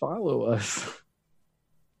wants to follow us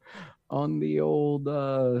on the old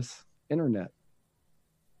internet,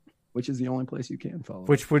 which is the only place you can follow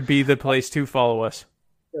Which would be the place to follow us.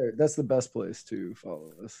 Right, that's the best place to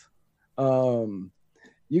follow us.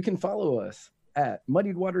 You can follow us at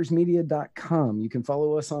muddiedwatersmedia.com. You can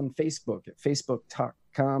follow us on Facebook at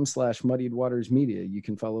facebook.com/muddiedwatersmedia. You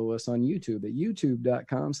can follow us on YouTube at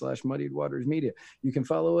youtube.com/muddiedwatersmedia. You can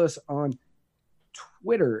follow us on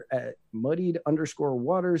Twitter at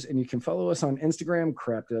muddied_waters, and you can follow us on Instagram.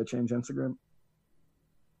 Crap, did I change Instagram?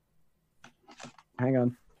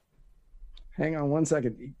 Hang on 1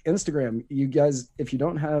 second. Instagram, you guys, if you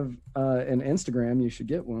don't have an Instagram, you should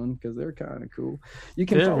get one because they're kind of cool. You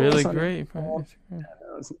can follow really us on great.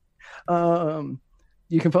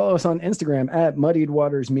 You can follow us on Instagram at Muddied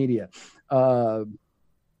Waters Media,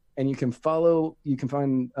 and you can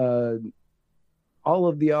find all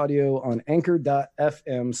of the audio on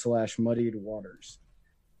anchor.fm/muddied waters.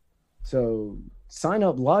 So sign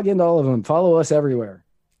up, log into all of them, follow us everywhere.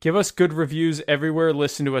 Give us good reviews everywhere.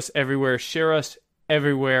 Listen to us everywhere. Share us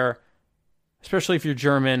everywhere, especially if you're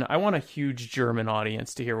German. I want a huge German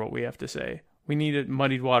audience to hear what we have to say. We need a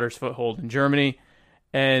Muddied Waters foothold in Germany.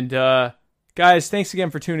 And guys, thanks again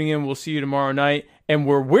for tuning in. We'll see you tomorrow night. And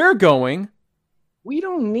where we're going, we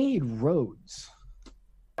don't need roads.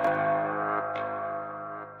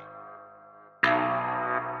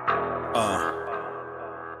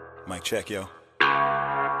 Mic check, yo.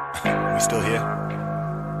 We still here?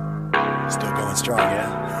 Still going strong,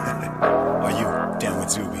 yeah? Are you down with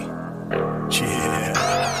Zuby? Yeah.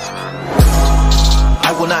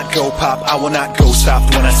 I will not go pop, I will not go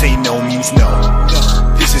soft. When I say no means no.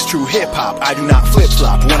 This is true hip hop, I do not flip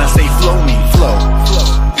flop. When I say flow mean flow.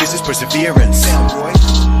 This is perseverance.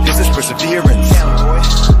 This is perseverance.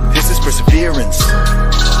 This is perseverance.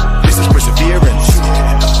 This is perseverance.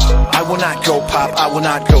 I will not go pop, I will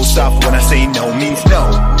not go soft. When I say no means no.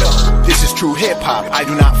 This is true hip hop, I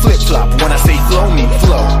do not flip flop. When I say flow mean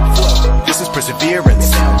flow. This is perseverance.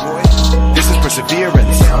 This is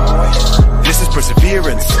perseverance. This is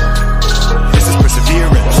perseverance. This is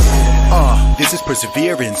perseverance. This is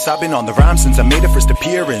perseverance. I've been on the rhyme since I made a first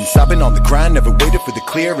appearance. I've been on the grind, never waited for the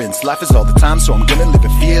clearance. Life is all the time, so I'm gonna live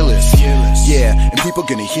it fearless. Yeah, and people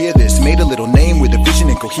gonna hear this. Made a little name with a vision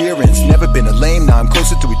incoherence. Never been a lame, now I'm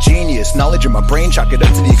closer to a genius. Knowledge in my brain, chalk it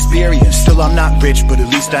up to the experience. Still I'm not rich, but at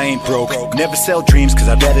least I ain't broke. Never sell dreams, cause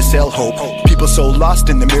I'd rather sell hope. People so lost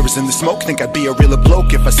in the mirrors and the smoke, think I'd be a realer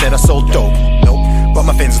bloke if I said I sold dope. Nope. But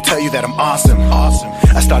my fans will tell you that I'm awesome.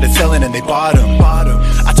 I started selling and they bought them.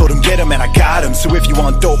 I told them get them and I got them. So if you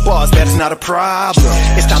want dope bars, that's not a problem.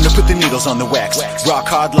 It's time to put the needles on the wax. Rock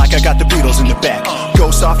hard like I got the Beatles in the back. Go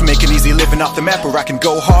soft, make an easy living off the map, or I can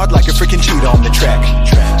go hard like a freaking cheetah on the track.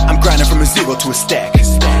 I'm grinding from a zero to a stack,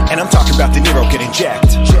 and I'm talking about De Niro getting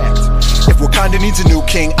jacked. If Wakanda needs a new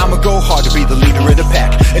king, I'ma go hard to be the leader of the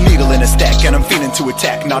pack. A needle in a stack, and I'm feeling to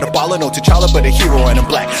attack. Not a baller, no T'Challa, but a hero and I'm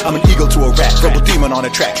black. I'm an eagle to a rat, rebel demon on a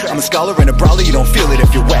track. I'm a scholar and a brawler, you don't feel it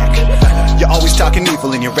if you're whack. You're always talking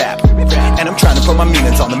evil in your rap, and I'm trying to put my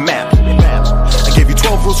meanings on the map. I gave you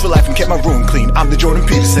 12 rules for life and kept my room clean. I'm the Jordan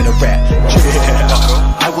Peterson of rap.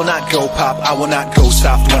 Yeah. I will not go pop, I will not go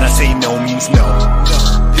soft. When I say no means no.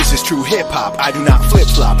 This is true hip-hop, I do not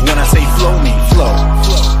flip-flop. When I say flow, mean flow.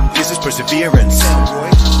 This is perseverance.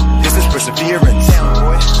 This is perseverance.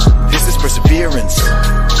 This is perseverance.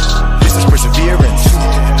 This is perseverance.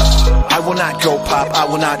 I will not go pop, I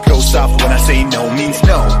will not go soft. When I say no means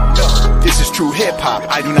no. This is true hip-hop,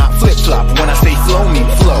 I do not flip-flop. When I say flow, mean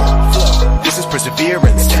flow. This is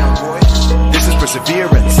perseverance. This is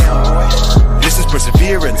perseverance. This is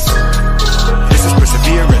perseverance. This is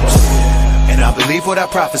perseverance. And I believe what I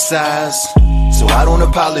prophesize, so I don't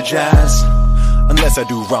apologize. Unless I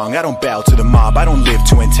do wrong, I don't bow to the mob, I don't live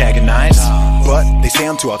to antagonize. But they say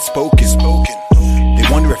I'm too outspoken. They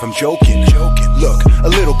wonder if I'm joking. Look, a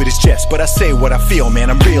little bit is jest, but I say what I feel, man,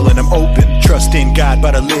 I'm real and I'm open. Trust in God,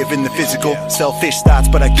 but I live in the physical. Selfish thoughts,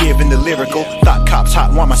 but I give in the lyrical. Thought cops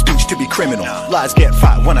hot, want my speech to be criminal. Lies get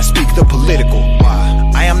fought when I speak the political.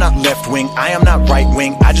 I am not left wing, I am not right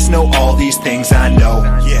wing. I just know all these things I know.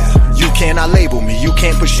 You cannot label me, you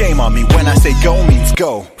can't put shame on me. When I say go means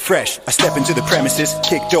go. Fresh, I step into the premises,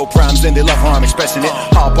 kick dope rhymes and they love how I'm expressing it.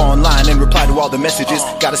 Hop online and reply to all the messages.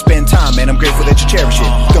 Gotta spend time and I'm grateful that you cherish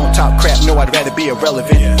it. Don't talk crap, no, I'd rather be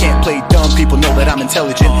irrelevant. Can't play dumb, people know that I'm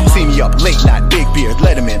intelligent. See me up late night, big beard,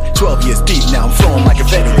 Letterman. 12 years deep now, I'm flowing like a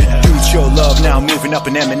veteran. Dudes show love, now I'm moving up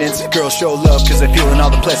in eminence. Girls show love cause they're feeling all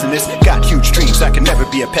the pleasantness. Got huge dreams, I can never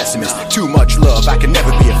be a pessimist. Too much love, I can never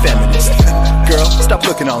be a feminist. Girl, stop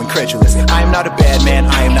looking all incredulous. I am not a bad man,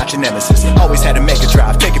 I am not your nemesis. Always had a mega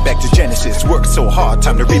drive, take it back to Genesis. Worked so hard,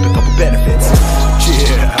 time to reap a couple benefits.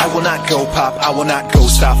 Yeah, I will not go pop, I will not go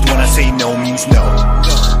soft. When I say no means no.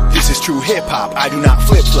 This is true hip-hop, I do not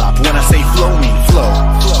flip-flop. When I say flow, mean flow.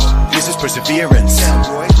 This is perseverance.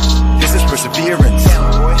 This is perseverance.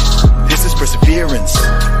 This is perseverance.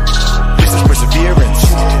 This is perseverance.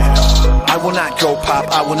 I will not go pop,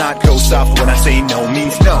 I will not go soft. When I say no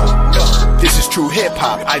means no. This is true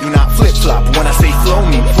hip-hop, I do not flip-flop. When I say flow,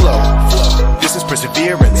 mean flow. This is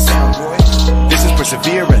perseverance. This is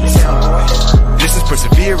perseverance. This is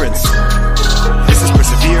perseverance.